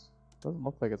ourselves. Doesn't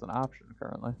look like it's an option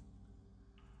currently.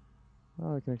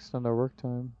 Oh, we can extend our work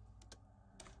time.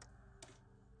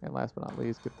 And last but not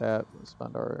least, get that. We'll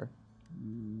spend our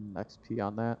XP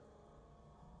on that.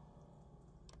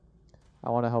 I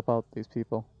want to help out these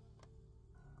people.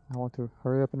 I want to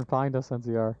hurry up and find us,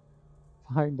 NCR.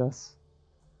 Find us.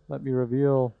 Let me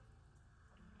reveal.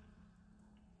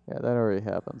 Yeah, that already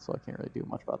happened, so I can't really do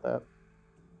much about that.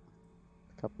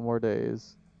 A couple more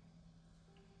days.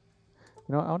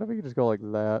 You know, I wonder if we could just go like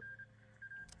that.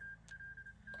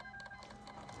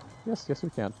 Yes, we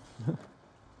can.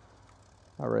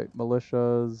 Alright,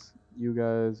 militias. You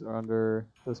guys are under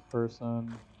this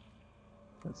person.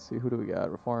 Let's see, who do we got?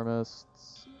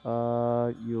 Reformists.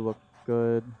 You look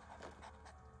good.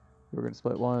 We're gonna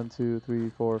split 1, 2, 3,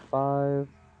 4, 5.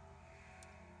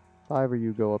 5 or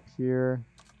you go up here.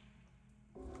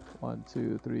 1,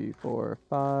 2, 3, 4,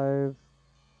 5.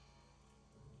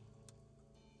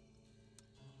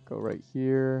 Go right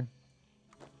here.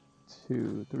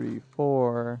 2, 3,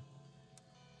 4.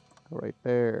 Go right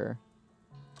there.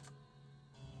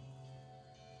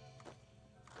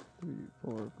 3,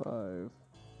 4, 5.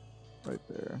 Right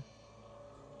there.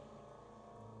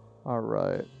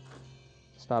 Alright.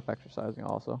 Stop exercising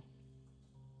also.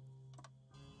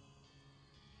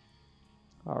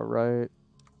 Alright.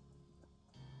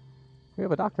 We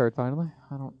have a dockyard finally.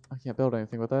 I can't build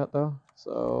anything with that though.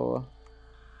 So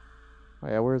oh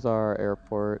yeah, where's our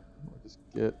airport? We'll just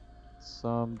get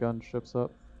some gunships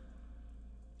up.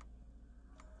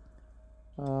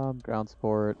 Ground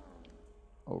support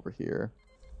over here.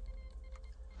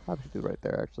 Probably should do right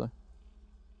there actually.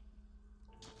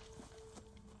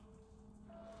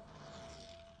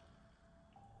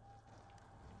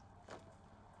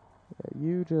 Yeah,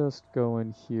 you just go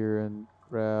in here and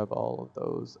grab all of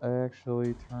those.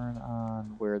 Actually turn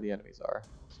on where the enemies are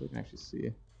so we can actually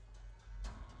see.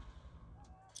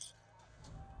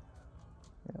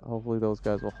 Yeah, hopefully those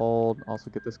guys will hold. Also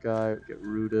get this guy, get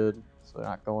rooted so they're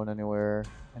not going anywhere.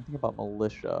 And think about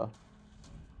militia.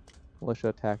 Militia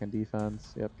attack and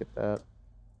defense. Yep, get that.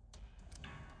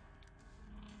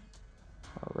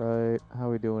 Alright, how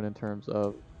are we doing in terms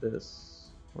of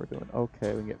this? We're doing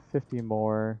okay. We can get 50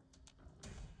 more.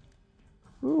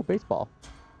 Ooh, baseball.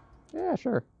 Yeah,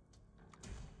 sure.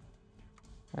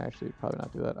 Actually, probably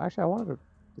not do that. Actually, I wanted to...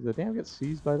 Did the dam get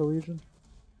seized by the Legion?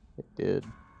 It did.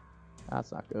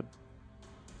 That's not good.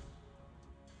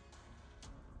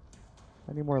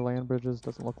 Any more land bridges?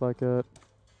 Doesn't look like it.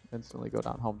 Instantly go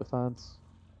down home defense.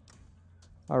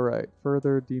 Alright,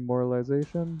 further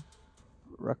demoralization.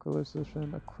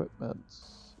 Requisition equipment.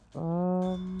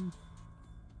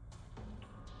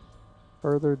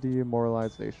 Further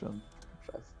demoralization,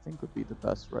 which I think would be the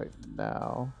best right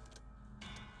now.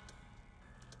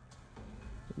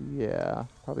 Yeah,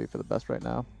 probably for the best right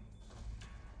now.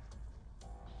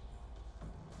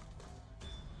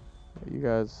 You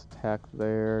guys attack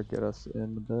there, get us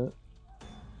in a bit.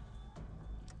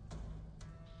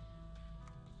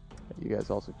 You guys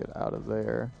also get out of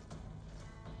there.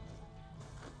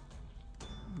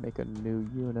 Make a new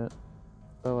unit.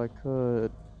 Oh, I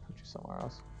could put you somewhere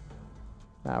else.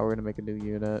 Now we're gonna make a new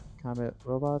unit. Combat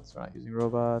robots. We're not using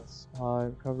robots. Supply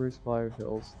recovery. Supply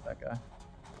hills. That guy.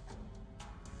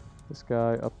 This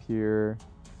guy up here.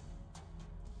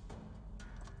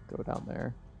 Go down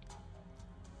there.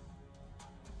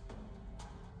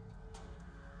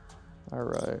 All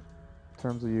right. In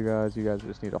terms of you guys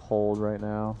just need to hold right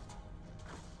now.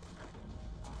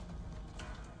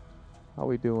 How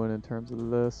we doing in terms of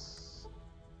this?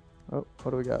 Oh,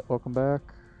 what do we got? Welcome back.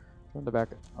 Turn the back.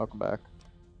 Welcome back.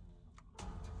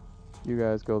 You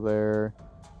guys go there.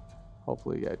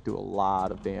 Hopefully, yeah, do a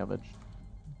lot of damage.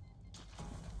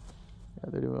 Yeah,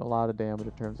 they're doing a lot of damage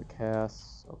in terms of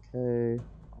casts. Okay.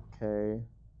 Okay.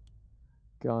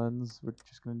 Guns. We're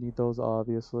just gonna need those,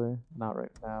 obviously. Not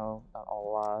right now. Not a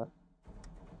lot.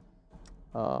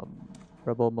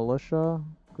 Rebel militia.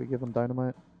 Can we give them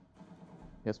dynamite?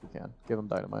 Yes, we can. Give them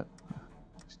dynamite.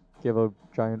 Just give a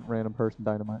giant random person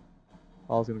dynamite.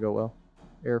 All's gonna go well.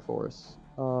 Air Force.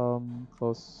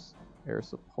 Close air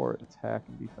support, attack,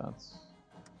 and defense.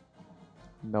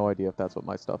 No idea if that's what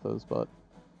my stuff is, but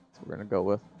that's what we're gonna go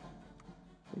with.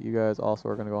 You guys also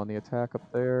are gonna go on the attack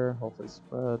up there. Hopefully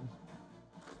spread.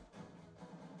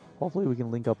 Hopefully we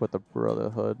can link up with the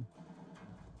Brotherhood.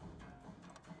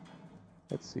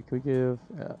 Let's see, can we give,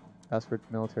 ask for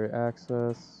military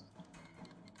access.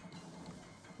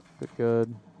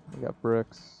 Good. We got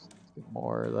bricks. Let's get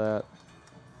more of that.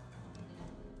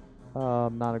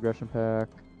 Non-aggression pack.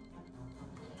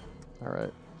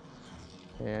 Alright.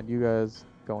 And you guys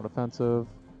going offensive.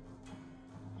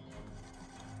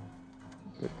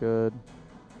 Good.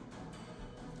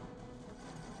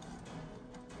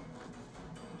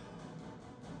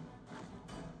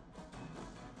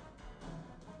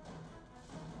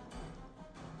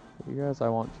 You guys, I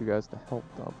want you guys to help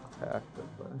them attack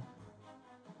this way.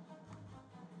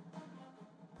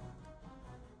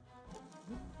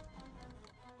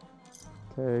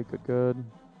 Okay, good.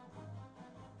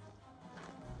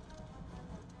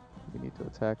 We need to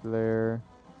attack there.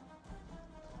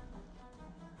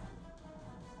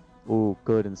 Ooh,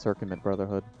 good encirclement,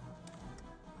 Brotherhood.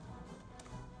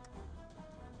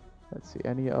 Let's see,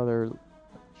 any other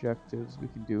objectives we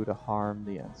can do to harm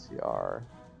the NCR?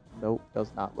 Nope,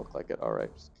 does not look like it.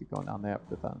 Alright, just keep going down that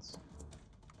defense.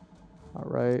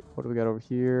 Alright, what do we got over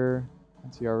here?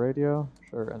 NCR radio?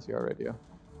 Sure, NCR radio.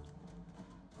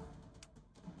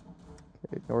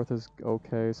 Okay, north is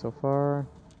okay so far.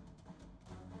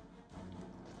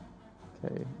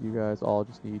 Okay, you guys all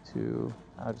just need to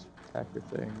just attack your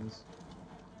things.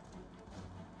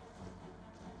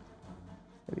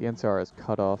 The NCR is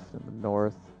cut off in the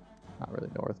north. Not really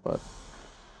north, but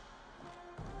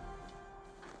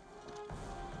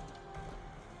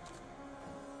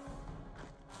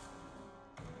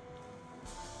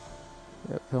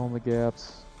yeah, fill in the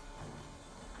gaps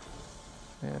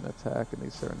and attack in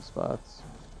these certain spots.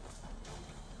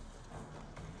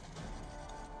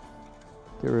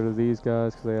 Get rid of these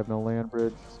guys because they have no land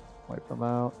bridge. Wipe them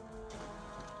out.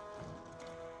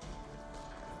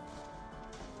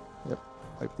 Yep,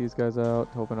 wipe these guys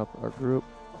out to open up our group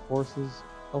forces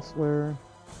elsewhere.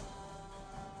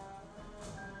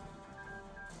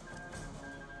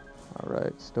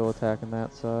 Alright, still attacking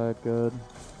that side, good.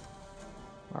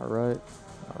 Alright,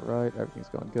 everything's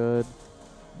going good.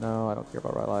 No, I don't care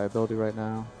about reliability right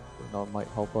now, even though it might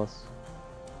help us.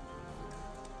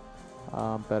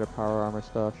 Better power armor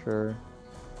stuff, sure.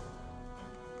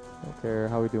 Don't care.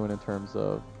 How are we doing in terms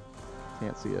of...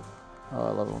 Can't see it. Oh,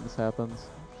 I love it when this happens.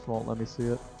 Just won't let me see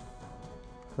it.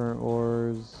 Current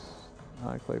wars...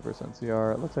 Enclave versus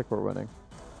NCR. It looks like we're winning.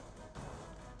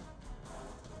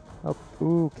 Oh,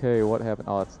 okay, what happened?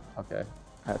 Oh, that's... Okay.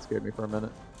 That scared me for a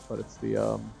minute. But it's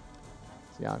the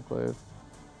Enclave.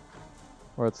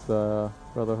 Or it's the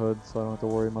Brotherhood, so I don't have to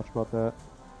worry much about that.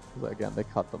 Because again, they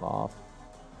cut them off.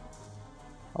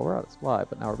 Oh, we're out of supply,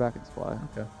 but now we're back in supply.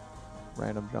 Okay.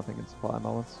 Random jumping in supply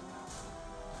moments.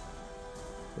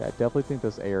 Yeah, I definitely think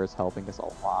this air is helping us a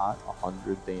lot.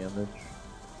 100 damage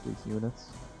to these units.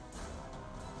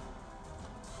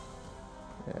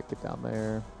 Yeah, get down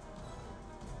there.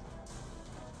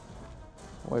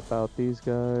 Wipe out these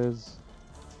guys.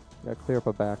 Yeah, clear up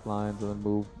our back lines and then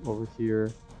move over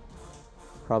here.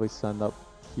 Probably send up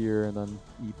here and then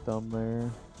eat them there.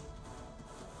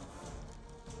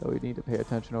 So we need to pay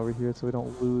attention over here so we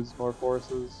don't lose more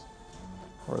forces.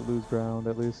 Or lose ground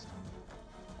at least.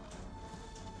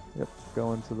 Yep,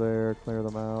 go into there, clear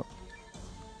them out.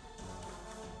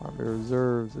 Army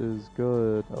reserves is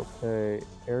good. Okay.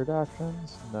 Air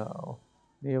doctrines? No.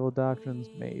 Naval doctrines?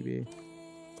 Maybe.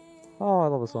 Oh, I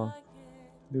love this song.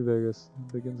 New Vegas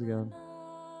begins again.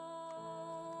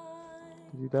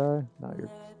 Did you die? No, you're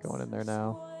going in there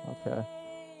now. Okay.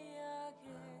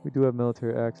 We do have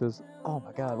military access. Oh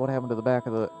my god, what happened to the back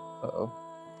of the... Uh-oh.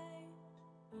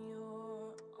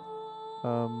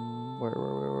 Where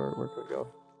could we go?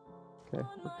 Okay,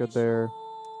 we're good there.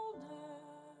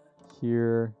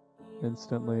 Here,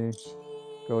 instantly.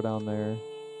 Go down there.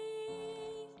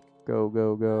 Go,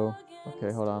 go, go.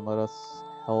 Okay, hold on, let us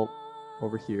help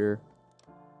over here.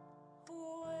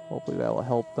 Hopefully that will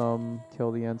help them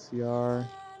kill the NCR.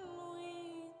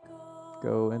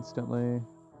 Go instantly.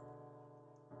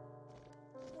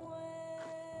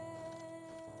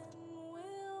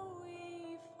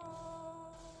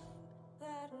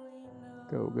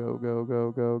 Go, go, go,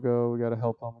 go, go, go. We gotta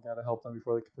help them. We gotta help them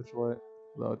before they capitulate.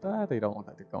 Though they don't look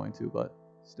like they're going to, but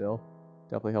still.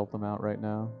 Definitely help them out right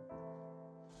now.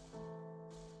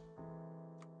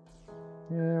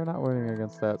 Yeah, we're not winning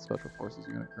against that special forces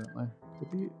unit currently.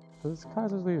 Does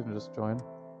Kaiser's Legion just join?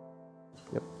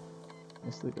 Yep.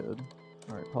 Yes, they did.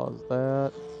 Alright, pause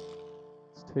that.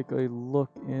 Let's take a look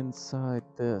inside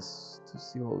this to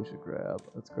see what we should grab.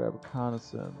 Let's grab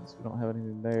reconnaissance. We don't have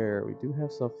anything there. We do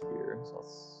have stuff here, so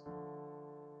let's...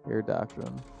 Air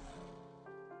doctrine.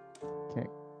 Can't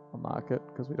unlock it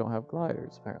because we don't have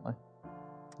gliders, apparently.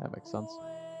 That makes sense.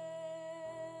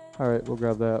 Alright, we'll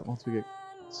grab that once we get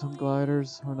some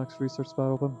gliders. Our next research spot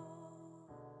open.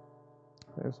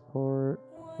 Air support,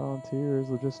 volunteers,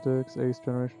 logistics, ace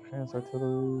generation, chance,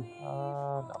 artillery.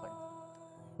 Nothing.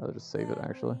 I'd rather just save it,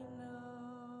 actually.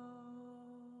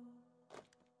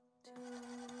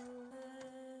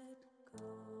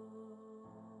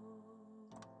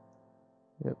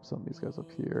 Yep, some of these guys up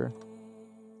here.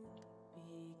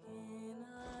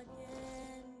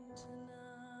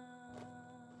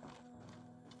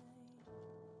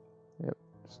 Yep,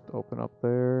 just open up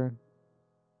there.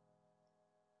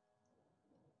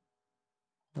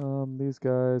 These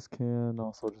guys can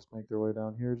also just make their way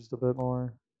down here just a bit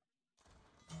more.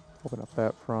 Open up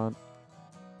that front.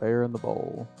 Bear in the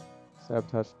bowl.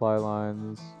 Sabotage supply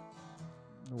lines.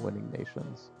 Winning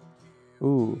nations.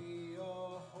 Ooh.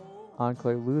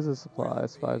 Enclave loses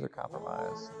supplies. Spies are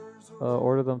compromised.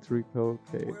 Order them to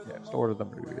relocate. Yeah, just order them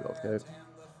to relocate.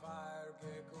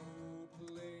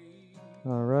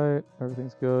 Alright,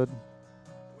 everything's good.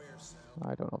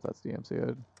 I don't know if that's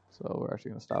DMCA'd, so we're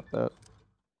actually going to stop that.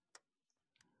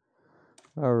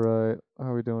 Alright, how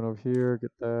are we doing over here?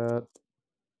 Get that.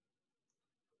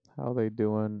 How are they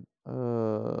doing?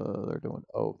 They're doing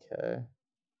okay.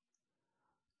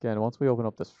 Again, once we open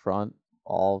up this front,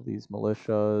 all of these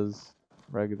militias,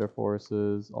 regular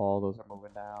forces, all those are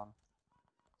moving down.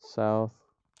 South.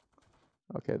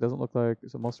 Okay, it doesn't look like...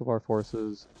 So most of our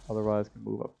forces otherwise can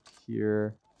move up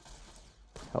here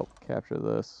to help capture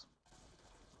this.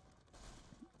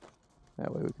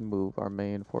 That way we can move our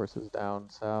main forces down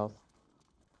south.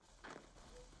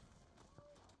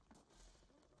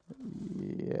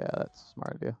 Yeah, that's a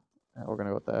smart idea. Yeah, we're gonna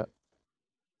go with that.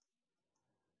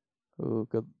 Ooh,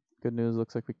 good news.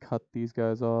 Looks like we cut these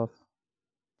guys off.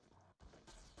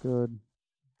 Good.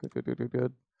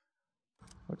 Good.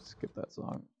 I'll just skip that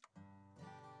song.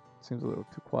 Seems a little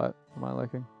too quiet for my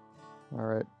liking.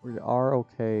 Alright, we are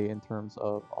okay in terms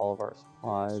of all of our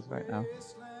supplies right now.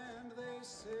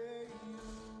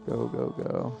 Go, go,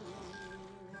 go.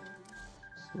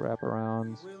 Just wrap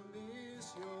around.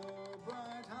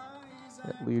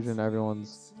 At Legion,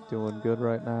 everyone's doing good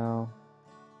right now.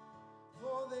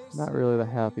 Not really the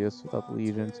happiest without the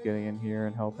Legions getting in here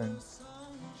and helping.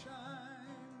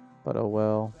 But oh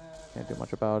well. Can't do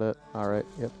much about it. Alright,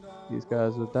 yep. These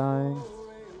guys are dying.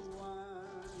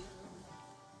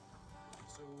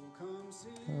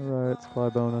 Alright, supply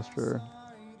bonus, sure.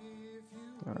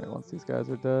 Alright, once these guys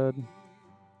are dead.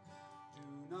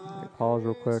 Let me pause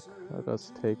real quick. Let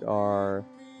us take our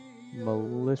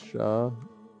militia.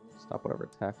 Stop whatever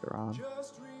attack they're on.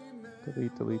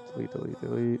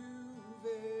 Delete.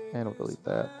 And we'll delete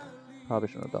that. Probably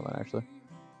shouldn't have done that, actually.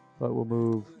 But we'll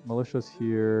move militias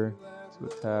here to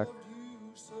attack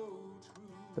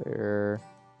there.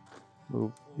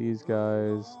 Move these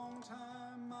guys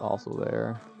also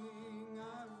there.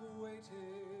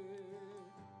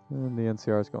 And the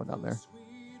NCR is going down there.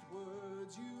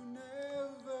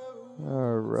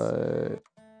 Alright.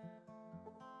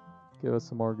 Give us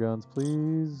some more guns,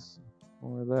 please.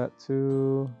 More of that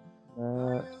too.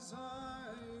 That.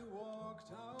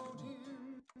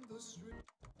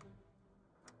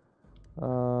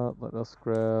 Let us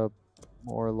grab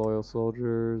more loyal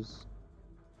soldiers.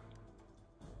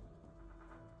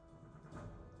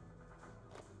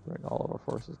 Bring all of our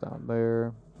forces down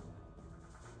there.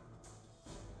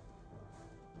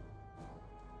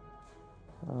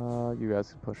 You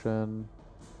guys can push in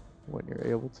when you're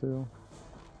able to.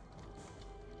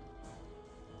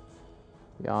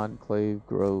 The Enclave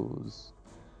grows.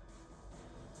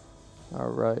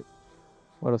 Alright.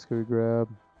 What else can we grab?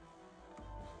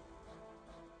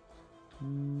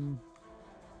 You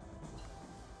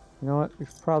know what? We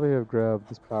should probably have grabbed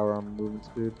this power armor movement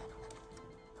speed.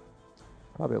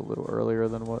 Probably a little earlier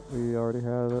than what we already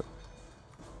had it.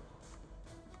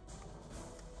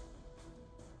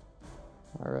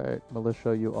 Alright,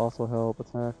 militia, you also help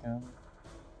attack him.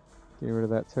 Getting rid of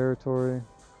that territory.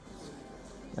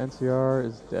 NCR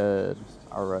is dead.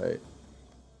 Alright.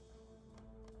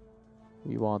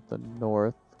 We want the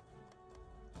north.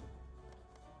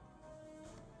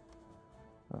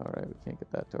 Alright, we can't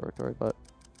get that territory, but...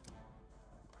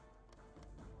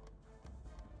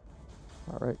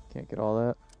 Alright, can't get all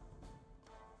that.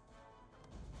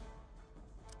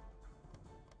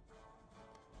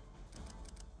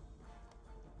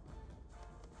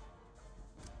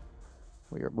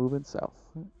 We are moving south.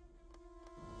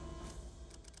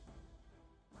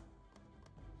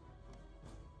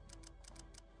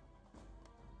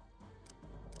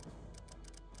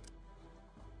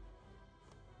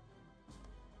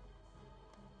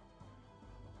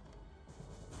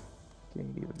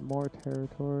 Gained even more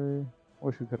territory.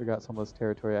 Wish we could have got some of this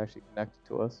territory actually connected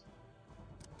to us.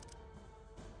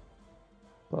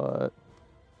 But...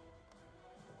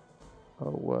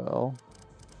 oh well.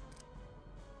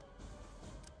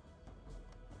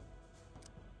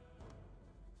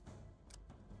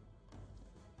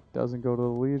 Doesn't go to the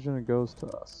Legion, it goes to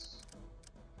us.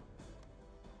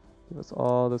 Give us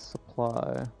all this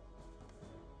supply.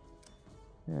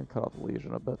 And cut off the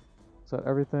Legion a bit. Is that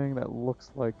everything? That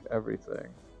looks like everything.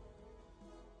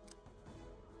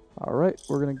 Alright,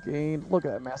 we're gonna gain... look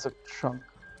at that massive chunk.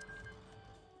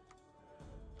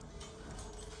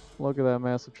 Look at that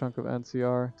massive chunk of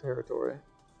NCR territory.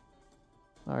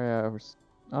 Oh yeah,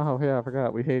 I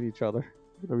forgot. We hate each other.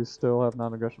 But we still have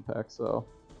non-aggression pacts, so...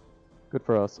 good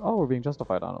for us. Oh, we're being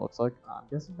justified on it, looks like. I'm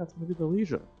guessing that's gonna be the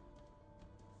Legion.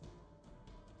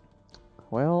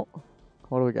 Well,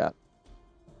 what do we got?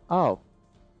 Oh,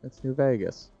 it's New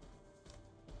Vegas.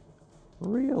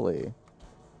 Really?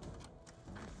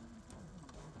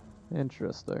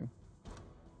 Interesting.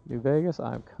 New Vegas,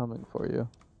 I'm coming for you.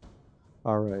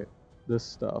 Alright, this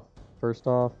stuff. First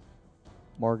off,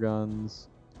 more guns,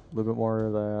 a little bit more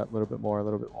of that, a little bit more, a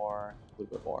little bit more, a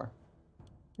little bit more.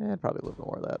 And probably a little bit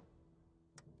more of that.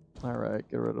 Alright,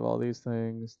 get rid of all these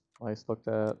things. Nice looked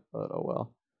at, but oh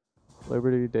well.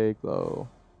 Liberty Day Glow.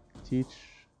 Teach.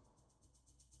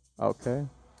 Okay.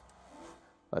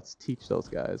 Let's teach those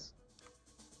guys.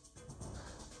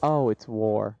 Oh, it's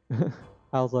war.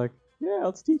 I was like, yeah,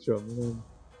 let's teach them. And then,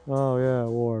 oh yeah,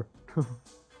 war.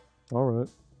 Alright.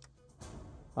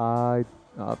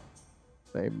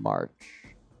 They march.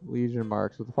 Legion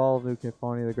march. With the fall of New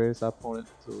California, the greatest opponent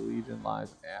to the Legion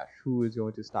lies Ash. Who is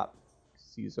going to stop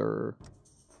Caesar?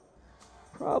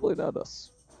 Probably not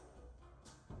us.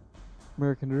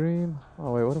 American Dream.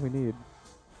 Oh wait, what do we need?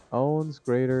 Owns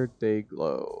Greater Day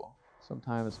Glow. Some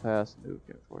time has passed in New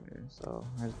California, so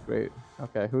there's great.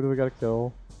 Okay, who do we gotta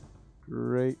kill?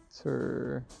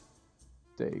 Greater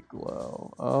Day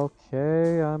Glow.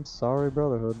 Okay, I'm sorry,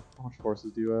 Brotherhood. How much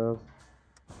forces do you have?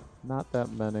 Not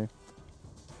that many.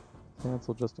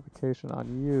 Cancel justification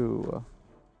on you.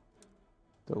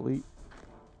 Delete.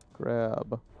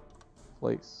 Grab.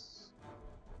 Place.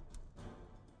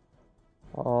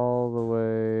 All the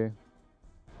way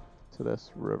to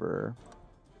this river.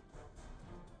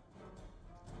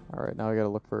 Alright, now we gotta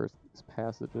look for these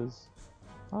passages.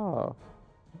 Oh,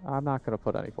 I'm not gonna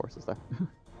put any forces there.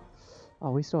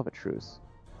 Oh, we still have a truce.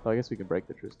 So I guess we can break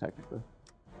the truce technically.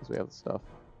 Because we have the stuff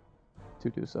to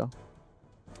do so.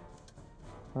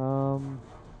 How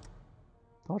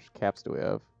much caps do we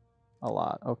have? A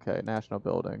lot. Okay, national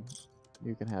building.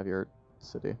 You can have your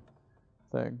city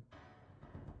thing.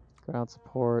 Ground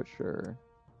support, sure.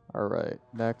 Alright,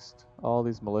 next, all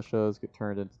these militias get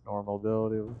turned into normal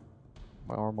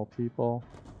people.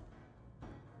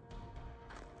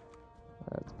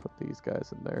 Let's put these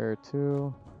guys in there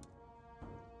too.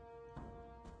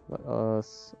 Let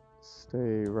us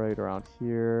stay right around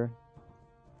here.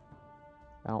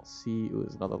 I don't see. Ooh,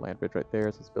 there's another land bridge right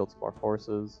there, so let's build some more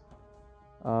forces.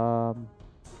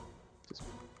 Just,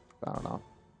 I don't know,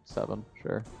 7,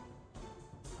 sure.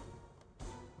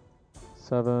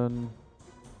 7.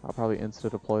 I'll probably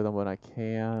insta-deploy them when I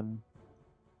can.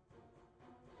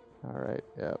 Alright,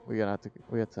 yeah, we have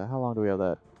to, how long do we have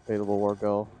that Fatal War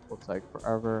go? Looks like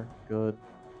forever. Good.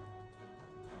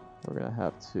 We're gonna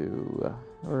have to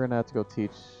go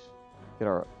get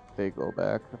our Fago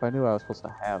back. If I knew I was supposed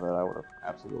to have it, I would have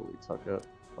absolutely took it,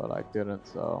 but I didn't,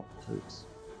 so oops.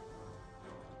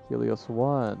 Helios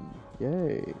 1,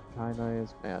 yay,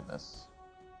 China's madness.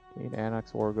 Gain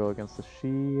Annex Wargo against the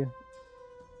Shi.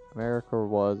 America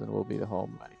was and will be the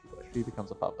home of many people. She becomes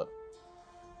a puppet.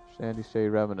 Shandy Shade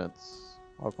Remnants,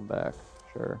 welcome back.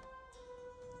 Sure.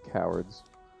 Cowards.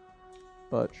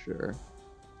 But sure.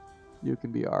 You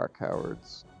can be our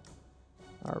cowards.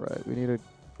 Alright, we need to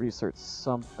research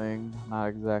something. Not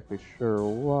exactly sure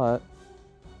what.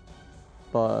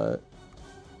 But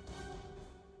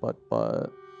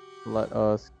let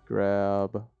us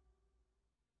grab,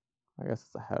 I guess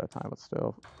it's ahead of time, but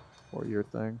still, 4-year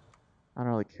thing. I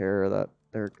don't really care that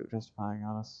they're justifying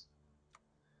on us.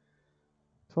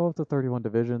 12 to 31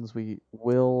 divisions. We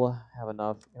will have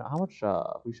enough. You know, how much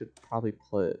we should probably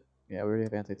put. Yeah, we already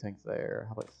have anti-tank there.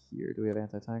 How about here? Do we have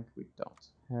anti-tank? We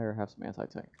don't. Here, have some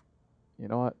anti-tank. You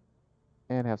know what?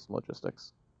 And have some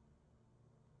logistics.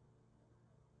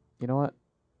 You know what?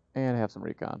 And have some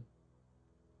recon.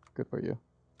 Good for you.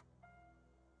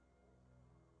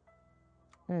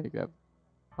 And you can have.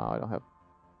 Oh, I don't have.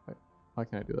 Wait, why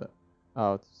can't I do that?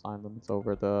 Oh, it's assigned them. It's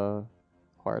over the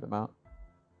required amount.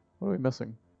 What are we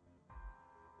missing?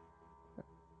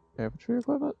 Infantry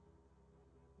equipment?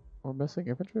 We're missing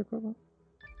infantry equipment?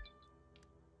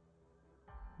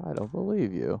 I don't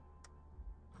believe you.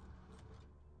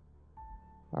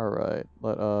 Alright,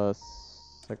 let us...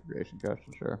 Segregation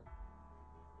question, sure.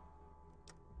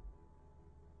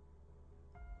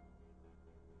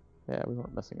 Yeah, we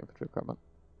weren't missing infantry equipment.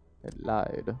 It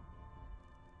lied.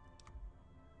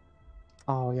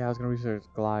 Oh yeah, I was gonna research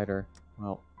glider.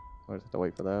 Well, I just have to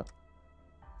wait for that.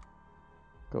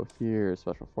 Go here,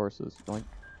 special forces, yoink,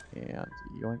 and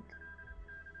yoink.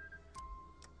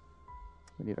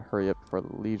 We need to hurry up before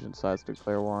the Legion decides to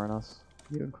declare war on us.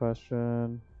 Even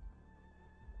question.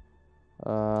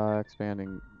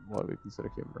 Expanding what we consider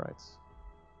human rights.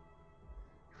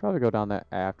 Should probably go down that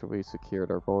after we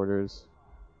secured our borders.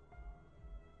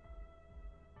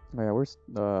 Oh yeah, where's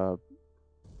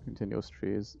continuous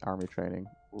trees, army training?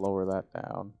 Lower that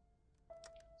down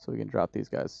so we can drop these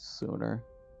guys sooner.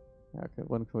 Okay,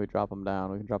 when can we drop them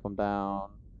down? We can drop them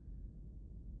down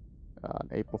on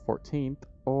April 14th,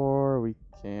 or we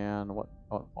can, what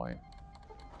point?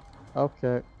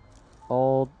 Okay,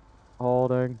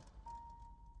 holding.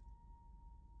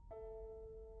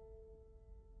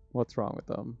 What's wrong with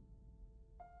them?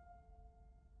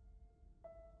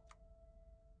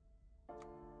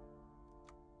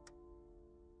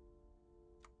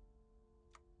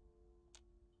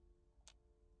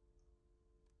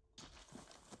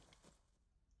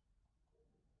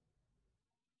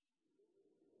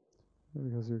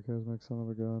 Because your charismatic son of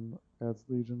a gun adds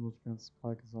legion, which grants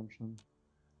supply consumption.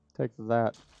 Take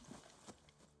that.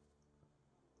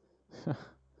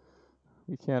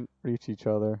 We can't reach each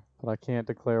other, but I can't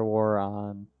declare war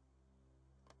on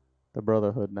the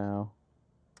Brotherhood now.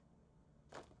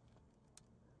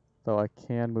 Though I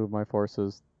can move my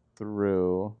forces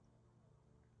through.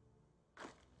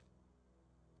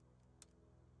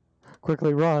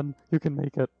 Quickly run! You can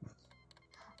make it.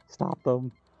 Stop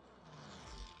them.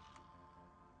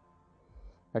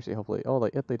 Actually, hopefully. Oh,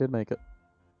 they did make it.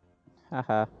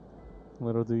 Haha.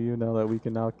 Little do you know that we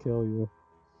can now kill you.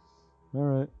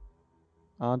 Alright.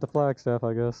 On to Flagstaff,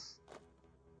 I guess.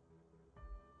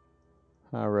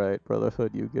 Alright,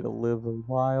 Brotherhood, you get to live a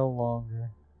while longer.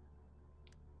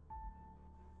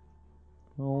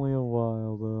 Only a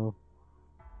while, though.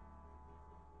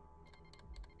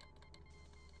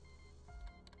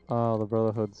 Oh, the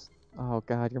Brotherhood's... Oh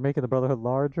god, you're making the Brotherhood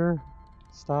larger?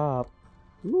 Stop.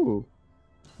 Ooh.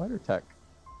 Fighter tech.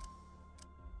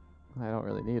 I don't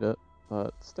really need it,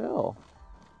 but still.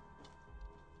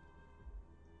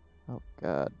 Oh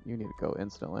god, you need to go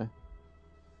instantly.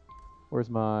 Where's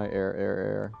my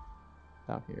air?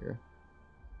 Down here.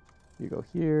 You go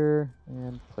here,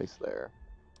 and place there.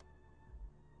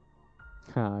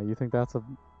 Huh, you think that's a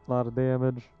A lot of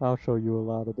damage. I'll show you a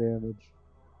lot of damage.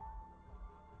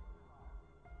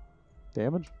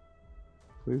 Damage?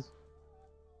 Please?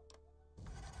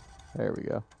 There we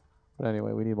go. But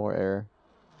anyway, we need more air.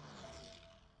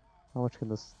 How much can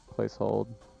this place hold?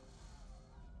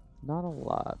 Not a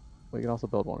lot. We can also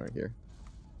build one right here.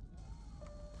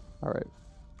 Alright.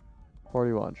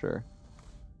 41, sure.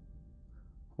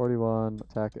 41,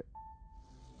 attack it.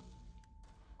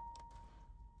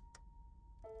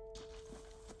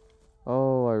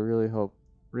 Oh, I really hope,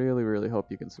 really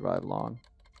hope you can survive long.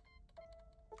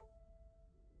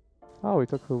 Oh, we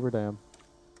took Hoover Dam.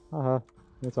 Haha,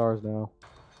 it's ours now.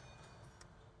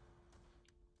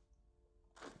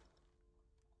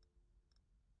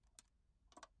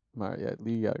 Alright, yeah,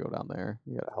 you gotta go down there.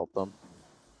 You gotta help them.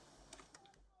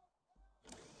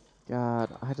 God,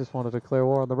 I just want to declare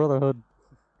war on the Brotherhood.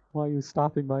 Why are you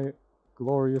stopping my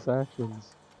glorious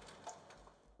actions?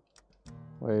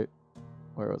 Wait,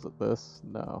 where was it? This?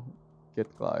 No.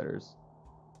 Get gliders.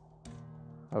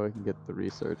 How we can get the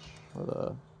research or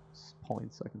the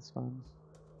points I can spend.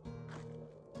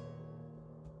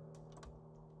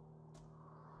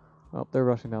 Oh, they're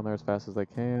rushing down there as fast as they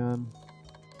can.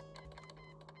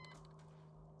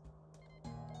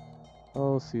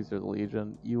 Oh, Caesar's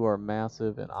Legion, you are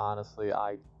massive, and honestly,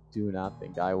 I do not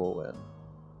think I will win.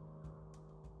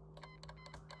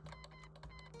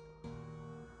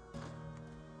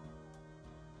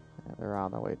 Yeah, they're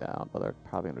on their way down, but they're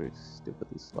probably going to be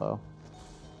stupidly slow.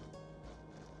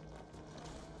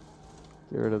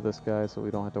 Get rid of this guy so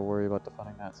we don't have to worry about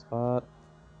defending that spot.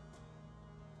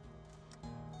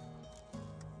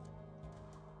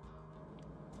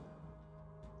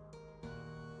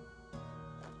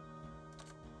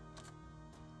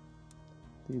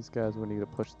 These guys, we need to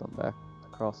push them back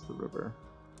across the river.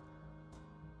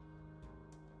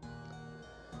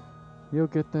 You'll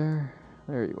get there.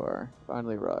 There you are.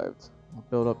 Finally arrived. I'll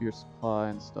build up your supply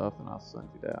and stuff, and I'll send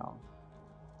you down.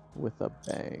 With a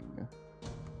bang.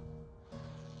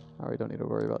 Alright, we don't need to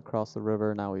worry about cross the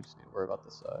river. Now we just need to worry about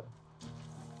this side.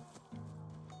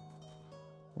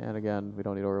 And again, we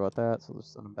don't need to worry about that, so let's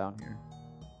send them down here.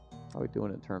 How are we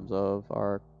doing in terms of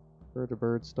our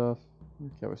bird-to-bird stuff?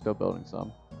 Okay, we're still building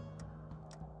some.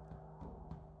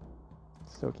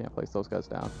 Still can't place those guys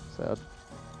down. Sad.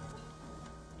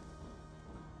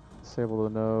 Disable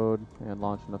the node and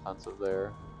launch an offensive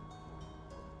there.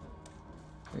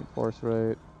 Reinforce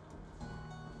rate.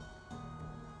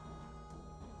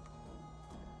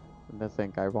 And I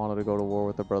think I wanted to go to war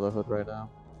with the Brotherhood right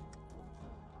now.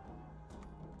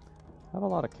 I have a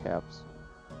lot of caps.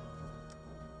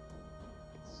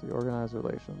 Let's see, organized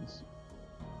relations.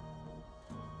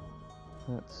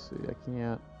 Let's see, I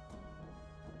can't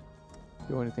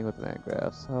do anything with the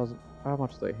Mangraphs. How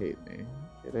much do they hate me?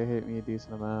 Okay, they hate me a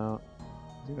decent amount.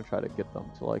 I'm gonna try to get them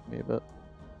to like me a bit.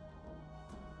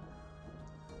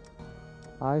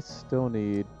 I still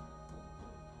need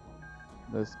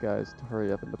this guys to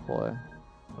hurry up and deploy.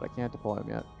 But I can't deploy him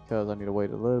yet because I need to wait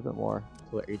a little bit more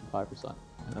until they're 85%.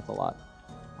 And that's a lot.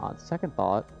 On second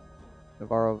thought,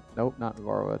 Navarro, nope, not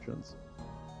Navarro veterans.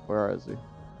 Where is he?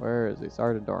 Where is he?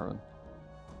 Sergeant Dorman.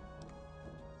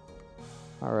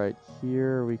 Alright,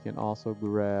 here we can also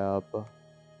grab, we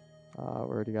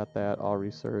already got that all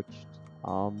researched.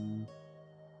 Don't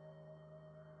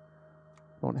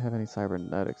have any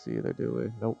cybernetics either, do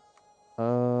we? Nope.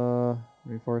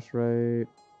 Reinforce rate,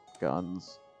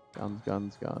 guns.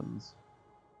 Guns.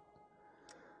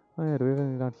 Oh yeah, do we have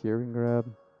anything down here we can grab?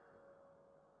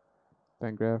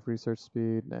 Van Graph research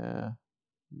speed, nah.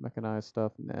 Mechanized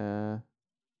stuff, nah.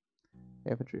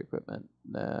 Infantry equipment,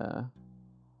 nah.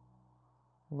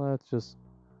 Let's just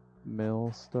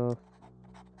mill stuff.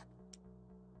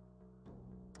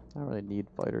 I don't really need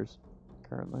fighters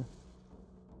currently.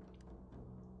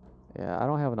 Yeah, I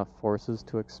don't have enough forces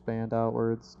to expand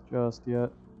outwards just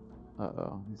yet.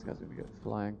 Uh-oh, these guys are gonna get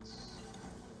flanked.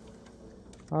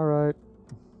 Alright.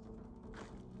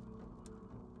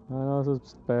 I know this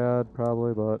is bad,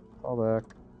 probably, but fall back.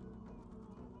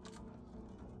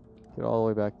 Get all the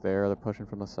way back there. They're pushing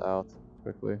from the south.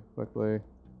 Quickly.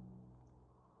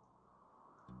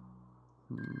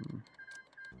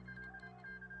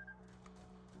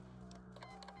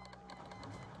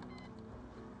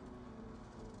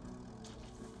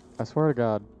 I swear to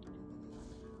God.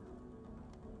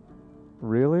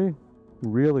 Really?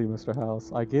 Really, Mr.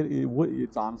 House? I get it.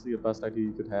 It's honestly the best idea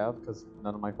you could have because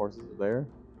none of my forces are there.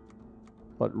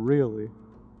 But really?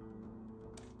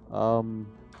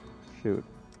 Shoot.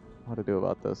 What to do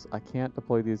about this? I can't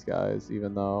deploy these guys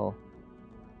even though...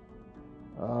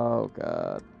 Oh,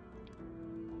 God.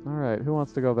 Alright, who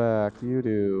wants to go back? You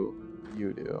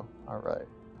do. Alright.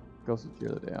 Go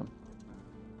secure the dam.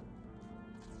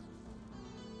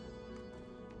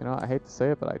 You know, I hate to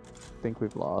say it, but I think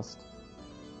we've lost.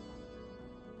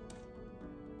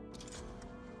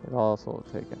 They've also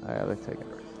taken, yeah, they've taken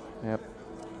it. Yep.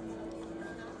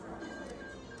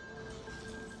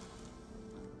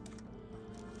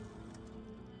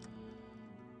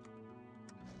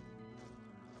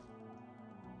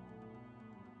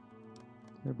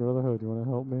 Hey Brotherhood, you wanna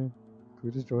help me? Can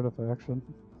we just join a faction?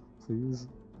 Please?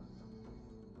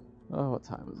 Oh, what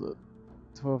time is it?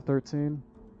 12:13?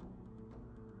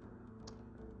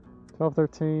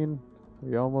 12:13.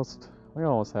 We almost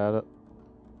had it.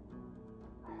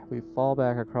 We fall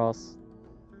back across.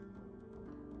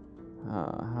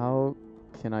 How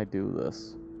can I do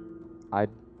this? I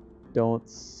don't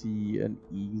see an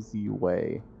easy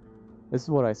way. This is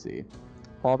what I see.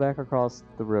 Fall back across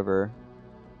the river,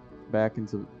 back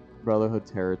into Brotherhood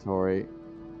territory.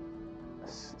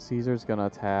 Caesar's gonna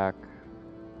attack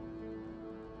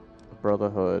the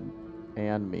Brotherhood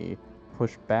and me.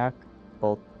 Push back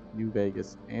both New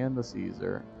Vegas and the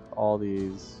Caesar. All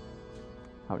these.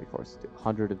 How many forces do?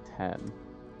 110.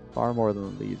 Far more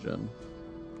than the Legion.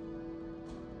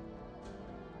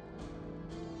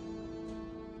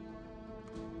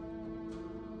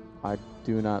 I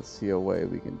do not see a way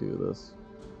we can do this.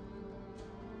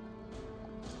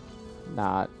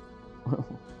 Not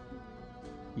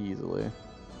easily.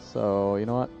 So, you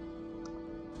know what?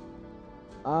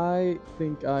 I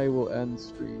think I will end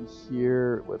stream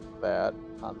here with that.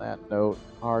 On that note,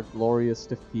 our glorious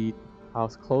defeat, how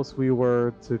close we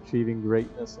were to achieving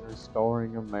greatness and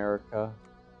restoring America,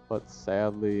 but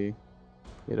sadly,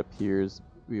 it appears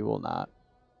we will not.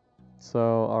 So,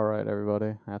 alright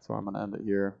everybody, that's where I'm going to end it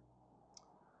here.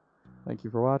 Thank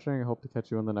you for watching, I hope to catch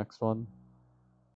you in the next one.